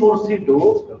 ಕಂಪ್ರೆಸಿವ್ ಫೋರ್ಸ್ C2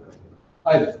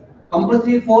 ಆಯ್ತು,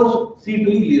 ಕಂಪ್ರೆಸಿವ್ ಫೋರ್ಸ್ C2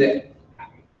 ಇಲ್ಲಿದೆ,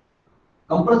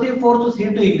 ಕಂಪ್ರೆಸಿವ್ ಫೋರ್ಸ್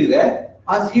C2 ಇಲ್ಲಿದೆ.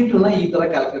 ಆ C2 ನ ಈ ತರ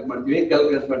ಕ್ಯಾಲ್ಕುಲೇಟ್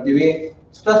ಮಾಡ್ತೀವಿ.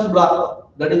 Stress block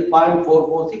that is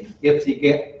 0.446 FCK,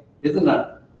 ಇದನ್ನ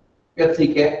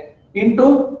FCK into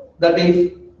that is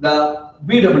the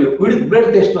BW,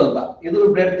 breadth ಎಷ್ಟು ಅಂತ, ಇದ್ರ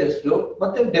ಬ್ರೆಡ್ತ್ ಎಷ್ಟು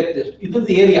ಮತ್ತೆ ಡೆಪ್ತ್ ಎಷ್ಟು,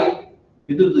 ಇದ್ರದ್ದು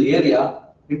area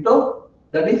into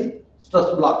that is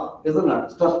stress block. ಇದನ್ನ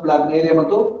ಸ್ಟ್ರೆಸ್ ಬ್ಲಾಕ್ ಏರಿಯಾ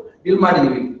ಮತ್ತು ಇಲ್ಲಿ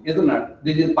ಮಾಡಿದೀವಿ, ಇದನ್ನ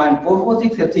this is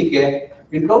 0.446 FCK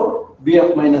into BF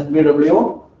minus BW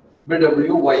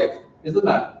YF. Isn't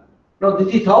that? Now this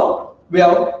is how we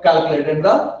have calculated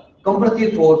the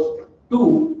compressive force 2,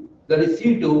 that is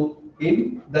C2 in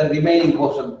the remaining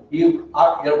portion,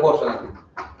 your portion.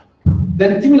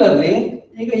 Then similarly,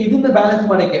 ಈಗ ಇದನ್ನ balance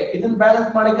ಮಾಡಕ್ಕೆ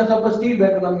ಸ್ವಲ್ಪ steel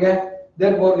ಬೇಕು ನಮಗೆ.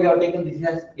 Therefore we have taken this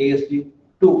as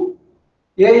AST2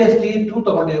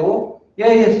 ತಗೊಂಡೆವು.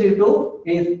 AST2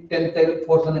 is tensile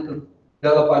force ಅನ್ನು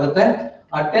develop ಆಗುತ್ತೆ.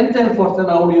 ಆ tensile force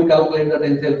how do you calculate the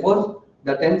tensile force?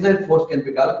 the tensile force can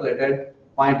be calculated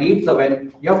 0.87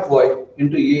 Fy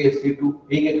into ASC2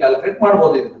 ಹೀಗೆ calculate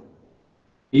ಮಾಡಬಹುದು ಇದನ್ನು.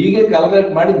 ಹೀಗೆ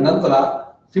calculate ಮಾಡಿದ ನಂತರ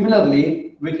similarly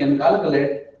we can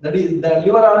calculate that is the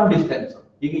liver arm distance.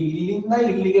 ಈಗ ಇಲ್ಲಿಂದ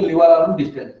ಇಲ್ಲಿಗೆ ಲಿವರ್ ಆರ್ಮ್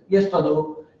ಡಿಸ್ಟೆನ್ಸ್ ಎಷ್ಟು ಅದು?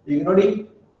 ಈಗ ನೋಡಿ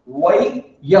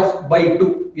YF/2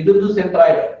 ಇದ್ರದ್ದು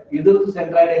ಸೆಂಟ್ರಾಯ್ಡ್,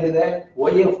 ಏನಿದೆ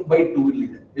YF/2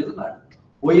 ಇಲ್ಲಿದೆ. ಇದು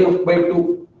YF/2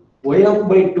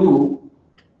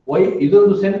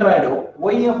 ಇದ್ರದ್ದು ಸೆಂಟ್ರಾಯ್ಡ್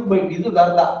YF/2 ಇದು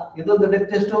ಅರ್ಧ. ಇದ್ರದ್ದು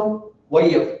ಡೆಪ್ತ್ ಎಷ್ಟು?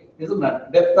 YF. ಇದು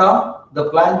depth of the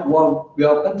ಫ್ಲಾಂಜ್ we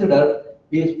have considered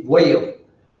is YF.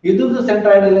 ಇದ್ರದ್ದು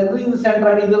ಸೆಂಟ್ರಾಯ್ಡ್ ಇಲ್ಲ ಅಂದ್ರೆ ಇದು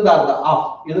ಸೆಂಟ್ರಾಯ್ಡ್, ಇದ್ರದ್ದು ಅರ್ಧ ಹಾಫ್,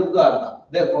 ಇದ್ರದ್ದು ಅರ್ಧ.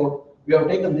 therefore we have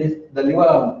taken this the liver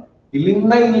arm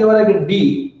ಇಲ್ಲಿಂದ ಇಲ್ಲಿವರೆಗೆ D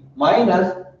minus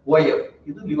YF.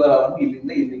 ಇದು ಲಿವರ್ ಆರ್ಮ್,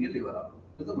 ಇಲ್ಲಿಂದ ಇಲ್ಲಿಗೆ ಲಿವರ್ ಆರ್ಮ್.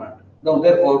 ಇದು ಮಾಡಿ ನಾವು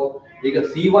therefore ಈಗ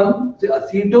C1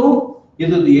 C2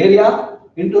 ಇದು ಏರಿಯಾ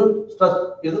ಇಂಟು ಸ್ಟ್ರೆಸ್,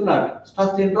 ಇದು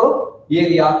ಸ್ಟ್ರೆಸ್ ಇಂಟು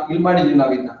ಏರಿಯಾ ಇಲ್ಲಿ ಮಾಡಿದ್ವಿ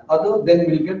ನಾವಿನ್ನ ಅದು then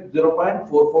we'll get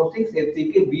 0.446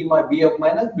 HCK BF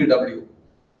minus BW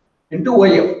into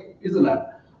YF ಇದು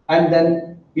and then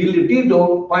ಇಲ್ಲಿ T2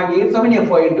 0.87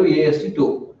 FY into AST2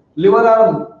 liver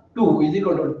arm 2 is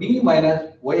equal to D minus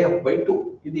YF/2.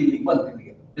 ಇದು ಇಲ್ಲಿಗೆ ಬಂತು.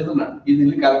 ಇಲ್ಲಿಗೆ ಇದು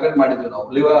ಇಲ್ಲಿ ಕ್ಯಾಲ್ಕುಲೇಟ್ ಮಾಡಿದ್ವಿ ನಾವು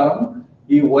ಲಿವರ್ ಆರ್ಮ್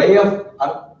ಈ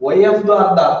YF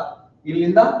ಅರ್ಧ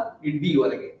ಇಲ್ಲಿಂದ ಈ D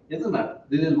ವರೆಗೆ. ಇದು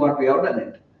this is what we have done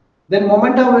it. then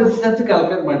moment of resistance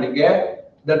calculate ಮಾಡಲಿಕ್ಕೆ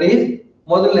that is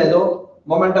ಮೊದಲನೇದು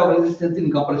moment of resistance in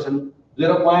compression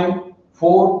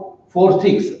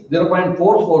 0.446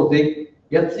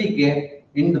 HCK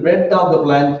in the breadth of the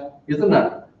flange is not.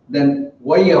 then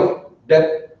YF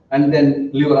depth and then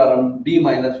liver arm D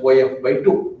minus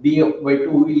YF/2.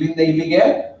 DF/2 ಇಲ್ಲಿಂದ ಇಲ್ಲಿಗೆ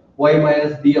Y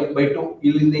minus DF/2,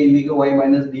 ಇಲ್ಲಿಂದ ಇಲ್ಲಿಗೆ Y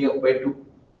minus DF/2.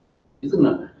 ಇದನ್ನ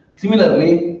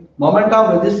similarly moment of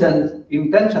resistance in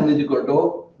tension is equal to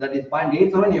that is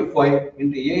 0.87 Fy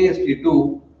into AST2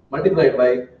 multiplied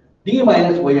by D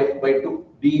minus YF/2.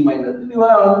 D minus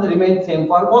liver arm remains same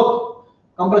for both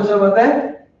compression ಮತ್ತೆ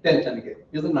tension ಗೆ.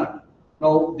 ಇದನ್ನ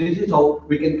now this is how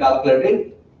we can calculate it.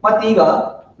 ಮತ್ತೆ ಈಗ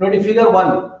ನೋಡಿ figure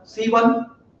 1 C1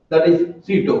 that is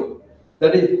C2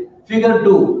 that is figure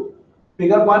 2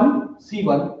 figure 1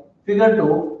 C1 figure 2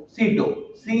 C2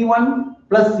 C1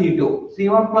 plus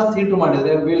C2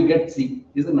 ಮಾಡಿದ್ರೆ we will get C.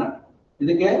 ಇದನ್ನ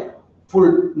ಇದಕ್ಕೆ full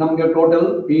ನಮಗೆ ಟೋಟಲ್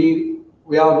ಈ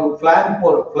ಯಾವುದು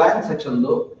ಫ್ಲಾಂಜ್ ಸೆಕ್ಷನ್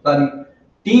ಸಾರಿ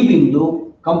T ಬಿಂದು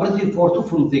ಕಂಪ್ರೆಸಿವ್ ಫೋರ್ಸ್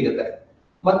ಫುಲ್ ಸಿಗುತ್ತೆ.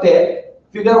 ಮತ್ತೆ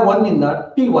ಫಿಗರ್ 1 ಇಂದ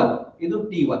T1 ಇದು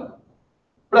T1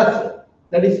 plus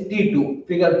that is T2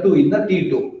 figure 2 ಇಂದ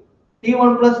T2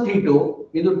 T1 plus T2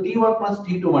 ಇದು T1 plus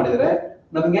T2 ಮಾಡಿದ್ರೆ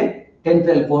ನಮಗೆ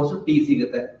ಟೆನ್ಸೈಲ್ ಫೋರ್ಸ್ T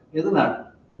ಸಿಗುತ್ತೆ. ಇದನ್ನ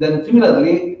then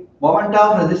similarly moment of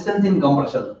resistance in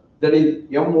compression that is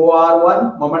MOR1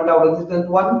 moment of resistance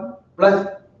 1 plus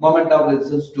moment of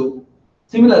resistance 2.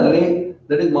 similarly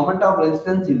that is moment of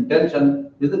resistance in tension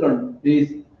is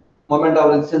moment of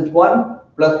resistance 1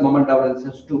 plus moment of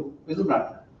resistance 2. ಇದನ್ನ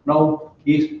ನಾವು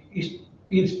ಈ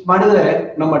ಮಾಡಿದ್ರೆ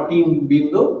ನಮ್ಮ team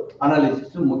ಬಿಂದು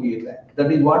analysis ಮುಗಿಯುತ್ತೆ. that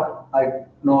is what I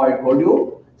told you.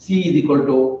 C is equal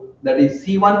to that is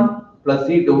C1 plus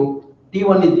C2.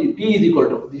 T1 is T is equal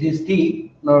to this is T.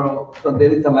 No, so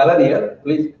there is some error here.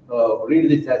 Please read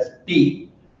this as T.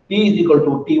 T is equal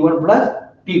to T1 plus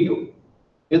T2.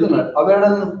 ಇದನ್ನ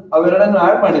ಅವೆರಡನ್ನು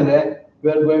add ಮಾಡಿದ್ರೆ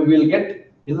we will get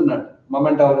ಇದನ್ನ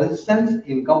moment of resistance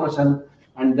in compression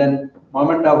and then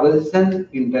moment of resistance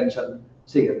in tension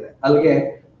ಸಿಗುತ್ತೆ. ಅಲ್ಲಿಗೆ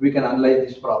we can analyze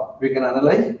this problem. We can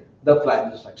analyze the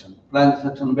flange section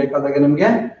ಬೇಕಾದಾಗ ನಿಮಗೆ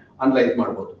analyse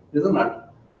ಮಾಡಬಹುದು. ಇದನ್ನ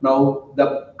now the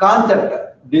concept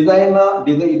design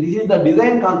this is the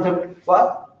design concept for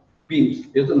beams.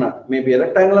 ಇದನ್ನ maybe a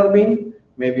rectangular beam,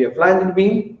 maybe a flanged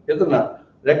beam. ಇದನ್ನ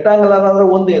rectangular ಅಂದ್ರೆ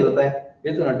ಒಂದೇ ಇರುತ್ತೆ.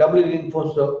 ಇದನ್ನ doubly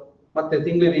reinforced ಮತ್ತೆ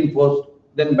singly reinforced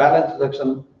then balanced section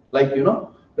like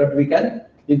that we can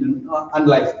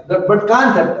analyze that. But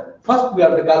concept first we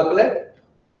have to calculate,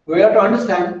 we have to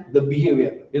understand the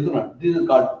behavior. Isn't it? This is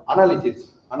called analysis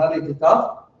of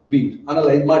beams.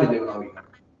 Analyze ಮಾಡಿದ್ದೇವೆ ನಾವೀಗ.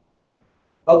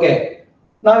 Okay,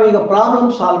 ನಾವೀಗ problem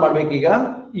solve ಮಾಡ್ಬೇಕು. ಈಗ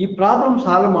ಈ problem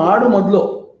solve ಮಾಡೋ ಮೊದಲು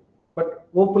but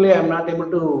hopefully I am not able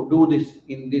to do this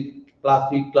in this class.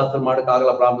 ಈ class ಅಲ್ಲಿ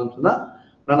ಮಾಡೋಕ್ಕಾಗಲ್ಲ ಪ್ರಾಬ್ಲಮ್ಸ್.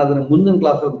 ನಾನು ಅದನ್ನ ಮುಂದಿನ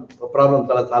ಕ್ಲಾಸ್ ಪ್ರಾಬ್ಲಮ್ಸ್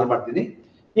ಎಲ್ಲ ಸಾಲ್ವ್ ಮಾಡ್ತೀನಿ.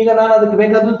 ಈಗ ನಾನು ಅದಕ್ಕೆ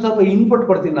ಬೇಕಾದ ಸ್ವಲ್ಪ ಇನ್ಪುಟ್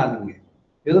ಕೊಡ್ತೀನಿ ನಾನು ನಿಮಗೆ.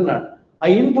 ಇದನ್ನ ಆ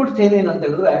ಇನ್ಪುಟ್ಸ್ ಏನೇನಂತ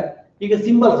ಹೇಳಿದ್ರೆ ಈಗ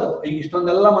ಸಿಂಬಲ್ಸ್ ಈಗ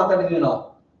ಇಷ್ಟೊಂದೆಲ್ಲ ಮಾತಾಡಿದ್ವಿ ನಾವು.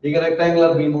 ಈಗ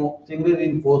ರೆಕ್ಟಾಂಗ್ಯುಲರ್ ಬೀಮು, ಸಿಂಗಲ್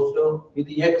ರಿಇನ್ಫೋರ್ಸ್ಡ್,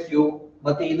 ಇದು XU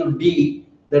ಮತ್ತೆ ಇದು D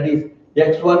that is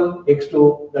X1 X2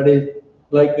 that is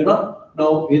like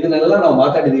ನಾವು ಇದನ್ನೆಲ್ಲ ನಾವು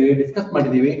ಮಾತಾಡಿದೀವಿ, ಡಿಸ್ಕಸ್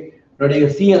ಮಾಡಿದೀವಿ. ನೋಡಿ ಈಗ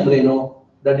C ಅಂದ್ರೆ ಏನು,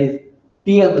 ದಟ್ ಈಸ್ T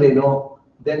ಅಂದ್ರೆ ಏನು,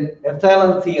 ದೆನ್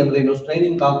ಎಪ್ಸಿಲಾನ್ C ಅಂದ್ರೆ ಏನು,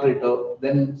 straining concrete,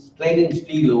 then straining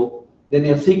steel, then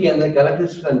FCK ಅಂದ್ರೆ ಕಲೆಕ್ಟಿವ್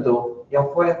ಸ್ಟ್ರೆಂತ್,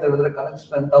 FY ಅಂತ ಹೇಳಿದ್ರೆ collective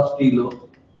strength of steel,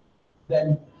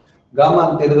 then gamma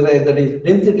ಅಂತ ಹೇಳಿದ್ರೆ that is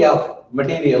density of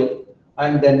material,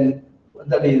 and then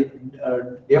that is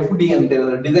FD ಅಂತ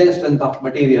ಹೇಳಿದ್ರೆ design strength of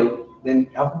material, then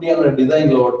FD ಅಂದ್ರೆ design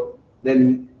load, then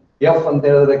F ಅಂತ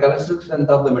ಹೇಳಿದ್ರೆ characteristic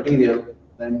strength of the material,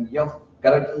 then F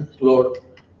characteristic load,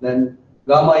 then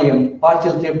gamma M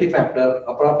partial safety factor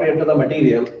appropriate to the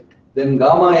material, then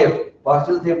gamma F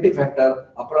partial safety factor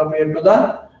appropriate to the,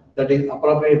 that is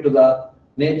appropriate to the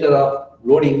nature of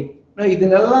loading.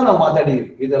 ಇದನ್ನೆಲ್ಲ ನಾವು ಮಾತಾಡಿದ್ವಿ,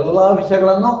 ಇದೆಲ್ಲ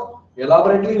ವಿಷಯಗಳನ್ನು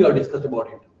elaborately we have discussed about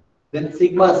it. Then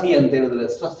sigma C ಅಂತ ಹೇಳಿದ್ರೆ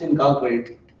stress in concrete,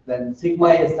 then sigma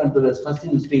S ಅಂತ ಹೇಳಿದ್ರೆ stress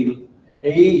in steel,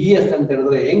 ES ಅಂತ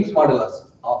ಹೇಳಿದ್ರೆ Young's modulus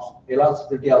of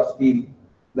elasticity of steel,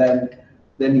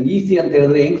 then EC ಅಂತ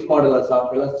ಹೇಳಿದ್ರೆ Young's modulus of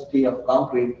elasticity of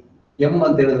concrete, M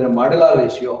ಅಂತ ಹೇಳಿದ್ರೆ modular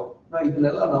ratio.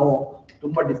 ಇದನ್ನೆಲ್ಲ ನಾವು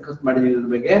ತುಂಬಾ ಡಿಸ್ಕಸ್ ಮಾಡಿದ್ವಿ. ಇದ್ರ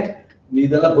ಬಗ್ಗೆ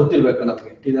ಇದೆಲ್ಲ ಗೊತ್ತಿರ್ಬೇಕು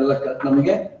ನಮಗೆ, ಇದೆಲ್ಲ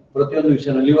ನಮಗೆ ಪ್ರತಿಯೊಂದು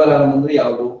ವಿಷಯ. ಲಿವರ್ ಆರ್ಮ್ ಅಂದ್ರೆ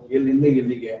ಯಾವುದು, ಎಲ್ಲಿಂದ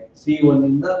ಎಲ್ಲಿಗೆ, C1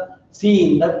 ಇಂದ C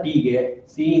ಇಂದ T ಗೆ,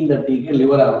 C ಇಂದ T ಗೆ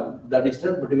liver arm, the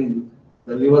distance between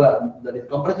the liver arm, that is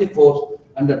compressive force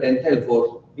and the tensile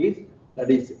force is,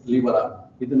 that is liver arm.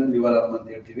 ಇದನ್ನ ಲಿವರ್ ಆರ್ಮ್ ಅಂತ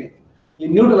ಹೇಳ್ತೀವಿ.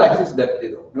 ಈ ನ್ಯೂಟ್ರಲ್ ಆಕ್ಸಿಸ್ ಡೆಪ್ತ್,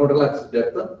 ಇದು ನ್ಯೂಟ್ರಲ್ ಆಕ್ಸಿಸ್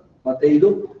ಡೆಪ್ತ್, ಮತ್ತೆ ಇದು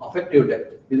affective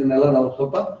depth. ಇದನ್ನೆಲ್ಲ ನಾವು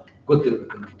ಸ್ವಲ್ಪ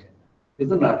ಗೊತ್ತಿರಬೇಕು ನಮಗೆ.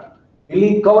 ಇದನ್ನ ಇಲ್ಲಿ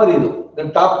ಕವರ್, ಇದು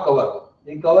ಟಾಪ್ ಕವರ್.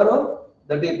 ಈ cover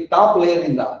that is top layer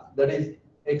ಇಂದ, ದಟ್ ಈಸ್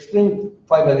ಎಕ್ಸ್ಟ್ರೀಮ್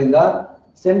ಫೈಬರ್ ಇಂದ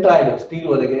ಸೆಂಟ್ರಾಯ್ಡ್ ಸ್ಟೀಲ್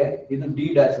ವರೆಗೆ, ಇದು ಡಿ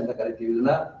ಡ್ಯಾಶ್ ಅಂತ ಕರಿತೀವಿ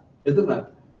ಇದನ್ನ.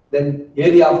 Then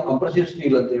area of compressive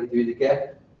steel ಅಂತ ಹೇಳ್ತೀವಿ ಇದಕ್ಕೆ,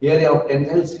 ಏರಿಯಾ ಆಫ್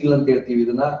ಟೆನ್ಸೈಲ್ ಸ್ಟೀಲ್ ಅಂತ ಹೇಳ್ತೀವಿ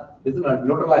ಇದನ್ನ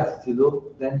ನ್ಯೂಟ್ರಲ್ ಆಕ್ಸಿಸ್ ಇದು.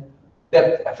 ದೆನ್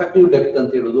ಡೆಪ್ತ್, ಎಫೆಕ್ಟಿವ್ ಡೆಪ್ತ್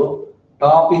ಅಂತ ಹೇಳುದು,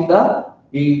 ಟಾಪ್ ಇಂದ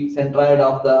ಈ centroid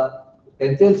of the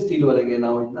tensile steel ವರೆಗೆ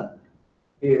ನಾವು ಇದನ್ನ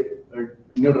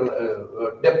ನ್ಯೂಟ್ರಲ್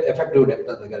ಡೆಪ್ತ್, ಎಫೆಕ್ಟಿವ್ ಡೆಪ್ತ್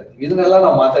ಅಂತ ಕರಿತೀವಿ. ಇದನ್ನೆಲ್ಲ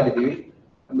ನಾವು ಮಾತಾಡಿದೀವಿ.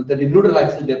 ಮತ್ತೆ ನ್ಯೂಟ್ರಲ್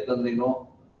ಆಕ್ಸಿಸ್ ಡೆಪ್ತ್ ಅಂದ್ರೆ ಏನು,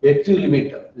 HU limit,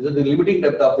 this is the limiting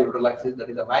depth of the neutral axis, that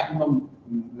is the maximum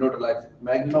neutral axis,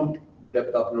 maximum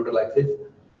depth of neutral axis,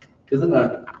 isn't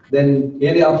it? Then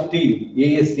area of steel,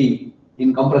 ASC in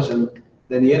compression,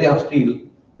 then area of steel,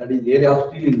 that is area of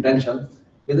steel in tension.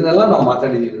 ಇದನ್ನೆಲ್ಲ ನಾವು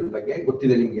ಮಾತಾಡಿದೀವಿ, ಇದ್ರ ಬಗ್ಗೆ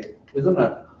ಗೊತ್ತಿದೆ ನಿಮಗೆ, isn't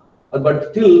it? But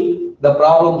still the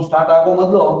problem start ಆಗೋ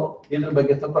ಮೊದಲು ಇದ್ರ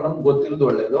ಬಗ್ಗೆ ಸ್ವಲ್ಪ ನಮ್ಗೆ ಗೊತ್ತಿರೋದು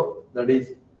ಒಳ್ಳೆಯದು. That is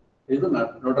isn't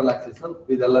it? Neutral axis,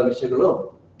 ಇದೆಲ್ಲ ವಿಷಯಗಳು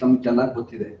ನಮ್ಗೆ ಚೆನ್ನಾಗಿ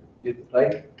ಗೊತ್ತಿದೆ,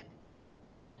 ರೈಟ್?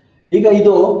 ಈಗ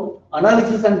ಇದು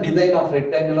analysis and design of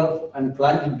rectangular and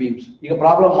ಫ್ಲಾಂಜಿಂಗ್ beans. ಈಗ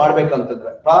ಪ್ರಾಬ್ಲಮ್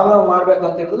ಮಾಡ್ಬೇಕಂತಂದ್ರೆ, ಪ್ರಾಬ್ಲಮ್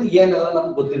ಮಾಡ್ಬೇಕಂತ ಹೇಳಿದ್ರೆ ಏನೆಲ್ಲ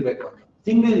ನಮ್ಗೆ ಗೊತ್ತಿರ್ಬೇಕು ಅಂತ.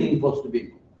 Single ರಿಇನ್ಫೋರ್ಸ್ಡ್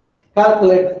beam,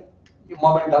 calculate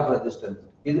moment of resistance,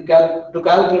 ಇದು to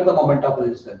calculate the moment of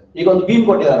resistance. ಈಗ ಒಂದು ಬೀಮ್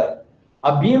ಕೊಟ್ಟಿದ್ದಾರೆ,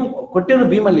 ಆ ಬೀಮ್ ಕೊಟ್ಟಿರೋ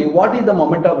ಬೀಮ್ ಅಲ್ಲಿ what is the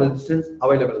moment of resistance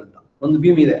available ಅಂತ ಒಂದು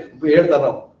ಬೀಮ್ ಇದೆ. ಹೇಳ್ತಾರೆ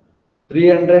ನಾವು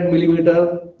 300 millimeter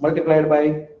multiplied by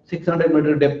 600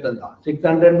 meter depth ಅಂತ.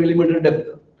 600 millimeter depth,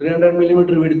 300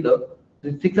 millimeter width,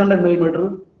 600 millimeter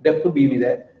depth beam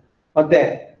ಇದೆ. ಮತ್ತೆ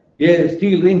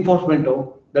steel reinforcement,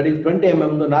 that is 20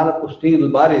 mm 4 steel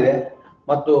bar ಇದೆ.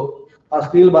 ಮತ್ತು ಆ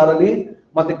ಸ್ಟೀಲ್ ಬಾರ್ ಅಲ್ಲಿ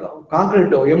ಮತ್ತೆ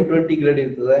ಕಾಂಕ್ರೀಟ್ M20 ಗ್ರೇಡ್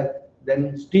ಇರ್ತದೆ. ದೆನ್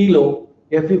ಸ್ಟೀಲು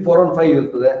Fe415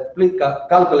 ಇರ್ತದೆ. Please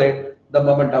calculate the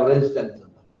moment of resistance ಅಂತ.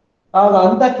 ಆಗ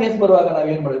ಅಂತ ಕೇಸ್ ಬರುವಾಗ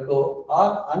ನಾವೇನ್ ಮಾಡಬೇಕು,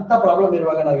 ಅಂತ ಪ್ರಾಬ್ಲಮ್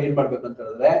ಇರುವಾಗ ನಾವೇನ್ ಮಾಡ್ಬೇಕು ಅಂತ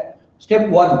ಹೇಳಿದ್ರೆ, step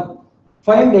 1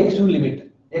 find XU limit.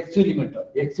 XU limit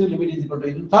is equal to,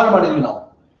 ಇದನ್ನ ಸಾಲ್ವ್ ಮಾಡಿದ್ವಿ ನಾವು,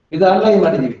 ಇದು ಅನಲೈಸ್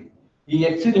ಮಾಡಿದೀವಿ. ಈ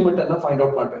XU ಲಿಮಿಟ್ ಅನ್ನ ಫೈಂಡ್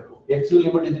ಔಟ್ ಮಾಡಬೇಕು. XU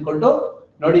limit is equal to,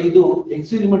 ನೋಡಿ ಇದು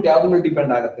XU ಲಿಮಿಟ್ ಯಾವ್ದ್ರ ಮೇಲೆ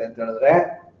ಡಿಪೆಂಡ್ ಆಗುತ್ತೆ ಅಂತ ಹೇಳಿದ್ರೆ,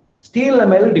 ಸ್ಟೀಲ್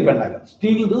ಮೇಲೆ ಡಿಪೆಂಡ್ ಆಗುತ್ತೆ.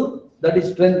 ಸ್ಟೀಲ್ದು ದಟ್ ಇಸ್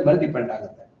ಸ್ಟ್ರೆಂತ್ ಮೇಲೆ ಡಿಪೆಂಡ್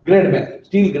ಆಗುತ್ತೆ, ಗ್ರೇಡ್ ಮೇಲೆ,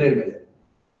 ಸ್ಟೀಲ್ ಗ್ರೇಡ್ ಮೇಲೆ.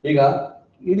 ಈಗ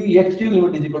ಇದು XU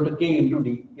limit is equal to K into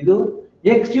D. ಇದು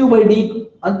XU ಬೈ ಡಿ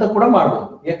ಅಂತ ಕೂಡ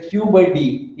ಮಾಡಬಹುದು. XU by D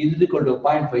is equal to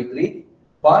 0.53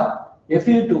 for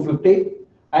Fe 250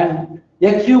 and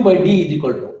XU by D is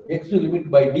equal to, XU limit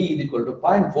by D is equal to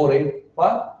 0.48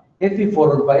 for Fe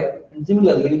 415 and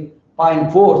similarly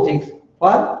 0.46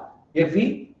 for Fe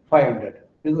 500.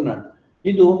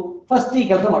 ಇದು first ಈ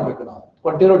ಕೆಲಸ ಮಾಡಬೇಕು. ನಾವು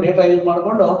ಕೊಟ್ಟಿರೋ data use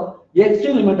ಮಾಡಿಕೊಂಡು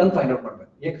XU limit ಅನ್ನು find out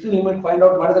ಮಾಡಬೇಕು. XU limit find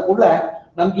out ಮಾಡಿದ ಕೂಡಲೇ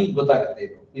ನಮ್ಗೆ ಈಗ ಗೊತ್ತಾಗುತ್ತೆ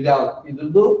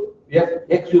ಇದ್ರದ್ದು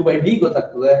XU by D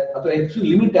ಗೊತ್ತಾಗ್ತದೆ, ಅಥವಾ XU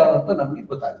ಲಿಮಿಟ್ ಯಾವ್ದು ಅಂತ ನಮ್ಗೆ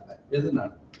ಗೊತ್ತಾಗುತ್ತೆ. ಇದನ್ನ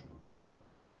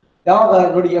ಯಾವಾಗ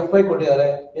ನೋಡಿ FI ಕೊಟ್ಟಿದ್ದಾರೆ,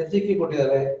 SCK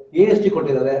ಕೊಟ್ಟಿದ್ದಾರೆ, AST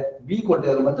ಕೊಟ್ಟಿದ್ದಾರೆ, B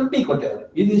ಕೊಟ್ಟಿದ್ದಾರೆ ಮತ್ತು D ಕೊಟ್ಟಿದ್ದಾರೆ.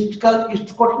 ಇದು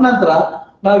ಇಷ್ಟು ಕೊಟ್ಟ ನಂತರ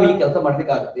ನಾವು ಈ ಕೆಲಸ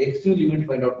ಮಾಡ್ಲಿಕ್ಕೆ ಆಗುತ್ತೆ, XU ಲಿಮಿಟ್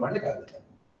ಫೈಂಡ್ ಔಟ್ ಮಾಡ್ಲಿಕ್ಕೆ ಆಗುತ್ತೆ.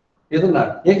 ಇದನ್ನ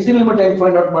XU ಲಿಮಿಟ್ ಹೇಗೆ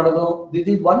ಫೈಂಡ್ ಔಟ್ ಮಾಡೋದು, this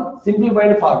is one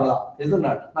simplified formula.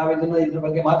 ಇದನ್ನ ನಾವು ಇದ್ರ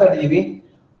ಬಗ್ಗೆ ಮಾತಾಡಿದೀವಿ,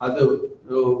 ಅದು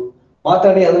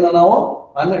ಮಾತಾಡಿ ಅದನ್ನ ನಾವು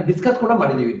ಡಿಸ್ಕಸ್ ಕೂಡ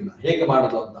ಮಾಡಿದೀವಿ, ಇದನ್ನ ಹೇಗೆ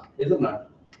ಮಾಡೋದು ಅಂತ. ಇದನ್ನ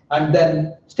ಅಂಡ್ ದೆನ್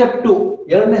ಸ್ಟೆಪ್ 2,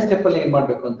 ಎರಡನೇ ಸ್ಟೆಪ್ ಅಲ್ಲಿ ಏನ್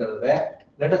ಮಾಡ್ಬೇಕು ಅಂತ ಹೇಳಿದ್ರೆ,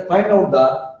 let us find out the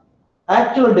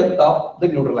actual depth of the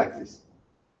neutral axis.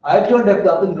 Actual depth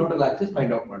of the neutral axis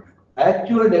find out ಮಾಡಬೇಕು.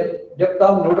 Actual depth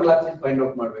of neutral axis find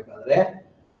out ಮಾಡಬೇಕಾದ್ರೆ,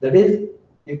 that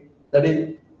is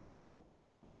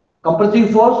compressive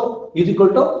force is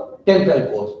equal to tensile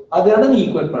force. ಅದೆರಡನ್ನು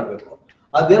equate ಮಾಡಬೇಕು.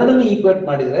 ಅದೆರಡನ್ನು equate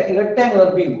ಮಾಡಿದ್ರೆ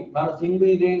rectangular beam, ನಾನು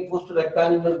single ರೆಇನ್ಫೋರ್ಸ್ಡ್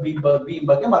rectangular beam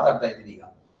ಬಗ್ಗೆ ಮಾತಾಡ್ತಾ ಇದ್ದೀನಿ.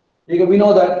 ಈಗ we know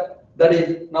that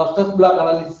is ನಾವು ಸ್ಟ್ರೆಸ್ ಬ್ಲಾಕ್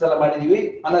ಅನಾಲಿಸಿಸ್ ಎಲ್ಲ ಮಾಡಿದೀವಿ.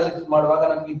 ಅನಾಲಿಸಿಸ್ ಮಾಡುವಾಗ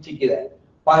ನಮ್ಗೆ ಇದು ಸಿಕ್ಕಿದೆ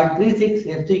 0.36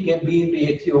 FCK B into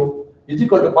XU is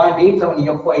equal to 0.87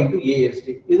 FY into AST.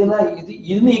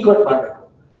 ಇದನ್ನ ಈಕ್ವೇಟ್ ಮಾಡಬೇಕು.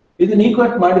 ಇದನ್ನ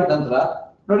ಈಕ್ವೇಟ್ ಮಾಡಿದ ನಂತರ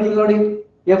ನೋಡಿ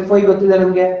FY ಗೊತ್ತಿದೆ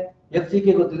ನಮ್ಗೆ, FCK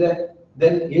ಗೊತ್ತಿದೆ,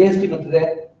 ದೆನ್ AST ಗೊತ್ತಿದೆ,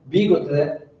 B ಗೊತ್ತಿದೆ,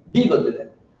 D ಗೊತ್ತಿದೆ.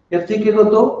 FCK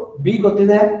ಗೊತ್ತು, B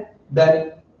ಗೊತ್ತಿದೆ, ದೆನ್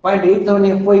 0.87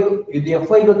 FY ಇದು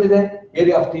FY ಗೊತ್ತಿದೆ,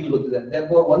 ಏರಿಯಾ ಆಫ್ ಸ್ಟೀಲ್ ಗೊತ್ತಿದೆ.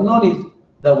 Therefore one known is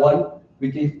the one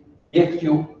which is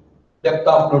XU, depth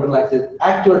of neutral axis,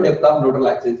 actual depth of neutral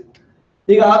axis.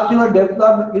 ಈಗ ಆಕ್ಚುಯಲ್ ಡೆಪ್ತ್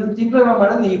ಆಫ್ ಇದು simplify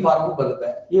ಮಾಡಿದ್ರೆ ಈ ಫಾರ್ಮ್ ಬರುತ್ತೆ.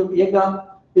 ಈಗ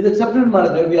ಇದಕ್ಕೆ ಸಬ್ಸ್ಟಿಟ್ಯೂಟ್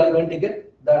ಮಾಡಿದ್ರೆ we are going to get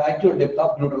the actual depth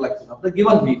of neutral Axis of the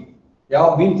given beam. ಯಾವ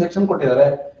beam section ಕೊಟ್ಟಿದ್ದಾರೆ,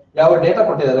 ಯಾವ ಡೇಟಾ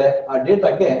ಕೊಟ್ಟಿದ್ದಾರೆ, ಆ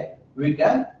ಡೇಟಾಕ್ಕೆ we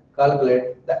can calculate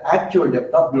the actual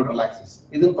depth of neutral Axis.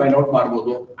 ಇದನ್ನ ಫೈಂಡ್ ಔಟ್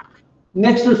ಮಾಡಬಹುದು.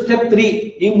 ನೆಕ್ಸ್ಟ್ ಸ್ಟೆಪ್ 3,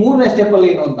 ಈ ಮೂರನೇ step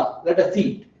ಅಲ್ಲಿ ಏನು ಅಂತ ಲೆಟ್ ಅಸ್ ಸಿ.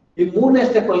 ಈ ಮೂರನೇ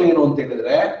ಸ್ಟೆಪ್ ಅಲ್ಲಿ ಏನು ಅಂತ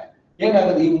ಹೇಳಿದ್ರೆ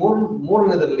ಏನಾಗುತ್ತೆ, ಈ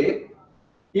ಮೂರನೇದರಲ್ಲಿ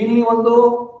ಇಲ್ಲಿ ಒಂದು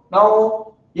ನಾವು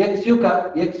XU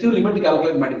ಲಿಮಿಟ್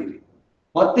ಕ್ಯಾಲ್ಕುಲೇಟ್ ಮಾಡಿದೀವಿ,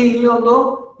 ಮತ್ತೆ ಇಲ್ಲಿ ಒಂದು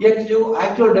XU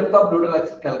actual depth of neutral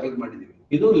Axis calculate ಮಾಡಿದೀವಿ.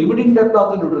 ಇದು limiting depth of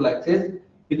the neutral Axis,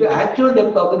 ಇದು actual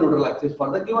depth of the neutral Axis for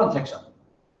the given section.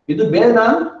 ಇದು ಬೇಸ್ಡ್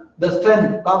ಆನ್ ದ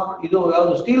ಸ್ಟ್ರೆಂತ್, ಇದು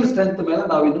ಯಾವುದು ಸ್ಟೀಲ್ ಸ್ಟ್ರೆಂತ್ ಮೇಲೆ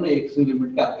ನಾವು ಇದನ್ನ XU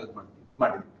ಲಿಮಿಟ್ ಕ್ಯಾಲ್ಕುಲೇಟ್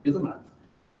ಮಾಡಿದ್ವಿ. ಇದನ್ನ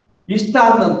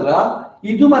ಇಷ್ಟಾದ ನಂತರ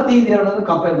ಇದು ಮತ್ತೆ ಇದೆರಡನ್ನು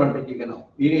ಕಂಪೇರ್ ಮಾಡ್ಬೇಕು.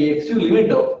 ಈಗ XU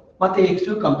ಲಿಮಿಟ್ ಮತ್ತೆ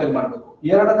XU ಕಂಪೇರ್ ಮಾಡಬೇಕು,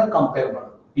 ಎರಡನ್ನ ಕಂಪೇರ್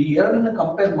ಮಾಡಬೇಕು. ಈ ಎರಡನ್ನ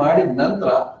ಕಂಪೇರ್ ಮಾಡಿದ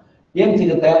ನಂತರ ಏನ್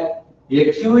ಸಿಗುತ್ತೆ,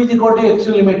 XU is equal to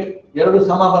XU limit, ಎರಡು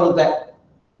ಸಮ ಬರುತ್ತೆ.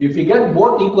 If you get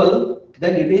both equal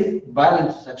then it is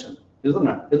balance section.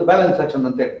 ಇದು ಬ್ಯಾಲೆನ್ಸ್ ಸೆಕ್ಷನ್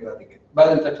ಅಂತ ಹೇಳ್ತೀವಿ, ಅದಕ್ಕೆ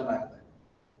ಬ್ಯಾಲೆನ್ಸ್ ಸೆಕ್ಷನ್ ಆಗುತ್ತೆ.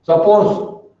 ಸಪೋಸ್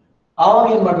ಆವಾಗ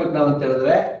ಏನ್ ಮಾಡ್ಬೇಕು ನಾವು ಅಂತ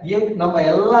ಹೇಳಿದ್ರೆ, ನಮ್ಮ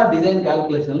ಎಲ್ಲಾ ಡಿಸೈನ್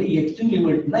ಕ್ಯಾಲ್ಕುಲೇಷನ್ ಅಲ್ಲಿ XU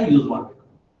ಲಿಮಿಟ್ ನ ಯೂಸ್ ಮಾಡ್ಬೇಕು.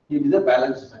 ಇದು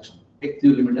ಬ್ಯಾಲೆನ್ಸ್ ಸೆಕ್ಷನ್,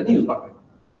 XU ಲಿಮಿಟ್ ಅನ್ನು ಯೂಸ್ ಮಾಡ್ಬೇಕು.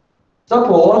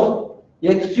 ಸಪೋಸ್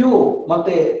XU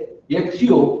ಮತ್ತೆ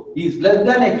XU is less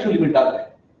than XU limit ಆದ್ರೆ,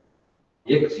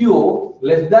 XU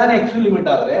less than XU limit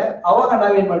ಆದ್ರೆ ಅವಾಗ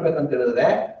ನಾವೇನ್ ಮಾಡ್ಬೇಕಂತ ಹೇಳಿದ್ರೆ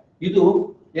ಇದು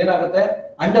ಏನಾಗುತ್ತೆ,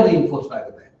 ಅಂಡರ್ ರಿಇನ್ಫೋರ್ಸ್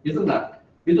ಆಗುತ್ತೆ.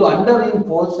 ಇದು ಅಂಡರ್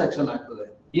ರಿಇನ್ಫೋರ್ಸ್ ಸೆಕ್ಷನ್ ಆಗ್ತದೆ.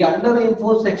 ಈ ಅಂಡರ್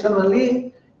ರಿಇನ್ಫೋರ್ಸ್ ಸೆಕ್ಷನ್ ಅಲ್ಲಿ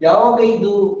ಯಾವಾಗ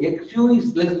ಇದು XU is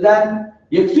less than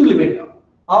XU limit,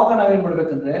 ಅವಾಗ ನಾವೇನ್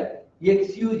ಮಾಡ್ಬೇಕಂದ್ರೆ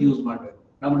XU ಯೂಸ್ ಮಾಡ್ಬೇಕು.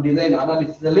 ನಮ್ಮ ಡಿಸೈನ್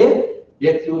ಅನಾಲಿಸಿಸ್ ಅಲ್ಲಿ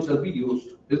XU shall be used.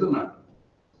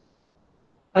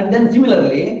 And then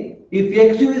similarly, if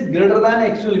XU is greater than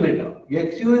XU limit,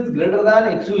 XU is greater than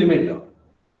XU limit,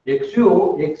 XU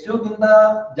ಗಿಂತ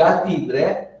ಜಾಸ್ತಿ ಇದ್ರೆ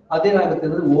ಅದೇನಾಗುತ್ತೆ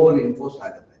ಅಂದ್ರೆ ಓವರ್ ಇನ್ಫೋರ್ಸ್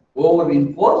ಆಗುತ್ತೆ, ಓವರ್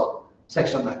ಇನ್ಫೋರ್ಸ್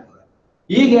ಸೆಕ್ಷನ್ ಆಗ್ತದೆ.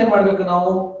 ಈಗ ಏನ್ ಮಾಡ್ಬೇಕು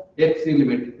ನಾವು, XU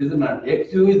limit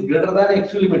XU is greater than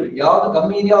XU limit, ಯಾವ್ದು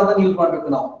ಕಮ್ಮಿ ಇದೆಯೋ ಅದನ್ನ ಯೂಸ್ ಮಾಡ್ಬೇಕು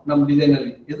ನಾವು ನಮ್ಮ ಡಿಸೈನ್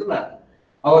ಅಲ್ಲಿ.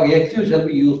 ಅವಾಗ XU shall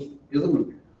be used.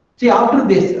 See after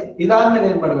this, ಇದಾದ್ಮೇಲೆ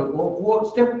ಏನ್ ಮಾಡ್ಬೇಕು,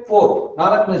 ಸ್ಟೆಪ್ 4,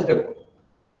 ನಾಲ್ಕನೇ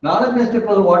ಸ್ಟೆಪ್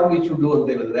ಅಲ್ಲಿ ವಾಟ್ ವಿ ಶುಡ್ ಡು ಅಂತ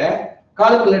ಹೇಳಿದ್ರೆ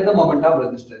calculate the moment of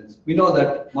resistance. We know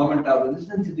that moment of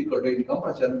resistance is equal to in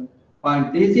compression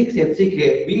 0.36 FCK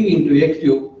B into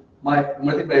XU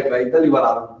multiplied by the lever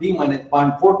arm D minus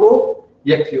 0.42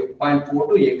 XU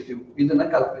 0.42 XU. ಇದನ್ನ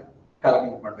calculate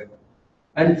ಮಾಡಬೇಕು.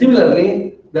 And similarly,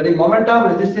 that is moment of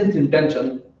resistance in tension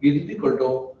is equal to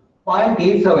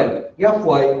 0.87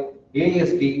 FY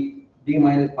AST D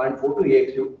minus 0.42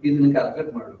 XU. ಇದನ್ನ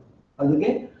calculate ಮಾಡಬೇಕು. ಅದಕ್ಕೆ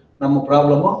ನಮ್ಮ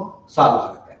problem solve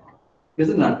ಆಗುತ್ತೆ.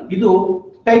 ಇದು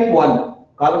type 1,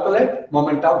 calculate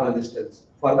moment of resistance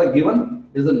for the given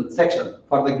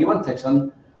section,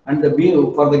 and the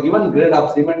for the given grade of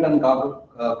cement and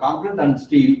concrete and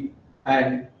steel and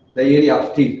the area of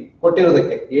steel.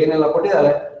 ಕೊಟ್ಟಿರೋದಕ್ಕೆ ಏನೆಲ್ಲ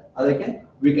ಕೊಟ್ಟಿದ್ದಾರೆ ಅದಕ್ಕೆ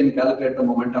we can calculate the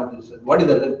moment of resistance. What is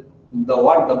the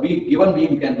given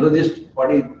beam can resist, what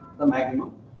is the maximum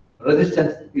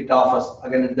resistance it offers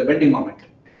against the bending moment.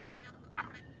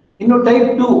 ಇನ್ನು type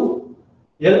 2,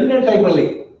 ಎರಡನೇ type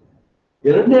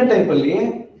ಅಲ್ಲಿ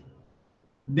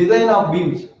design of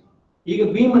beans. ಈಗ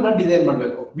beam ಅನ್ನ design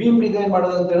ಮಾಡಬೇಕು. Beam design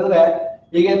ಮಾಡೋದು ಅಂತ ಹೇಳಿದ್ರೆ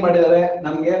ಈಗ ಏನ್ ಮಾಡಿದ್ದಾರೆ,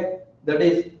 ನಮ್ಗೆ ದಟ್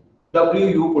ಈಸ್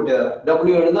WU ಕೊಟ್ಟಿದ್ದಾರೆ.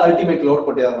 W ಹೇಳಿದ್ರೆ ಅಲ್ಟಿಮೇಟ್ ಲೋಡ್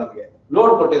ಕೊಟ್ಟಿದ್ದಾರೆ, ನಮಗೆ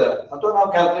ಲೋಡ್ ಕೊಟ್ಟಿದ್ದಾರೆ ಅಥವಾ ನಾವು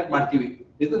ಕ್ಯಾಲ್ಕುಲೇಟ್ ಮಾಡ್ತೀವಿ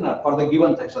ಇದನ್ನ ಫಾರ್ ದ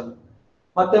ಗಿವನ್ ಸೆಕ್ಷನ್.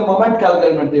 ಮತ್ತೆ ಮೊಮೆಂಟ್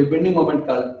ಕ್ಯಾಲ್ಕುಲೇಟ್ ಮಾಡ್ತೀವಿ, ಬೆಂಡಿಂಗ್ ಮೊಮೆಂಟ್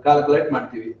ಕ್ಯಾಲ್ಕುಲೇಟ್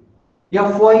ಮಾಡ್ತೀವಿ.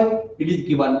 FY it is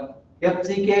given,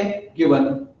 FCK given,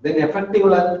 then effective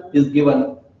length is given,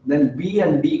 then B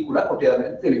and D ಕೂಡ ಕೊಟ್ಟಿದ್ದಾರೆ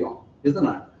ಅಂತ ತಿಳಿಯುವ.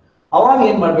 ಇದನ್ನ ಅವಾಗ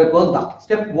ಏನ್ ಮಾಡ್ಬೇಕು ಅಂತ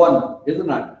ಸ್ಟೆಪ್ 1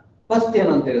 ಇದನ್ನ ಫಸ್ಟ್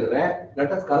ಏನಂತ ಹೇಳಿದ್ರೆ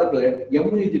let us calculate M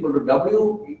is equal to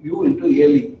WU into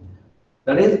LE,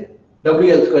 that is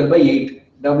WL square by 8,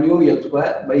 WL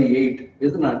square by 8.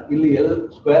 ಇದನ್ನ ಇಲ್ಲಿ L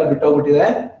square ಬಿಟ್ಟೋಗ್ಬಿಟ್ಟಿದೆ,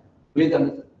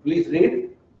 please read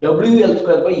WL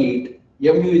square by 8,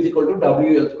 MU is equal to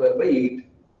WL square by 8.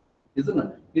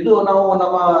 ಇದು ನಾವು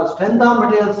ನಮ್ಮ strength of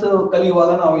materials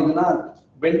ಕಲಿಯುವಾಗ ನಾವು ಇದನ್ನ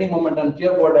bending moment ಅನ್ನು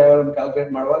shear force diagram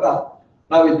calculate ಮಾಡುವಾಗ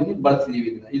ನಾವು ಇದನ್ನ ಬಳಸಿದೀವಿ,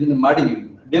 ಇದನ್ನ ಮಾಡಿದೀವಿ,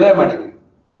 ಡಿರೈವ್ ಮಾಡಿದೀವಿ.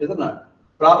 ಇದನ್ನ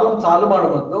ಪ್ರಾಬ್ಲಮ್ ಸಾಲ್ವ್ ಮಾಡೋ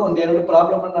ಮೊದಲು ಒಂದೆರಡು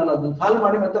ಪ್ರಾಬ್ಲಮ್ ನಾನು ಅದನ್ನ ಸಾಲ್ವ್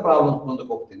ಮಾಡಿ ಮತ್ತೆ ಪ್ರಾಬ್ಲಮ್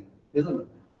ಮುಂದಕ್ಕೆ ಹೋಗ್ತೀನಿ. ಇದನ್ನ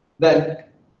ದೆನ್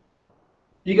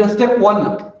ಈಗ ಸ್ಟೆಪ್ 1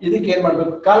 ಇದಕ್ಕೆ ಏನ್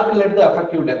ಮಾಡಬೇಕು? Calculate the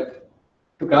effective depth.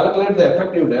 To calculate the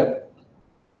effective depth,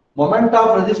 moment of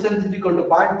resistance is equal to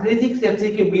 0.36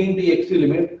 FCK B into XU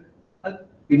limit.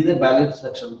 It is a balance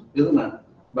section. ಇದನ್ನ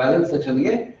ಬ್ಯಾಲೆನ್ಸ್ ಸೆಕ್ಷನ್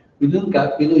ಗೆ ಇದು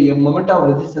ಮೊಮೆಂಟ್ ಆಫ್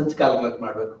ರೆಸಿಸ್ಟೆನ್ಸ್ ಕ್ಯಾಲ್ಕುಲೇಟ್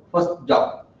ಮಾಡಬೇಕು first job.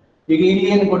 ಈಗ ಇಲ್ಲಿ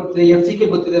ಏನು ಕೊಡ್ತೀವಿ? FCK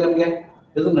ಗೊತ್ತಿದೆ ನಮಗೆ,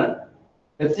 ಇದನ್ನ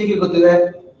FCK ಗೊತ್ತಿದೆ,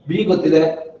 B ಗೊತ್ತಿದೆ,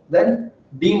 then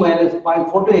D minus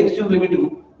 0.42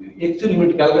 XU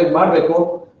limit calculate ಮಾಡಬೇಕು.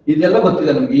 ಇದೆಲ್ಲ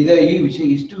ಗೊತ್ತಿದೆ ನಮಗೆ, ಇದೆ ಈ ವಿಷಯ,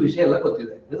 ಇಷ್ಟು ವಿಷಯ ಎಲ್ಲ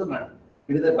ಗೊತ್ತಿದೆ. ಇದನ್ನ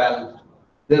it is A balance.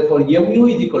 therefore mu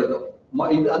is equal to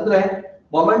ಅಂದ್ರೆ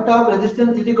moment of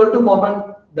resistance is equal to moment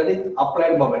that is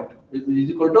applied moment is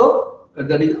equal to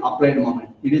that is applied moment.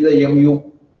 It is a mu,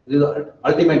 it is the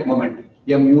ultimate moment.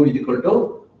 Mu is equal to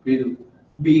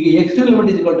XU limit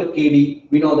is equal to KD.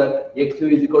 We know that XU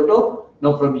is equal to,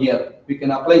 now from here we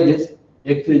can apply this.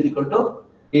 XU is equal to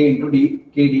K into D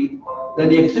KD. Then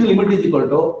XU limit is equal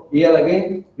to, here again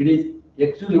it is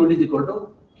XU limit is equal to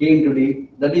K into D.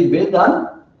 That is based on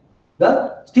the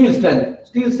steel strength.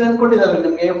 Steel strength ಕೊಟ್ಟಿದ್ದಾರೆ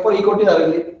ನಿಮಗೆ, FI ಕೊಟ್ಟಿದ್ದಾರೆ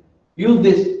ಇಲ್ಲಿ. Use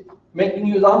this, making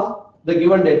use of the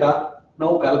given data. Now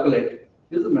calculate.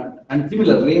 And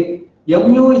similarly,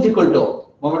 mu is equal to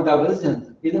moment of resistance.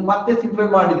 ಇದನ್ನ ಮತ್ತೆ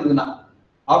simplify ಮಾಡಿದ್ವಿ.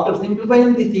 After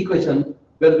simplifying this equation,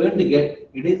 we are going to get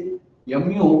it is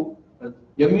mu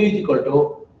is equal to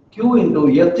Q into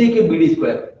FCK BD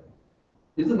square.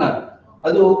 ಇದನ್ನ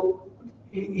ಅದು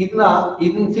ಇದನ್ನ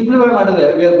simplify ಮಾಡಿದ್ರೆ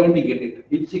we are going to get it.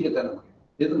 ಇದು ಸಿಗುತ್ತೆ ನಮಗೆ.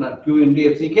 ಇದನ್ನ Q into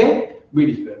FCK BD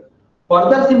square.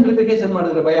 Further simplification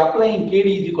ಮಾಡಿದ್ರೆ by applying KD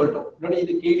is equal to, ನೋಡಿ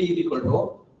ಇದು KD is equal to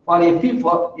for FE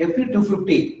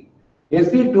 250 ಗೆ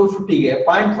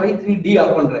 0.53 D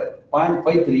ಹಾಕೊಂಡ್ರೆ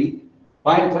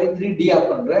 0.53 D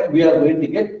ಹಾಕೊಂಡ್ರೆ we are going to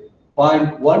get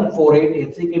 0.148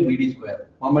 FCK BD square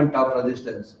moment of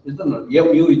resistance. ಇದನ್ನ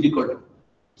mu is equal to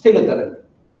ಸಿಗುತ್ತೆ.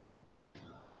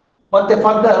 ಮತ್ತೆ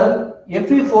further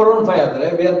FE 415 ಆದ್ರೆ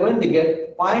we are going to get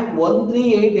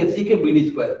 0.138 FCK BD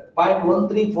square.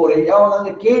 0.1348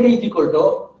 ಯಾವಾಗಂದ್ರೆ KD is equal to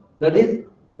that is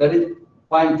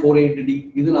 0.48 D.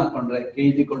 ಇದನ್ನ ಹಾಕೊಂಡ್ರೆ K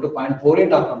is equal to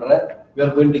 0.48 ಹಾಕೊಂಡ್ರೆ we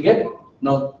are going to get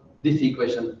now this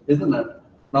equation. Isn't it?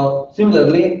 Now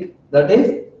similarly, that is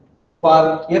for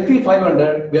FE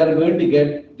 500 we are going to get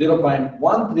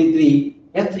 0.133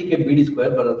 FCK BD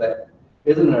square ಬರುತ್ತೆ.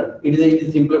 Isn't it? It is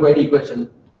a simplified equation.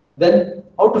 Then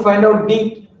how to find out D?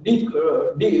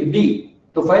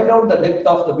 To find out the depth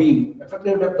of the beam,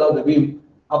 effective depth of the beam,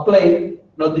 apply.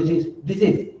 Now this is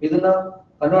ಇದನ್ನ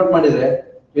convert ಮಾಡಿದ್ರೆ,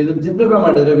 ಇದನ್ನ simplify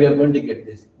ಮಾಡಿದ್ರೆ we are going to get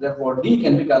this. Therefore D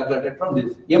can be calculated from this.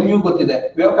 mu ಗೊತ್ತಿದೆ,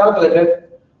 we have calculated,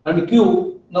 and Q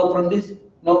now from this,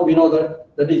 now we know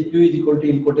that is Q is equal to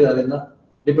ಇಲ್ಲಿ ಕೊಟ್ಟಿದ್ದಾರೆ,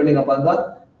 depending upon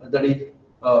that is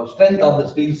strength of the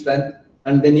steel strength,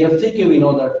 and then FCK we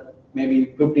know that maybe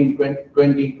 15,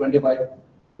 20, 25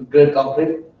 grade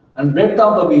concrete, and breadth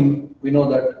of the beam we know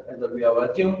that either we have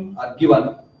assumed or given.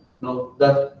 Now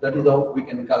that is how we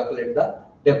can calculate the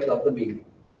depth of the beam.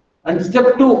 And step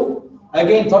 2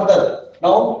 again further,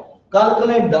 now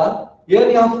calculate the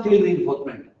area of steel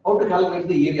reinforcement. How to calculate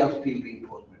the area of steel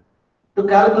reinforcement? To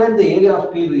calculate the area of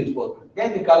steel reinforcement, can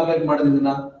we calculate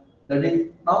madidina?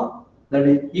 That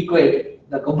is equate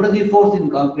the compressive force in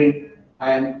concrete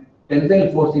and tensile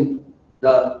force in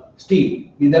the steel.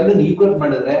 Idella equate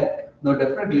madidre, now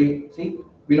definitely see,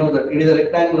 we know that it is a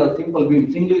rectangular simple beam,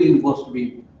 singly reinforced beam.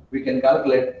 We can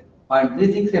calculate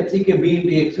 0.36 FCK B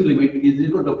into XU limit is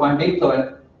equal to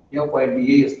 0.87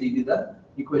 F.B.A.S.T. This is the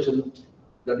equation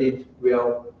that is we have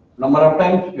number of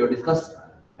times we have discussed,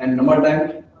 and number of times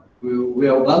we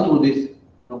have gone through this.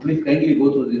 Now please kindly go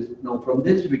through this. Now from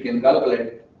this we can calculate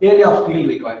area of steel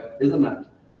required. Isn't it?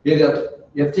 Area of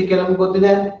FCK ನಮಗೆ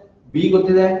ಗೊತ್ತಿದೆ, B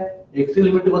ಗೊತ್ತಿದೆ, XU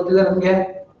limit ಗೊತ್ತಿದೆ ನಮಗೆ,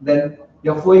 then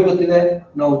FY ಗೊತ್ತಿದೆ.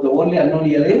 Now the only unknown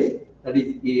here is that is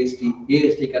AST.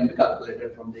 AST can be calculated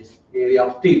from this area of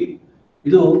steel.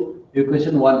 This is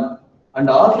equation 1. And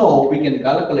also we can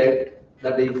calculate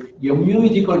that is mu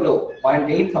is equal to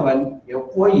 0.87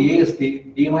 FY AST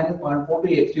D minus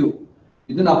 0.42 XU.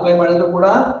 ಇದನ್ನ apply ಮಾಡಿದ್ರೆ ಕೂಡ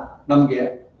ನಮಗೆ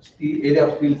area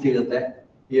of steel ಸಿಗುತ್ತೆ.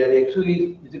 Here XU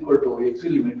is equal to XU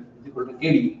limit is equal to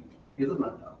KD. ಇದನ್ನ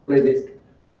apply this.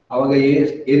 Our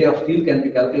area of steel can be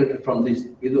calculated from this.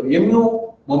 This is mu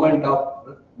moment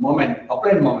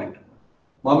applied moment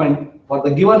for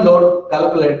the given load.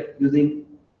 Calculate using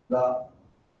the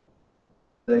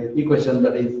equation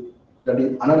that is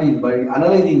analyzed by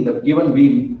analyzing the given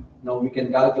beam. Now we can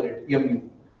calculate mu.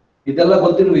 ಇದೆಲ್ಲ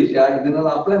ಗೊತ್ತಿರುವ ವಿಷಯ, ಇದನ್ನೆಲ್ಲ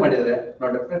apply ಮಾಡಿದ್ರೆ now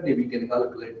definitely we can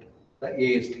calculate the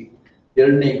AST.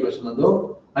 ಎರಡನೇ equation ಅದು.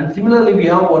 And similarly we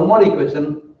have one more equation,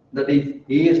 that is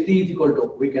AST is equal to,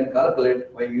 we can calculate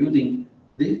by using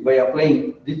this, by applying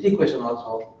this equation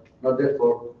also. Now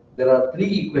therefore there are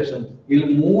three equations. ಇಲ್ಲಿ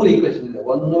ಮೂರು equation ಇದೆ,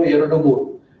 1 2 3.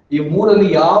 ಈ ಮೂರಲ್ಲಿ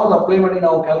ಯಾವುದು apply ಮಾಡಿ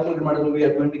ನಾವು calculate ಮಾಡಿದ್ರು we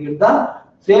are going to get the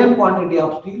same quantity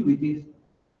of steel which is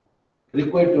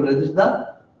required to resist the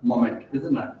moment, is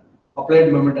it not? Applied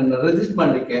moment and resist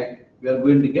ಮಾಡಲಿಕ್ಕೆ we are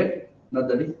going to get, now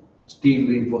that is steel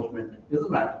reinforcement, is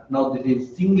it not? Now this is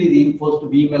singly reinforced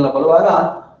beam ಎಲ್ಲ ಬರುವಾಗ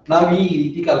ನಾವು ಈ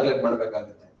ರೀತಿ calculate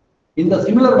ಮಾಡಬೇಕಾಗುತ್ತೆ. In the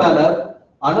similar manner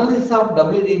analysis of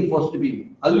doubly reinforced beam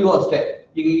ಅಲ್ಲಿಯೂ ಅಷ್ಟೇ.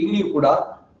 ಈಗ ಇಲ್ಲಿಯೂ ಕೂಡ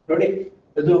ನೋಡಿ,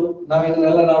 ಇದು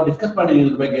ನಾವೇನೆಲ್ಲ ನಾವು ಡಿಸ್ಕಸ್ ಮಾಡಿದ್ವಿ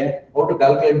ಇದ್ರ ಬಗ್ಗೆ, ಹೌ ಟು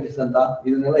ಕ್ಯಾಲ್ಕುಲೇಟ್ ದಿಸ್ ಅಂತ,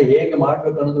 ಇದನ್ನೆಲ್ಲ ಹೇಗೆ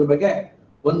ಮಾಡ್ಬೇಕು ಅನ್ನೋದ್ರ ಬಗ್ಗೆ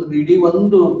ಇಡೀ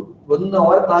ಒಂದು 1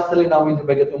 hour ಕ್ಲಾಸ್ ಅಲ್ಲಿ ನಾವು ಇದ್ರ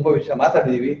ಬಗ್ಗೆ ತುಂಬಾ ವಿಷಯ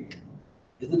ಮಾತಾಡಿದೀವಿ.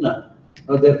 ಇದನ್ನ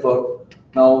therefore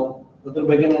ನಾವು ಅದ್ರ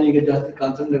ಬಗ್ಗೆ ನಾನು ಈಗ ಜಾಸ್ತಿ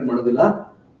ಕಾನ್ಸಂಟ್ರೇಟ್ ಮಾಡೋದಿಲ್ಲ.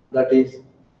 That is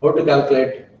how to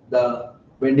calculate the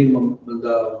bending,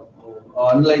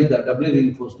 analyse the ಡಬ್ಲಿ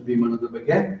ರಿಇನ್ಫೋರ್ಸ್ಡ್ beam ಅನ್ನೋದ್ರ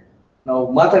ಬಗ್ಗೆ ನಾವು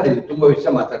ಮಾತಾಡಿದ್ವಿ, ತುಂಬಾ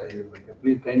ವಿಷಯ ಮಾತಾಡಿದ್ವಿ ಇದ್ರ ಬಗ್ಗೆ.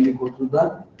 Please kindly go through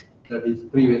that is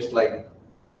previous slide.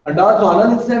 And also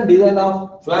analysis and design of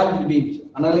flanged beams,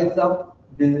 analysis of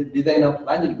design of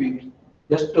flanged beams.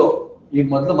 Just ಈಗ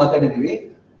ಮೊದಲು ಮಾತಾಡಿದ್ವಿ,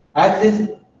 axis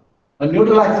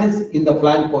neutral axis in the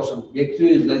flange portion xu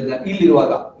is less than,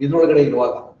 ಇಲ್ಲಿರುವಾಗ ಇದರೊಳಗಡೆ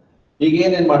ಇರುವಾಗ ಈಗ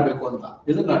ಏನೇನ್ ಮಾಡಬೇಕು ಅಂತ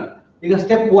ಇದನ್ನ ಈಗ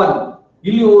ಸ್ಟೆಪ್ 1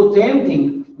 ಇಲ್ಲಿ ಸೇಮ್ ಥಿಂಗ್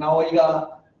ನಾವು ಈಗ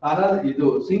ಇದು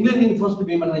ಸಿಂಗಲ್ ರಿಇನ್ಫೋರ್ಸ್ಡ್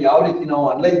ಬೀಮ್ ಅನ್ನು ಯಾವ ರೀತಿ ನಾವು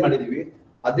ಅನಲೈಸ್ ಮಾಡಿದೀವಿ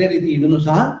ಅದೇ ರೀತಿ ಇದನ್ನು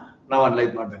ಸಹ ನಾವು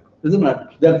ಅನಲೈಸ್ ಮಾಡಬೇಕು. ಇದನ್ನ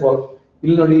therefore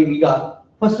ಇಲ್ಲಿ ನೋಡಿ, ಈಗ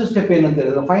ಫಸ್ಟ್ ಸ್ಟೆಪ್ ಏನಂತ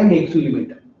ಹೇಳಿದ್ರೆ find xu limit.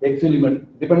 xu limit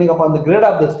depending upon the grade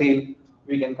of the steel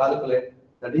we can calculate,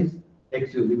 that is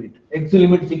xu limit. xu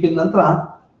limit ಸಿಕ್ಕಿದ ನಂತರ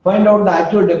find out the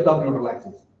actual depth of neutral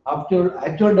axis.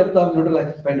 Actual depth of neutral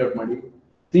axis find out ಮಾಡಿ,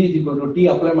 c is equal to t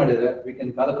apply ಮಾಡಿದ್ರೆ we can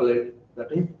calculate, that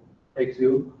is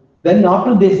xu. Then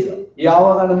after this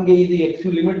ಯಾವಾಗ ನಮಗೆ ಇದು xu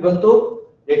limit ಬಂತು,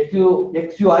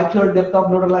 xu actual depth of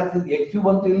neutral axis xu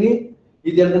ಬಂತು, ಇಲ್ಲಿ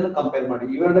ಇದೆರಡನ್ನು compare ಮಾಡಿ.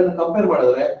 ಇವೆರಡನ್ನು ಕಂಪೇರ್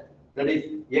ಮಾಡಿದ್ರೆ that is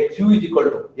xu is equal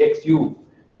to xu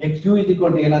is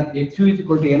equal to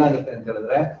ಏನಾಗುತ್ತೆ ಅಂತ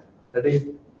ಹೇಳಿದ್ರೆ, that is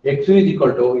xu is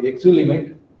equal to xu limit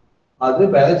ಆದ್ರೆ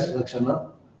balance section,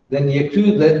 then xu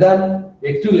is less than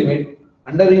xu limit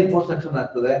under ರಿಇನ್ಫೋರ್ಸ್ section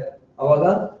ಆಗ್ತದೆ, ಅವಾಗ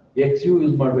xu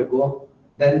use ಮಾಡಬೇಕು.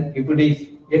 then if it is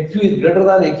xu is greater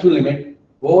than xu limit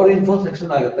over ರಿಇನ್ಫೋರ್ಸ್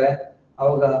section ಆಗುತ್ತೆ,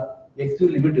 ಅವಾಗ xu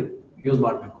limit use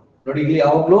ಮಾಡಬೇಕು. ನೋಡಿ ಇಲ್ಲಿ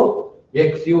ಯಾವಾಗಲೂ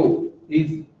xu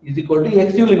is equal to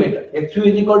xu limit, xu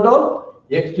is equal to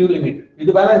xu limit,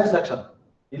 ಇದು ಬ್ಯಾಲೆನ್ಸ್ ಸೆಕ್ಷನ್.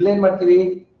 ಇಲ್ಲೇನ್ ಮಾಡ್ತೀವಿ,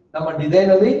 ನಮ್ಮ ಡಿಸೈನ್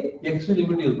ಅಲ್ಲಿ xu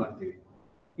limit ಯೂಸ್ ಮಾಡ್ತೀವಿ.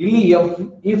 ಇಲ್ಲಿ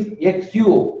if xu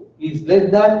is less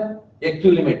than xu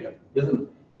limit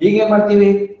ಈಗ ಏನ್ ಮಾಡ್ತೀವಿ,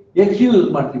 xu ಯೂಸ್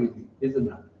ಮಾಡ್ತೀವಿ.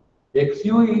 ಇದನ್ನ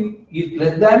xu is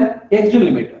less than xu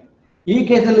limit, ಈ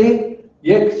ಕೇಸಲ್ಲಿ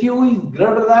xu is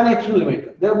greater than xu limit,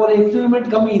 therefore xu limit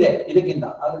ಕಮ್ಮಿ ಇದೆ ಇದಕ್ಕಿಂತ,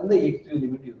 ಅದರಿಂದ xu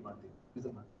limit ಯೂಸ್ ಮಾಡ್ತೀವಿ.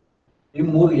 ಇದನ್ನ ಈ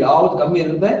ಮೂರು ಯಾವ್ದು ಕಮ್ಮಿ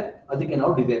ಇರುತ್ತೆ ಅದಕ್ಕೆ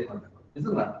ನಾವು ಡಿಸೈನ್ ಮಾಡಬೇಕು.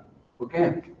 ಇದನ್ನ ಓಕೆ.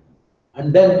 ಅಂಡ್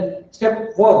ದೆನ್ ಸ್ಟೆಪ್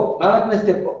 4, ನಾಲ್ಕನೇ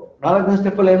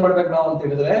ಸ್ಟೆಪ್ ಅಲ್ಲಿ ಏನ್ ಮಾಡ್ಬೇಕು ನಾವು ಅಂತ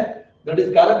ಹೇಳಿದ್ರೆ, that is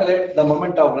calculate the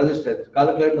moment of resistance.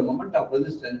 Calculate the moment of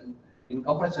resistance in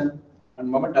compression and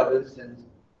moment of resistance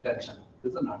tension.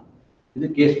 This is not. This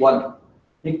is case 1.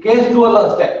 In case 2 all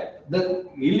step. Then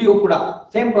illiyu kuda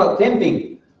same thing.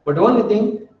 But only thing,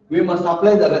 we must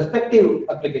apply the respective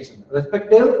application,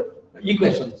 respective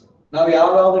equations. ನಾವು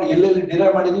ಯಾವಾಗ ಎಲ್ಲೆಲ್ಲಿ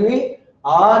derive ಮಾಡಿದೀವಿ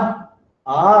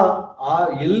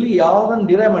ಎಲ್ಲಿ ಯಾವ್ದನ್ನ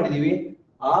derive ಮಾಡಿದೀವಿ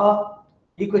ಆ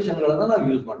equation ಗಳನ್ನ ನಾವು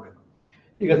ಯೂಸ್ ಮಾಡಬೇಕು.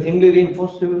 ಈಗ ಸಿಂಗ್ಲಿ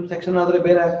ರಿಇನ್ಫೋರ್ಸ್ಡ್ ಸೆಕ್ಷನ್ ಆದ್ರೆ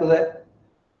ಬೇರೆ ಆಗ್ತದೆ,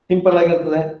 ಸಿಂಪಲ್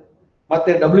ಆಗಿರ್ತದೆ.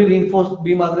 ಮತ್ತೆ ಡಬ್ಲಿ ರಿಇನ್ಫೋರ್ಸ್ಡ್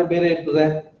ಬೀಮ್ ಆದ್ರೆ ಬೇರೆ ಇರ್ತದೆ,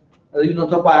 ಅದು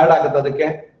ಇನ್ನೊಂದು ಸ್ವಲ್ಪ ಆಡ್ ಆಗುತ್ತೆ ಅದಕ್ಕೆ.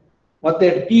 ಮತ್ತೆ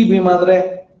ಟಿ ಬೀಮ್ ಆದ್ರೆ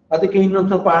ಅದಕ್ಕೆ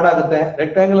ಇನ್ನೊಂದು ಸ್ವಲ್ಪ ಆಡ್ ಆಗುತ್ತೆ.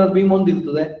 ರೆಕ್ಟಾಂಗುಲರ್ ಬೀಮ್ ಒಂದು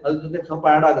ಇರ್ತದೆ, ಅದ್ರ ಜೊತೆ ಸ್ವಲ್ಪ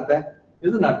ಆಡ್ ಆಗುತ್ತೆ.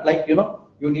 ಇದು not like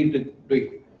you need to do it.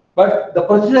 But the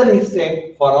procedure is same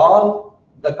for all,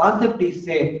 the concept is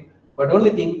same, but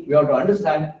only thing we have to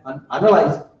understand and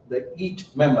analyze the each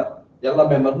member. ಎಲ್ಲ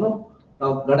ಮೆಂಬರ್ನು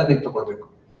ನಾವು ಗಣನೆಗೆ ತಗೊಳ್ಬೇಕು.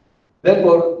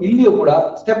 Therefore ಇಲ್ಲಿಯೂ ಕೂಡ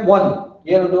step 1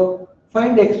 ಏನದು,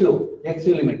 find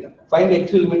xu limit. Find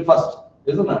xu limit first,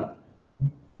 isn't it?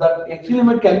 That xu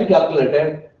limit can be calculated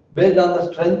based on the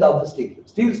strength of the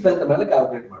steel strength ಮೇಲೆ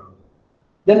calculate ಮಾಡೋದು.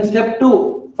 Then step 2,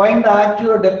 find the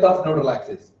actual depth of neutral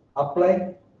axis. Apply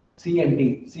C and D.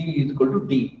 C is equal to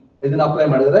D. ಇದನ್ನ apply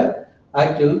ಮಾಡಿದ್ರೆ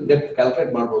actual depth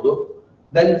calculate ಮಾಡಬಹುದು.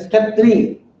 Then step 3,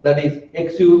 that is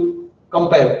xu,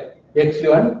 compare xu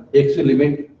and xu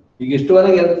limit. ಈಗ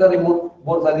ಇಷ್ಟುವರೆಗೆ ಇರ್ತಾರೆ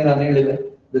ಮೂರು ಸಾರಿ ನಾನು ಹೇಳಿದೆ,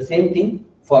 the same thing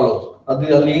follows.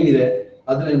 ಅದು ಅಲ್ಲಿ ಏನಿದೆ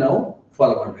ಅದನ್ನ ನಾವು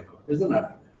ಫಾಲೋ ಮಾಡಬೇಕು. isn't it?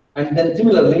 And then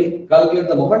similarly calculate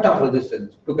the moment of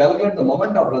resistance. To calculate the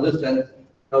moment of resistance,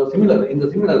 now in the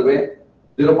similar way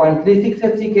 0.36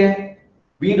 HCK,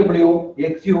 BW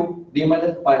XU D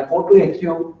minus 0.42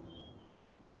 XU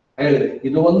ಹೇಳಿದೆ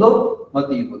ಇದು ಒಂದು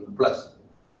ಮತ್ತು ಇದು ಒಂದು plus.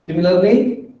 Similarly,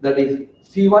 that is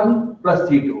C1 plus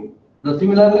C2. Now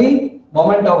similarly,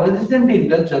 moment of resistance in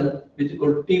tension is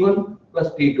equal to T1 plus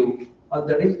T2.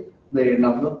 That is the end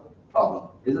of the problem,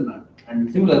 isn't it? And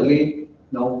similarly,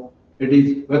 now it is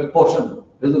work portion,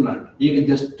 isn't it? ಈಗ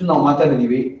just ನಾವು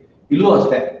ಮಾತಾಡಿದೀವಿ ಇಲ್ಲೂ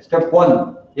ಅಷ್ಟೇ. Step 1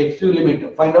 XU limit,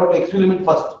 find out XU limit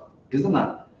first, isn't it?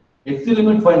 XU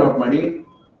limit find out ಮಾಡಿ,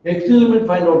 XU limit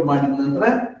find out ಮಾಡಿದ ನಂತರ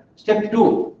step 2,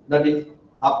 that is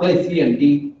apply C and T.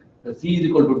 C is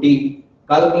equal to T,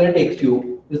 calculate XU,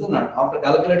 isn't it? After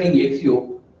calculating XU,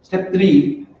 step 3,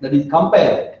 that is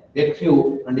compare XU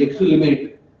and XU limit,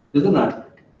 isn't it?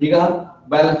 ಈಗ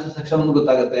balance section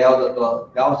ಗೊತ್ತಾಗುತ್ತೆ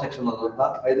ಯಾವ section ಅದು ಅಂತ.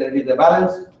 either it is a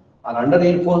balance or under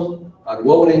reinforced or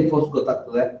over reinforced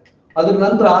ಗೊತ್ತಾಗ್ತದೆ. ಅದರ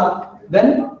ನಂತರ then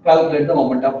calculate the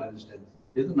moment of resistance,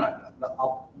 isn't it? The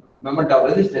moment of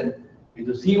resistance is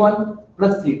C1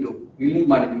 plus C2. ಇಲ್ಲಿ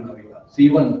ಮಾಡಿದೀವಿ ನಾವು ಈಗ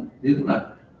C1, isn't it?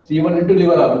 C1 into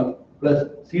lever arm plus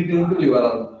C2 into lever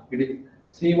arm. It is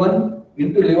C1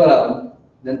 into lever arm.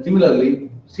 Then similarly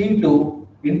C2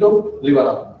 into lever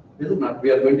arm. This is not. We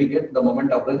are going to get the moment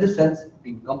of resistance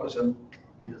in compression.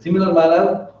 In a similar manner,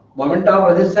 moment of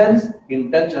resistance in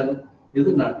tension is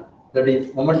not. That is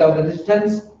moment of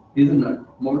resistance is not.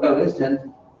 Moment of resistance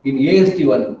in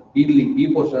AST1 e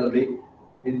portion.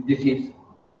 This is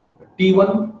T1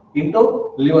 into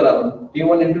lever arm.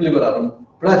 T1 into lever arm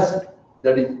plus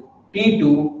that is T2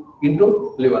 into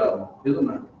lever arm, isn't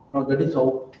it? Now that is how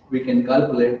we can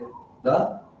calculate the,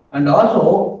 and also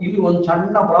ಇಲ್ಲಿ ಒಂದು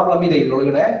ಸಣ್ಣ problem ಇದೆ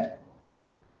ಇದರೊಳಗಡೆ.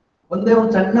 ಒಂದೇ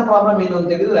ಒಂದು ಸಣ್ಣ problem ಏನು ಅಂತ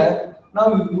ಹೇಳಿದ್ರೆ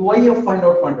ನಾವು YF ಫೈಂಡ್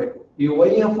ಔಟ್ ಮಾಡಬೇಕು. ಈ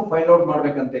YF ಫೈಂಡ್ ಔಟ್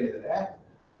ಮಾಡ್ಬೇಕಂತ ಹೇಳಿದ್ರೆ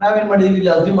ನಾವೇನ್ ಮಾಡಿದೀವಿ,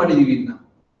 ಇಲ್ಲಿ ಅಸ್ಯೂಮ್ ಮಾಡಿದೀವಿ ಇದನ್ನ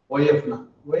YF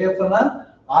ನ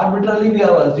ಆರ್ಬಿಟ್ರಲಿ ವಿ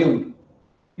ಹ್ಯಾವ್ ಅಸ್ಯೂಮ್ಡ್.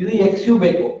 ಇದು XU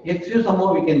ಬೇಕು, XU somehow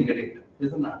we can get it,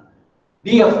 isn't it?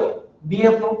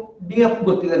 DF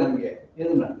ಗೊತ್ತಿದೆ ನಮಗೆ,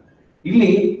 isn't it?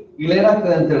 ಇಲ್ಲಿ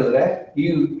ಏನಾಗ್ತದೆ ಅಂತ ಹೇಳಿದ್ರೆ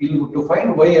ಇಲ್ಲಿ ಟು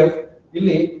ಫೈಂಡ್ YF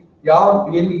ಇಲ್ಲಿ ಯಾವ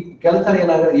ಇಲ್ಲಿ ಕೆಲಸ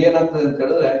ಏನಾಗ್ತದೆ ಅಂತ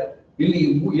ಹೇಳಿದ್ರೆ ಇಲ್ಲಿ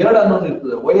ಎರಡು ಅನ್ನೋನ್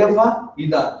ಇರ್ತದೆ. YF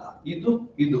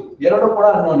ಇದು ಎರಡು ಕೂಡ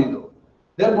ಅನ್ನೋನ್ ಇದು.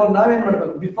 therefore ನಾವೇನ್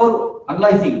ಮಾಡ್ಬೇಕು, ಬಿಫೋರ್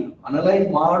ಅನಲೈಸ್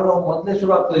ಮಾಡುವ ಮೊದಲೇ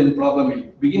ಶುರು ಆಗ್ತದೆ ಇದು ಪ್ರಾಬ್ಲಮ್. ಇಲ್ಲಿ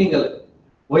ಬಿಗಿನಿಂಗ್ ಅಲ್ಲಿ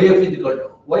YF is equal to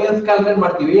YF calculate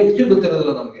ಮಾಡ್ತೀವಿ, XU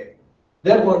ಗೊತ್ತಿರೋದಿಲ್ಲ ನಮಗೆ.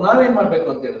 therefore ನಾವೇನ್ ಮಾಡ್ಬೇಕು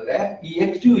ಅಂತ ಹೇಳಿದ್ರೆ ಈ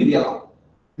XU ಇದೆಯಲ್ಲ,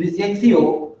 this XU,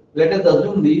 let us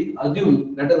assume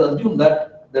that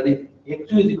is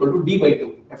XU is equal to D by 2,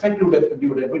 effective depth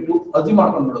divided by 2, assume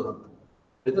ಮಾಡ್ಕೊಂಡ್ಬಿಡೋದು,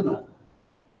 ಆಯ್ತಾ?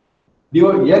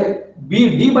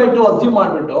 D by 2 assume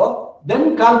ಮಾಡ್ಬಿಟ್ಟು then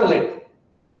calculate.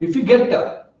 if you get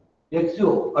XU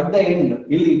at the end,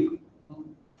 ಇಲ್ಲಿ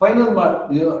final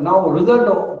ನಾವು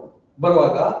result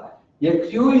ಬರುವಾಗ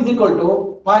XU is equal to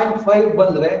 0.5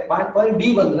 ಬಂದ್ರೆ 0.5 D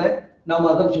ಬಂದ್ರೆ ನಮ್ಮ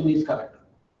assumption is correct,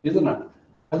 isn't it?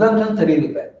 assumption ಸರಿ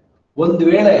ಇರುತ್ತೆ. ಒಂದು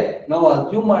ವೇಳೆ ನಾವು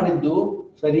ಅಸ್ಯೂಮ್ ಮಾಡಿದ್ದು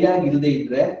ಸರಿಯಾಗಿ ಇಲ್ಲದೆ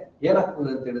ಇದ್ರೆ ಏನಾಗ್ತದೆ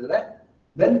ಅಂತ ಹೇಳಿದ್ರೆ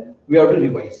then we have to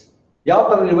revise. ಯಾವ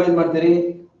ತರ ರಿವೈಸ್ ಮಾಡ್ತೀರಿ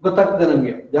ಗೊತ್ತಾಗ್ತದೆ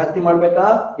ನಮ್ಗೆ. ಜಾಸ್ತಿ ಮಾಡ್ಬೇಕಾ,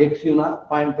 XU ನ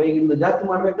 0.5 ಗಿಂತ ಜಾಸ್ತಿ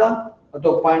ಮಾಡ್ಬೇಕಾ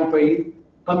ಅಥವಾ 0.5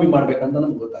 ಕಮ್ಮಿ ಮಾಡ್ಬೇಕಂತ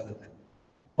ನಮ್ಗೆ ಗೊತ್ತಾಗುತ್ತೆ.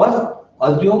 First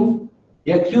assume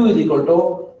XU is equal to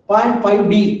 0.5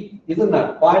 D, ಇದನ್ನ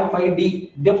 0.5 D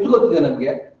ಡೆಪ್ತ್ ಗೊತ್ತಿದೆ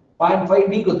ನಮ್ಗೆ, 0.5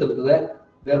 D ಗೊತ್ತಿರ್ತದೆ.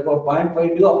 therefore 0.5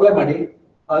 D ಅಪ್ಲೈ ಮಾಡಿ,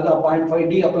 ಆಗ 0.5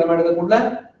 D ಅಪ್ಲೈ ಮಾಡಿದ ಕೂಡಲೇ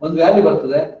ಒಂದು ವ್ಯಾಲ್ಯೂ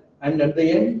ಬರ್ತದೆ. And at the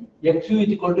end XU is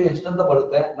equal to ಎಷ್ಟು ಅಂತ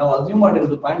ಬರುತ್ತೆ. ನಾವು ಅಸ್ಯೂಮ್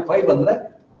ಮಾಡಿರೋದು 0.5 ಬಂದ್ರೆ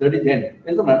that is end,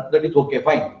 that is okay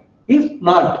fine. If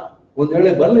not, ಒಂದ್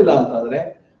ವೇಳೆ ಬರಲಿಲ್ಲ ಅಂತಾದ್ರೆ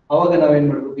ಅವಾಗ ನಾವೇನ್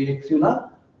ಮಾಡ್ಬೇಕು, XU ನ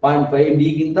 0.5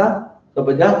 D ಗಿಂತ ಸ್ವಲ್ಪ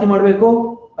ಜಾಸ್ತಿ ಮಾಡಬೇಕು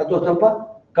ಅಥವಾ ಸ್ವಲ್ಪ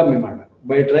ಕಮ್ಮಿ ಮಾಡಬೇಕು.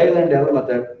 By trial and error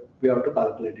method we have to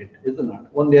calculate it, ಇದು ನಾಟ್.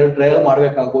 ಒಂದೆರಡು ಟ್ರಯಲ್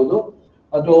ಮಾಡ್ಬೇಕಾಗ್ಬೋದು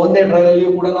ಅಥವಾ ಒಂದೇ ಟ್ರಯಲ್ ಅಲ್ಲಿ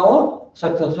ಕೂಡ ನಾವು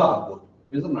ಸಕ್ಸಸ್ ಆಗ್ಬೋದು,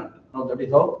 ಇದು ನಾಟ್. ನಾವು that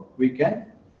is how we can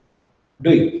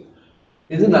do it,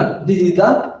 isn't it?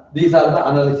 These are the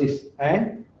analysis and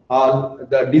all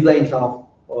the designs of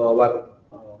our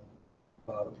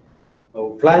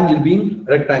flange beam,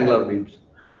 rectangular beams.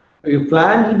 ಈ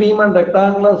ಫ್ಲಾಂಜ್ ಬೀಮ್ ಅಂಡ್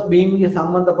ರೆಕ್ಟಾಂಗ್ಯುಲರ್ ಬೀಮ್ ಗೆ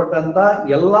ಸಂಬಂಧಪಟ್ಟಂತ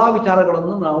ಎಲ್ಲಾ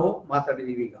ವಿಚಾರಗಳನ್ನು ನಾವು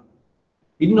ಮಾತಾಡಿದೀವಿ. ಈಗ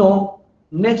ಇನ್ನು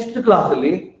ನೆಕ್ಸ್ಟ್ ಕ್ಲಾಸ್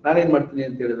ಅಲ್ಲಿ ನಾನೇನ್ ಮಾಡ್ತೀನಿ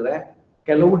ಅಂತ ಹೇಳಿದ್ರೆ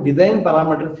ಕೆಲವು ಡಿಸೈನ್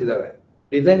ಪ್ಯಾರಾಮೀಟರ್ಸ್ ಇದಾವೆ.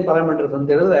 ಡಿಸೈನ್ ಪ್ಯಾರಾಮೀಟರ್ಸ್ ಅಂತ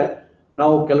ಹೇಳಿದ್ರೆ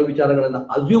ನಾವು ಕೆಲವು ವಿಚಾರಗಳನ್ನ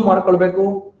ಅಸ್ಯೂಮ್ ಮಾಡ್ಕೊಳ್ಬೇಕು,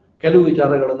 ಕೆಲವು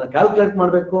ವಿಚಾರಗಳನ್ನ ಕ್ಯಾಲ್ಕುಲೇಟ್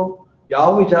ಮಾಡಬೇಕು, ಯಾವ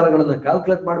ವಿಚಾರಗಳನ್ನ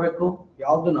ಕ್ಯಾಲ್ಕುಲೇಟ್ ಮಾಡಬೇಕು,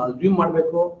 ಯಾವ್ದನ್ನ ಅಸ್ಯೂಮ್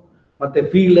ಮಾಡಬೇಕು, ಮತ್ತೆ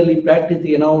ಫೀಲ್ಡ್ ಅಲ್ಲಿ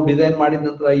ಪ್ರಾಕ್ಟೀಸ್ಗೆ ನಾವು ಡಿಸೈನ್ ಮಾಡಿದ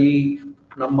ನಂತರ ಈ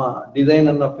ನಮ್ಮ ಡಿಸೈನ್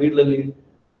ಅನ್ನ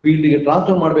ಫೀಲ್ಡ್ಗೆ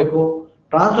ಟ್ರಾನ್ಸ್ಫರ್ ಮಾಡಬೇಕು.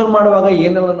 ಟ್ರಾನ್ಸ್ಫರ್ ಮಾಡುವಾಗ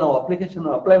ಏನೆಲ್ಲ ನಾವು ಅಪ್ಲಿಕೇಶನ್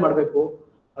ಅಪ್ಲೈ ಮಾಡಬೇಕು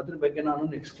ಅದ್ರ ಬಗ್ಗೆ ನಾನು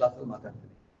ನೆಕ್ಸ್ಟ್ ಕ್ಲಾಸ್ ಅಲ್ಲಿ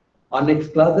ಮಾತಾಡ್ತೀನಿ. ಆ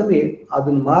ನೆಕ್ಸ್ಟ್ ಕ್ಲಾಸ್ ಅಲ್ಲಿ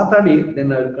ಅದನ್ನ ಮಾತಾಡಿ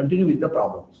then I will continue with the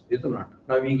problems. ಇದು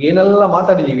ನಾವು ಈಗ ಏನೆಲ್ಲ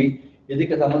ಮಾತಾಡಿದೀವಿ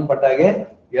ಇದಕ್ಕೆ ಸಂಬಂಧಪಟ್ಟ ಹಾಗೆ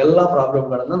ಎಲ್ಲ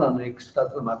ಪ್ರಾಬ್ಲಮ್ಗಳನ್ನ ನಾನು ನೆಕ್ಸ್ಟ್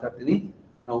ಕ್ಲಾಸ್ ಅಲ್ಲಿ ಮಾತಾಡ್ತೀನಿ.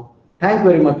 ನಾವು Thank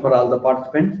you very much for all the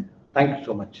participants. Thank you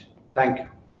so much. Thank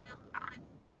you.